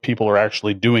for what people are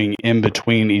actually doing in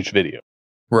between each video.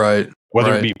 Right.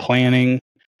 Whether it be planning,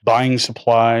 buying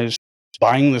supplies,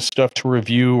 buying the stuff to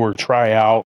review or try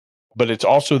out. But it's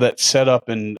also that setup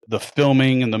and the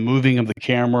filming and the moving of the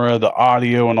camera, the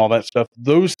audio and all that stuff.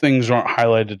 Those things aren't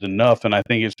highlighted enough. And I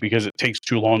think it's because it takes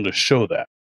too long to show that.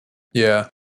 Yeah.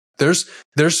 There's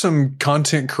some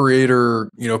content creator,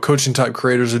 coaching type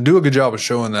creators that do a good job of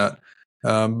showing that.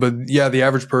 But yeah, the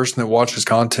average person that watches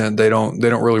content, they don't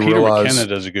really realize. Peter McKenna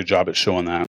does a good job at showing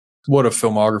that. What a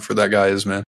filmographer that guy is,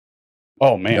 man.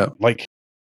 Oh man. Yep. Like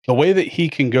the way that he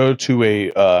can go to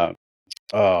a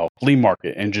flea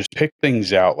market and just pick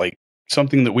things out, like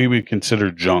something that we would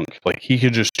consider junk. Like he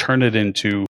could just turn it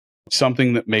into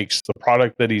something that makes the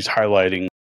product that he's highlighting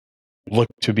look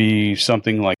to be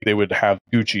something like they would have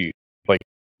Gucci like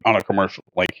on a commercial.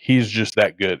 Like he's just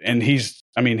that good. And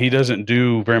he doesn't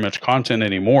do very much content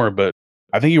anymore, but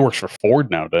I think he works for Ford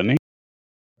now, doesn't he?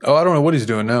 Oh, I don't know what he's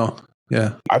doing now.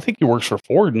 Yeah. I think he works for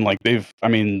Ford, and like they've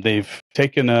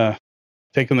taken the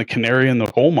canary in the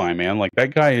coal mine, man. Like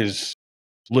that guy is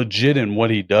legit in what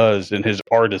he does, and his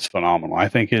art is phenomenal. I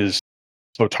think his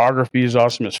photography is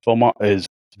awesome. His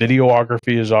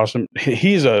videography is awesome.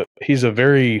 He's a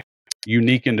very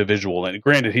unique individual, and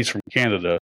granted, he's from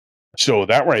Canada, so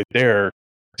that right there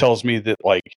tells me that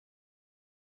like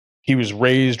he was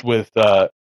raised with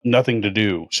nothing to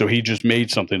do, so he just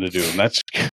made something to do, and that's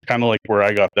kind of like where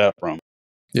I got that from.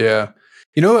 Yeah.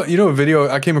 You know a video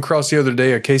I came across the other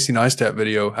day, a Casey Neistat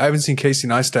video. I haven't seen Casey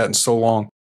Neistat in so long.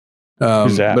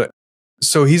 Who's that? But,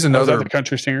 so he's another the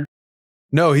country singer.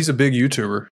 No, he's a big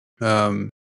YouTuber.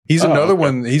 He's another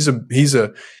one. His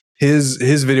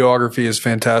videography is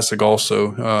fantastic.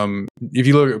 Also, if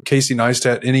you look at Casey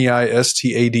Neistat,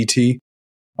 Neistadt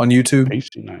on YouTube,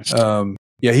 Casey Neistat.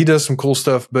 Yeah, he does some cool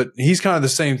stuff. But he's kind of the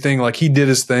same thing. Like he did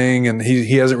his thing, and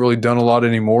he hasn't really done a lot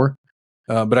anymore.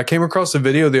 But I came across a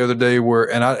video the other day where,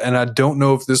 and I don't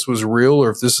know if this was real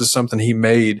or if this is something he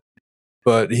made,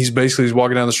 but he's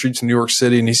walking down the streets in New York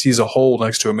City and he sees a hole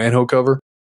next to a manhole cover,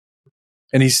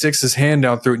 and he sticks his hand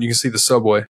down through it and you can see the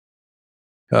subway.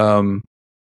 I'm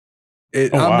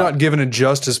not giving it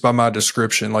justice by my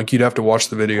description. Like you'd have to watch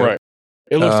the video. Right.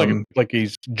 It looks like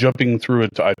he's jumping through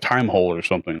a time hole or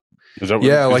something. Is that what,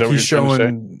 yeah, like he's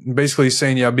showing, basically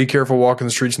saying, yeah, be careful walking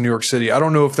the streets in New York City. I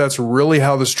don't know if that's really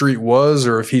how the street was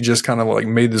or if he just kind of like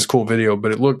made this cool video,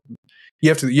 but you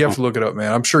have to look it up,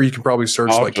 man. I'm sure you can probably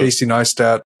search Casey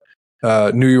Neistat,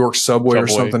 New York subway or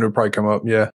something. It would probably come up.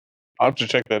 Yeah. I'll have to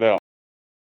check that out.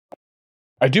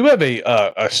 I do have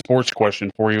a sports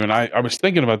question for you. And I was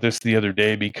thinking about this the other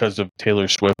day because of Taylor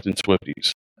Swift and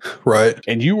Swifties. Right.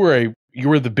 And you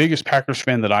were the biggest Packers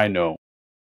fan that I know.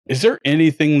 Is there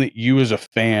anything that you as a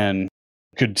fan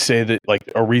could say that like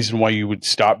a reason why you would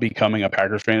stop becoming a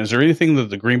Packers fan? Is there anything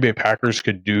that the Green Bay Packers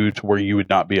could do to where you would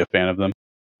not be a fan of them?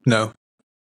 No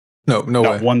way.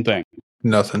 Not one thing.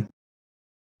 Nothing.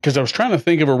 Because I was trying to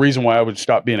think of a reason why I would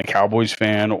stop being a Cowboys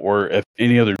fan or if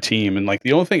any other team. And like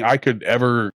the only thing I could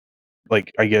ever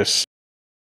like, I guess,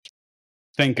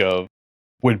 think of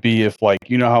would be if like,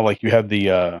 you know how like you have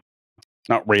the,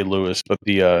 not Ray Lewis, but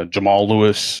the Jamal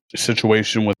Lewis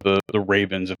situation with the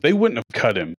Ravens. If they wouldn't have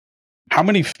cut him, how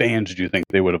many fans do you think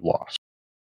they would have lost?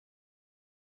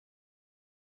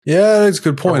 Yeah, that's a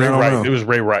good point. I don't know. It was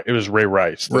Ray Rice. It was Ray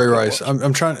Rice. Ray Rice.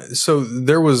 I'm trying. So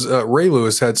there was Ray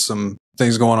Lewis had some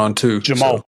things going on too.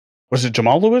 Was it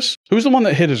Jamal Lewis? Who's the one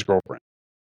that hit his girlfriend?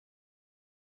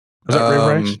 Was that Ray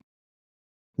Rice?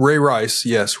 Ray Rice.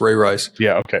 Yes, Ray Rice.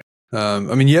 Yeah. Okay. I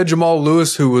mean, you had Jamal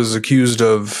Lewis, who was accused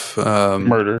of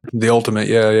murder. The ultimate.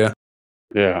 Yeah.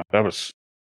 Yeah, that was.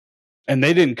 And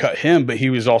they didn't cut him, but he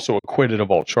was also acquitted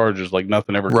of all charges. Like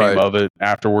nothing ever came of it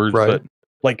afterwards. Right. But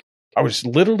like, I was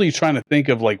literally trying to think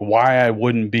of like why I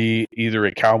wouldn't be either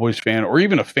a Cowboys fan or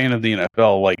even a fan of the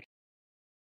NFL. Like,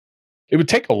 it would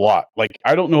take a lot. Like,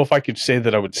 I don't know if I could say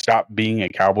that I would stop being a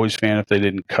Cowboys fan if they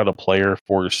didn't cut a player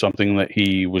for something that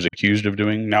he was accused of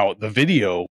doing. Now, the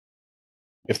video,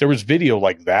 if there was video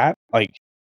like that, like,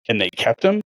 and they kept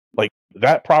him, like,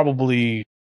 that probably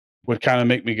would kind of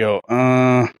make me go,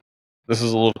 this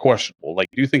is a little questionable. Like,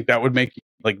 do you think that would make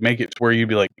it to where you'd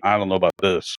be like, I don't know about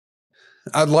this?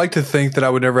 I'd like to think that I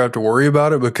would never have to worry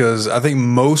about it because I think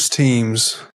most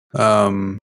teams are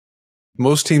going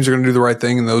to do the right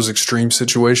thing in those extreme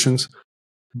situations.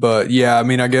 But yeah, I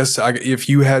mean, I guess if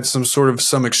you had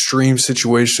some extreme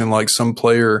situation, like some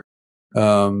player,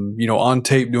 on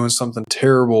tape doing something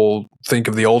terrible, think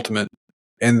of the ultimate,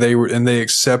 and they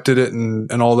accepted it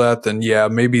and all that, then yeah,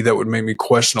 maybe that would make me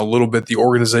question a little bit the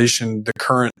organization, the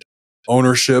current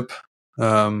ownership,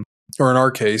 or in our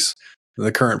case,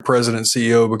 the current president,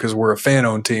 CEO, because we're a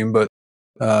fan-owned team. But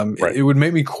it would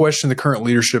make me question the current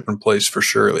leadership in place for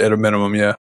sure, at a minimum.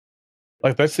 Yeah.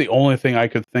 Like, that's the only thing I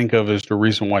could think of as the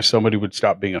reason why somebody would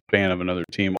stop being a fan of another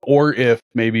team. Or if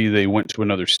maybe they went to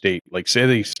another state. Like, say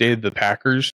they stayed the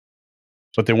Packers,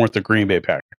 but they weren't the Green Bay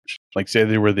Packers. Like, say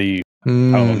they were the, I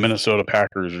don't know, Minnesota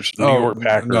Packers or New York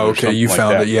Packers. No, okay, you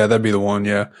found it. Yeah, that'd be the one.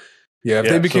 Yeah. Yeah, if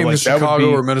they became the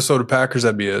Chicago or Minnesota Packers,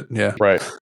 that'd be it. Yeah. Right.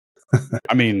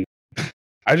 I mean,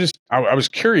 I was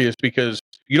curious because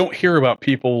you don't hear about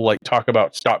people, like, talk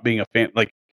about stop being a fan.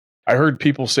 Like, I heard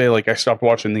people say, like, I stopped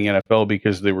watching the NFL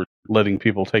because they were letting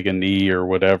people take a knee or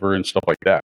whatever and stuff like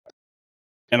that.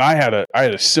 And I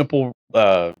had a simple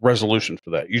resolution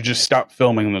for that. You just stop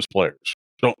filming those players.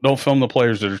 Don't film the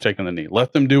players that are taking the knee.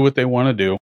 Let them do what they want to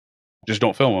do. Just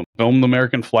don't film them. Film the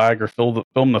American flag or film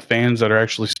the fans that are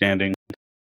actually standing.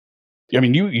 I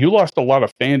mean, you lost a lot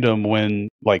of fandom when,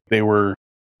 like, they were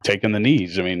taking the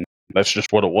knees. I mean, that's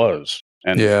just what it was.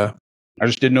 And yeah. I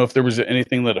just didn't know if there was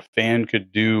anything that a fan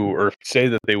could do or say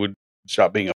that they would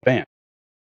stop being a fan.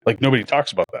 Like, nobody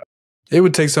talks about that. It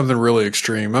would take something really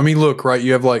extreme. I mean, look, right,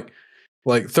 you have like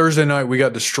Thursday night, we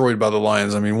got destroyed by the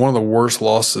Lions. I mean, one of the worst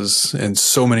losses in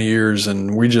so many years.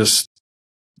 And we just,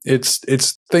 it's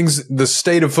things, the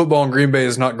state of football in Green Bay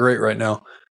is not great right now.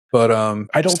 But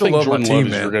I don't think Jordan Love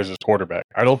is your guys' quarterback.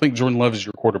 I don't think Jordan Love is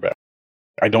your quarterback.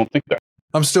 I don't think that.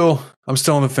 I'm still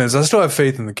on the fence. I still have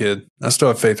faith in the kid. I still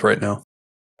have faith right now.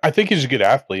 I think he's a good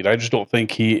athlete. I just don't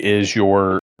think he is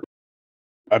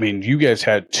I mean, you guys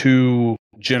had 2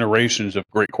 generations of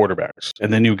great quarterbacks,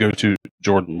 and then you go to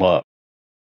Jordan Love.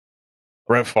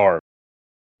 Brett Favre,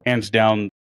 hands down,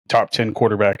 top 10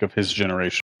 quarterback of his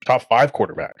generation, top 5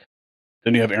 quarterback.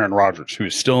 Then you have Aaron Rodgers, who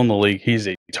is still in the league. He's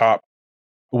a top,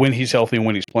 when he's healthy and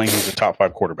when he's playing, he's a top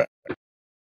 5 quarterback.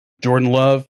 Jordan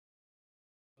Love,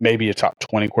 maybe a top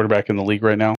 20 quarterback in the league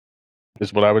right now,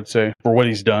 is what I would say, for what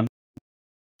he's done.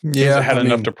 Yeah, he hasn't had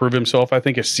enough to prove himself. I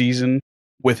think a season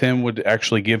with him would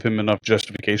actually give him enough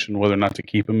justification whether or not to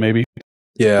keep him, maybe.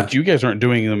 Yeah. But you guys aren't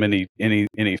doing them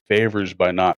any favors by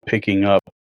not picking up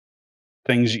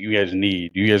things that you guys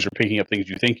need. You guys are picking up things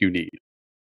you think you need.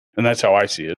 And that's how I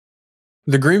see it.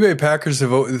 The Green Bay Packers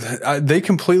they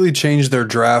completely changed their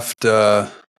draft,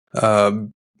 what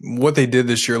they did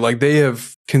this year. Like, they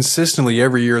have consistently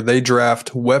every year, they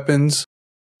draft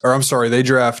they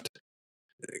draft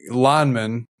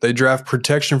linemen, they draft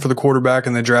protection for the quarterback,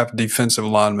 and they draft defensive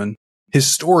linemen.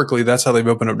 Historically, that's how they've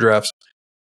opened up drafts.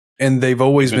 And they've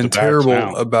always been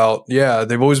terrible about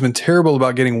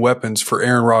getting weapons for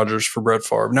Aaron Rodgers, for Brett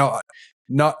Favre. Now,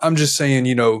 I'm just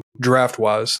saying, draft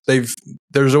wise,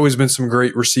 there's always been some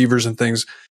great receivers and things,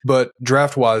 but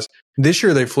draft wise, this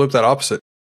year they flipped that opposite.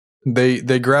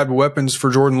 They grabbed weapons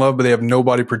for Jordan Love, but they have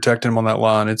nobody protecting him on that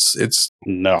line.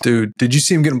 No. Dude, did you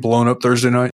see him getting blown up Thursday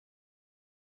night?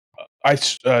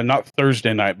 Not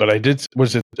Thursday night, but I did.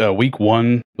 Was it week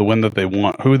 1, the win that they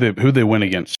won? Who they win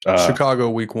against? Chicago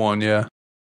week 1, yeah.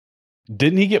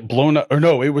 Didn't he get blown up? Or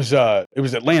no, it was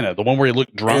Atlanta, the one where he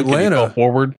looked drunk and he fell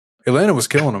forward. Atlanta was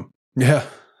killing him. Yeah.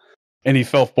 And he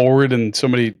fell forward, and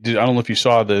somebody did. I don't know if you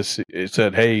saw this. It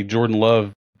said, "Hey, Jordan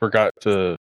Love forgot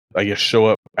to, I guess, show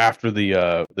up after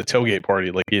the tailgate party.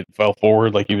 Like, he fell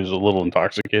forward, like he was a little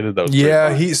intoxicated." That was he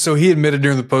admitted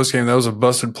during the postgame that was a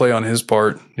busted play on his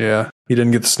part. Yeah, he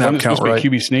didn't get the snap count right.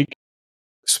 QB sneak.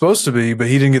 Supposed to be, but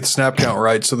he didn't get the snap count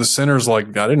right. So the center's like,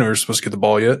 I didn't know you were supposed to get the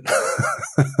ball yet.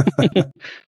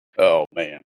 Oh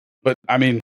man, but I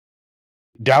mean,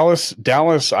 Dallas.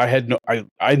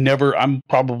 I'm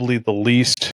probably the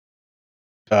least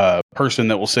person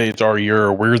that will say it's our year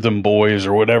or we're them boys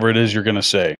or whatever it is you're going to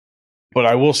say. But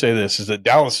I will say this, is that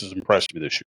Dallas has impressed me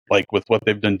this year, like with what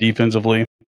they've done defensively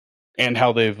and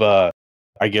how they've, they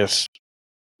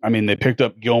picked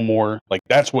up Gilmore. Like,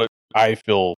 that's what I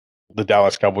feel the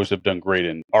Dallas Cowboys have done great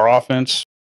in. Our offense,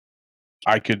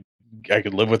 I could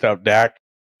live without Dak.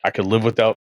 I could live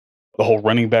without the whole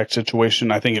running back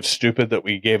situation. I think it's stupid that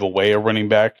we gave away a running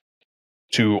back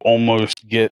to almost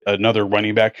get another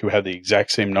running back who had the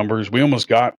exact same numbers. We almost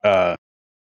got,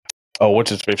 what's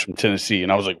his face from Tennessee.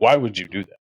 And I was like, why would you do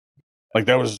that? Like,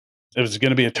 it was going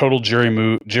to be a total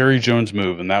Jerry Jones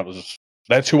move. And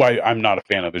that's who I'm not a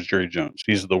fan of, is Jerry Jones.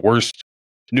 He's the worst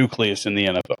nucleus in the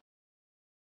NFL.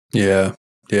 Yeah.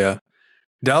 Yeah.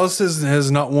 Dallas has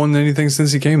not won anything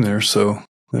since he came there. So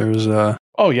there's,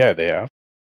 oh yeah, they have.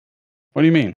 What do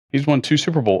you mean? He's won 3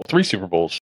 Super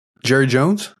Bowls. Jerry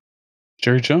Jones?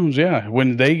 Jerry Jones, yeah.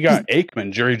 When they got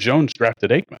Aikman, Jerry Jones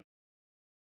drafted Aikman.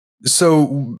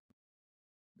 So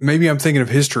maybe I'm thinking of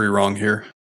history wrong here.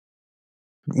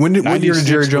 When year did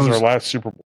Jerry Jones? Was our last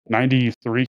Super Bowl?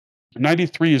 93.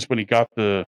 93 is when he got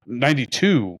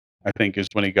 92, I think, is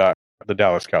when he got the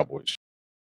Dallas Cowboys.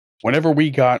 Whenever we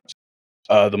got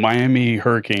the Miami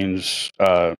Hurricanes,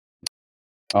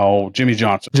 Jimmy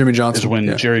Johnson. Is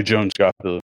when Jerry Jones got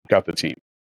the team.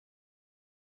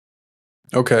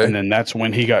 Okay. And then that's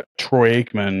when he got Troy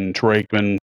Aikman. Troy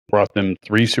Aikman brought them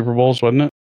 3 Super Bowls, wasn't it?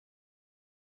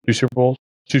 2 Super Bowls?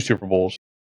 2 Super Bowls.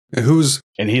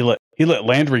 And he let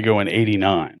Landry go in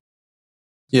 89.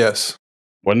 Yes.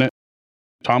 Wasn't it?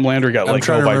 Tom Landry got let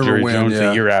go by Jerry Jones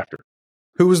the year after.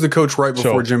 Who was the coach right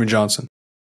before Jimmy Johnson?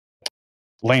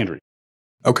 Landry.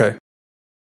 Okay.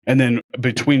 And then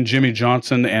between Jimmy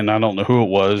Johnson and I don't know who it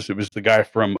was the guy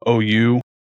from OU.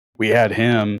 We had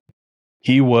him.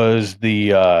 He was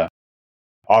the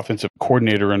offensive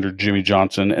coordinator under Jimmy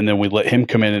Johnson, and then we let him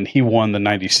come in, and he won the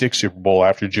 96 Super Bowl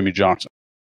after Jimmy Johnson.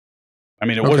 I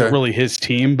mean, it wasn't really his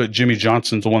team, but Jimmy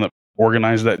Johnson's the one that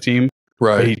organized that team.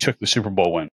 Right. But he took the Super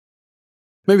Bowl win.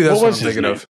 Maybe that's what I'm thinking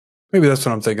of. Maybe that's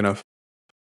what I'm thinking of.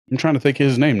 I'm trying to think of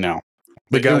his name now.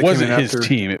 But it wasn't his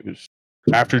team. It was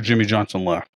after Jimmy Johnson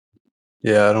left.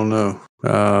 Yeah, I don't know.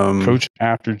 Coach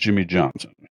after Jimmy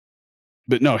Johnson.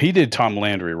 But no, he did Tom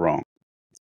Landry wrong.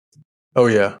 Oh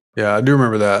yeah, yeah, I do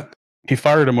remember that. He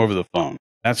fired him over the phone.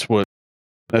 That's what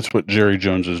Jerry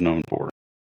Jones is known for.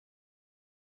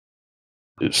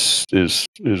 Is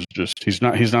just he's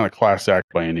not a class act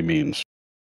by any means.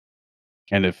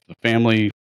 And if the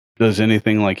family does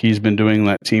anything like he's been doing,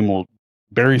 that team will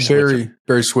Barry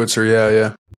Switzer.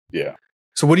 Yeah.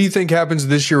 So what do you think happens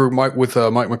this year with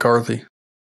Mike McCarthy?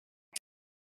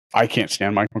 I can't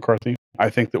stand Mike McCarthy. I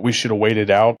think that we should have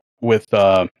waited out with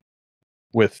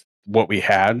what we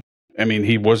had. I mean,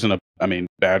 he wasn't a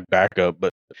bad backup,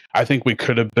 but I think we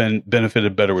could have been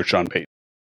benefited better with Sean Payton.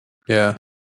 Yeah.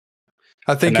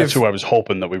 I think that's who I was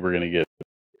hoping that we were going to get.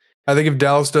 I think if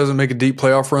Dallas doesn't make a deep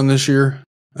playoff run this year,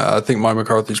 I think Mike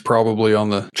McCarthy's probably on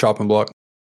the chopping block.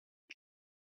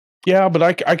 Yeah, but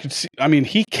I could see. I mean,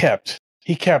 he kept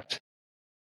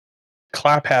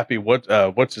Clap Happy.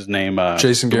 What's his name?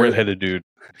 Jason Garrett, the redheaded dude.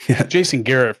 Yeah. Jason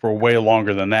Garrett for way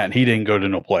longer than that, and he didn't go to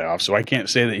no playoffs. So I can't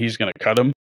say that he's going to cut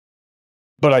him.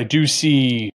 But I do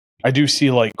see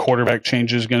like quarterback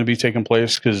changes going to be taking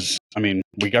place because I mean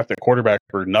we got the quarterback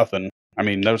for nothing. I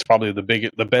mean that was probably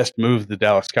the best move the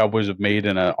Dallas Cowboys have made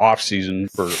in an offseason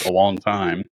for a long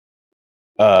time.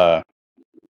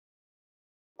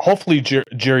 Hopefully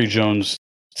Jerry Jones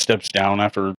steps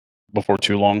down before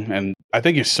too long, and I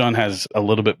think his son has a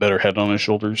little bit better head on his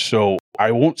shoulders. So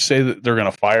I won't say that they're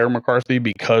going to fire McCarthy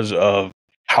because of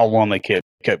how long they kept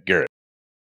Garrett.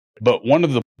 But one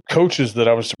of the coaches that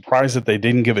I was surprised that they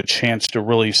didn't give a chance to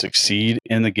really succeed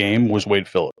in the game was Wade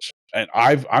Phillips. And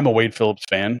I'm a Wade Phillips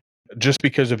fan just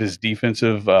because of his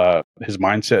defensive, his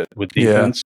mindset with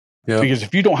defense. Yeah. Because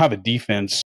if you don't have a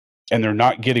defense and they're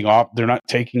not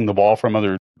taking the ball from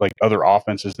other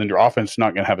offenses, then your offense is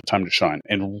not going to have a time to shine.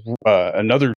 And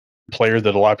another player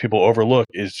that a lot of people overlook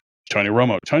is Tony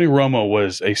Romo. Tony Romo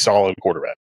was a solid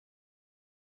quarterback.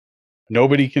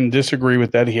 Nobody can disagree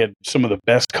with that. He had some of the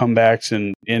best comebacks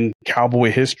in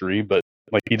Cowboy history, but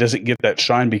he doesn't get that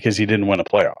shine because he didn't win a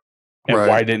playoff. And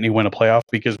why didn't he win a playoff?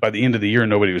 Because by the end of the year,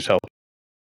 nobody was healthy.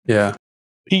 Yeah,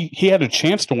 he had a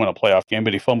chance to win a playoff game,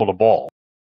 but he fumbled a ball,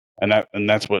 and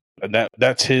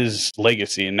that's his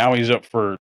legacy. And now he's up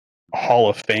for Hall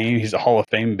of Fame. He's a Hall of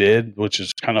Fame bid, which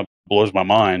is kind of blows my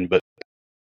mind. But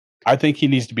I think he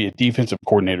needs to be a defensive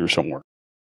coordinator somewhere,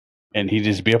 and he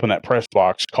needs to be up in that press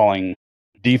box calling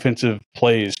defensive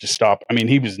plays to stop. I mean,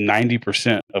 he was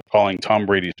 90% of calling Tom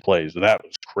Brady's plays. That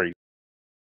was crazy.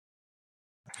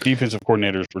 defensive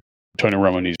coordinators where Tony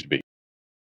Romo needs to be.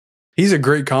 He's a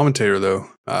great commentator, though.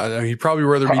 He'd probably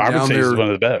rather be down there. He's one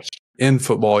of the best in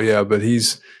football, yeah. But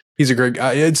he's a great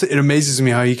guy. It amazes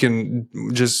me how he can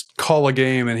just call a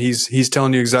game and he's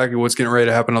telling you exactly what's getting ready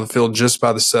to happen on the field just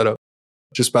by the setup,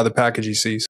 just by the package he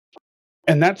sees.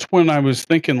 And that's when I was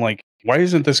thinking, like, why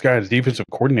isn't this guy a defensive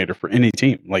coordinator for any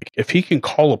team? Like, if he can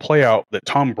call a play out that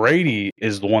Tom Brady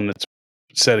is the one that's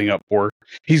setting up for,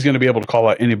 he's going to be able to call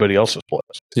out anybody else's plays.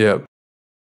 Yeah.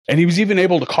 And he was even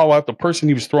able to call out the person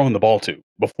he was throwing the ball to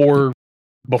before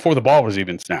the ball was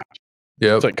even snapped.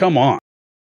 Yeah. It's like, come on.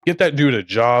 Get that dude a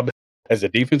job as a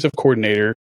defensive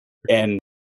coordinator, and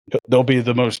they'll be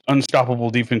the most unstoppable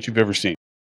defense you've ever seen.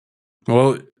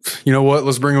 Well, you know what?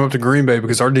 Let's bring him up to Green Bay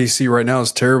because our DC right now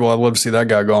is terrible. I'd love to see that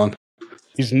guy gone.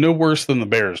 He's no worse than the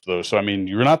Bears, though. So, I mean,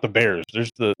 you're not the Bears.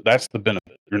 That's the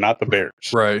benefit. You're not the Bears.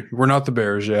 Right. We're not the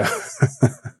Bears, yeah.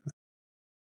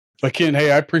 But, Ken,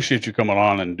 hey, I appreciate you coming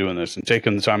on and doing this and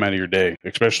taking the time out of your day,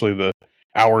 especially the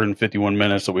hour and 51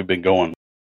 minutes that we've been going.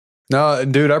 No,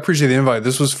 dude, I appreciate the invite.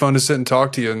 This was fun to sit and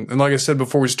talk to you. And like I said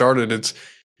before we started,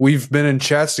 we've been in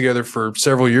chats together for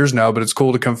several years now, but it's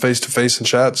cool to come face to face and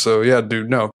chat. So, yeah, dude,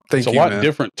 no, thank you, man. It's a lot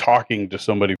different talking to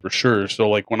somebody for sure. So,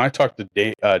 like, when I talked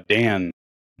to Dan,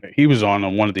 he was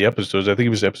on one of the episodes. I think it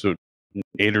was episode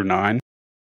 8 or 9.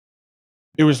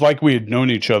 It was like we had known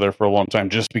each other for a long time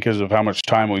just because of how much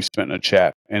time we spent in a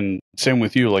chat. And same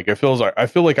with you. Like, I feel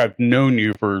like I've known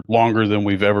you for longer than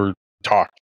we've ever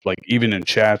talked, like even in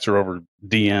chats or over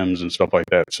DMs and stuff like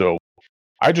that. So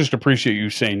I just appreciate you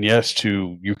saying yes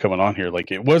to you coming on here.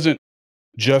 Like, it wasn't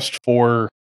just for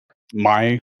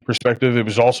my perspective. It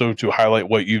was also to highlight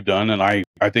what you've done. And I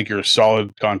think you're a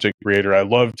solid content creator. I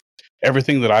loved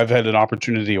everything that I've had an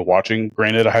opportunity of watching.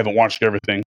 Granted, I haven't watched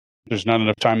everything. There's not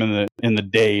enough time in the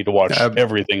day to watch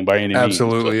everything by any means.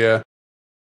 Absolutely, yeah.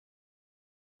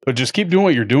 But just keep doing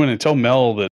what you're doing and tell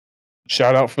Mel that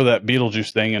shout out for that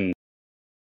Beetlejuice thing. And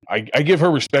I give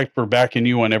her respect for backing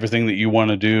you on everything that you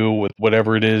want to do with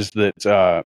whatever it is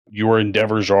that your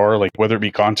endeavors are, like whether it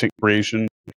be content creation,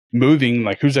 moving.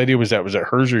 Like, whose idea was that? Was that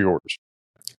hers or yours?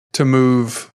 To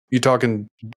move, you talking?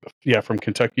 Yeah, from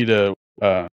Kentucky to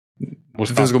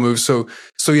physical moves. So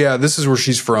yeah, this is where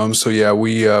she's from. So yeah,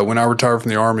 we when I retired from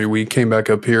the Army, we came back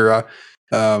up here.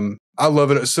 I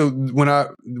love it. So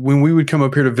when we would come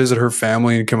up here to visit her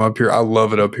family and come up here, I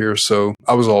love it up here. So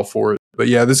I was all for it. But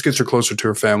yeah, this gets her closer to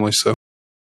her family. So,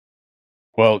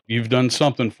 well, you've done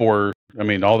something for her. I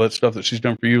mean, all that stuff that she's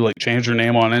done for you, like change her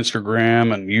name on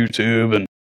Instagram and YouTube, and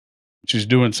she's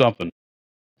doing something.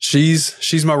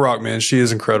 She's my rock, man. She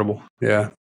is incredible.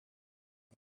 Yeah.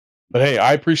 But hey,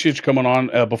 I appreciate you coming on.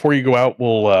 Before you go out,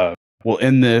 we'll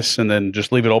end this and then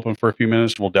just leave it open for a few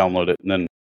minutes. We'll download it and then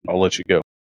I'll let you go.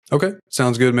 Okay,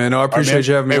 sounds good, man. No, I appreciate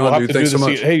you having me on, dude. Thanks so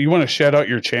much. Hey, you want to shout out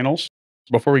your channels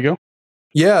before we go?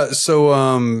 Yeah, so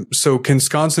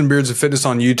Kensconsin Beards of Fitness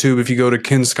on YouTube. If you go to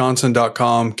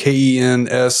kensconsin.com,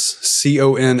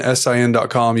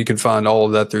 KENSCONSIN.com, you can find all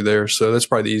of that through there. So that's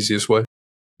probably the easiest way.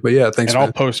 But yeah, thanks. And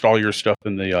I'll post all your stuff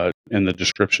in the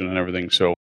description and everything.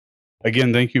 So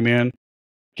again, thank you, man.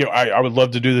 I would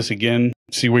love to do this again,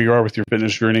 see where you are with your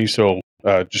fitness journey. So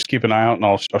just keep an eye out, and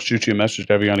I'll shoot you a message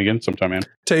to have you on again sometime, man.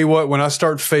 Tell you what, when I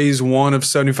start phase 1 of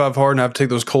 75 hard and I have to take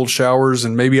those cold showers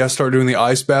and maybe I start doing the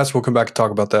ice baths, we'll come back and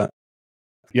talk about that.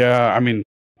 Yeah, I mean,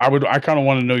 I kind of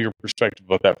want to know your perspective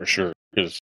about that for sure.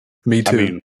 Because me too. I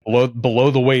mean, below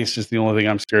the waist is the only thing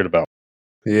I'm scared about.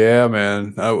 Yeah,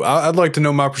 man. I'd like to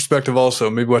know my perspective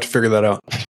also. Maybe we'll have to figure that out.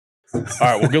 All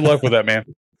right. Well, good luck with that, man.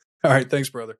 All right.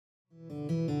 Thanks, brother.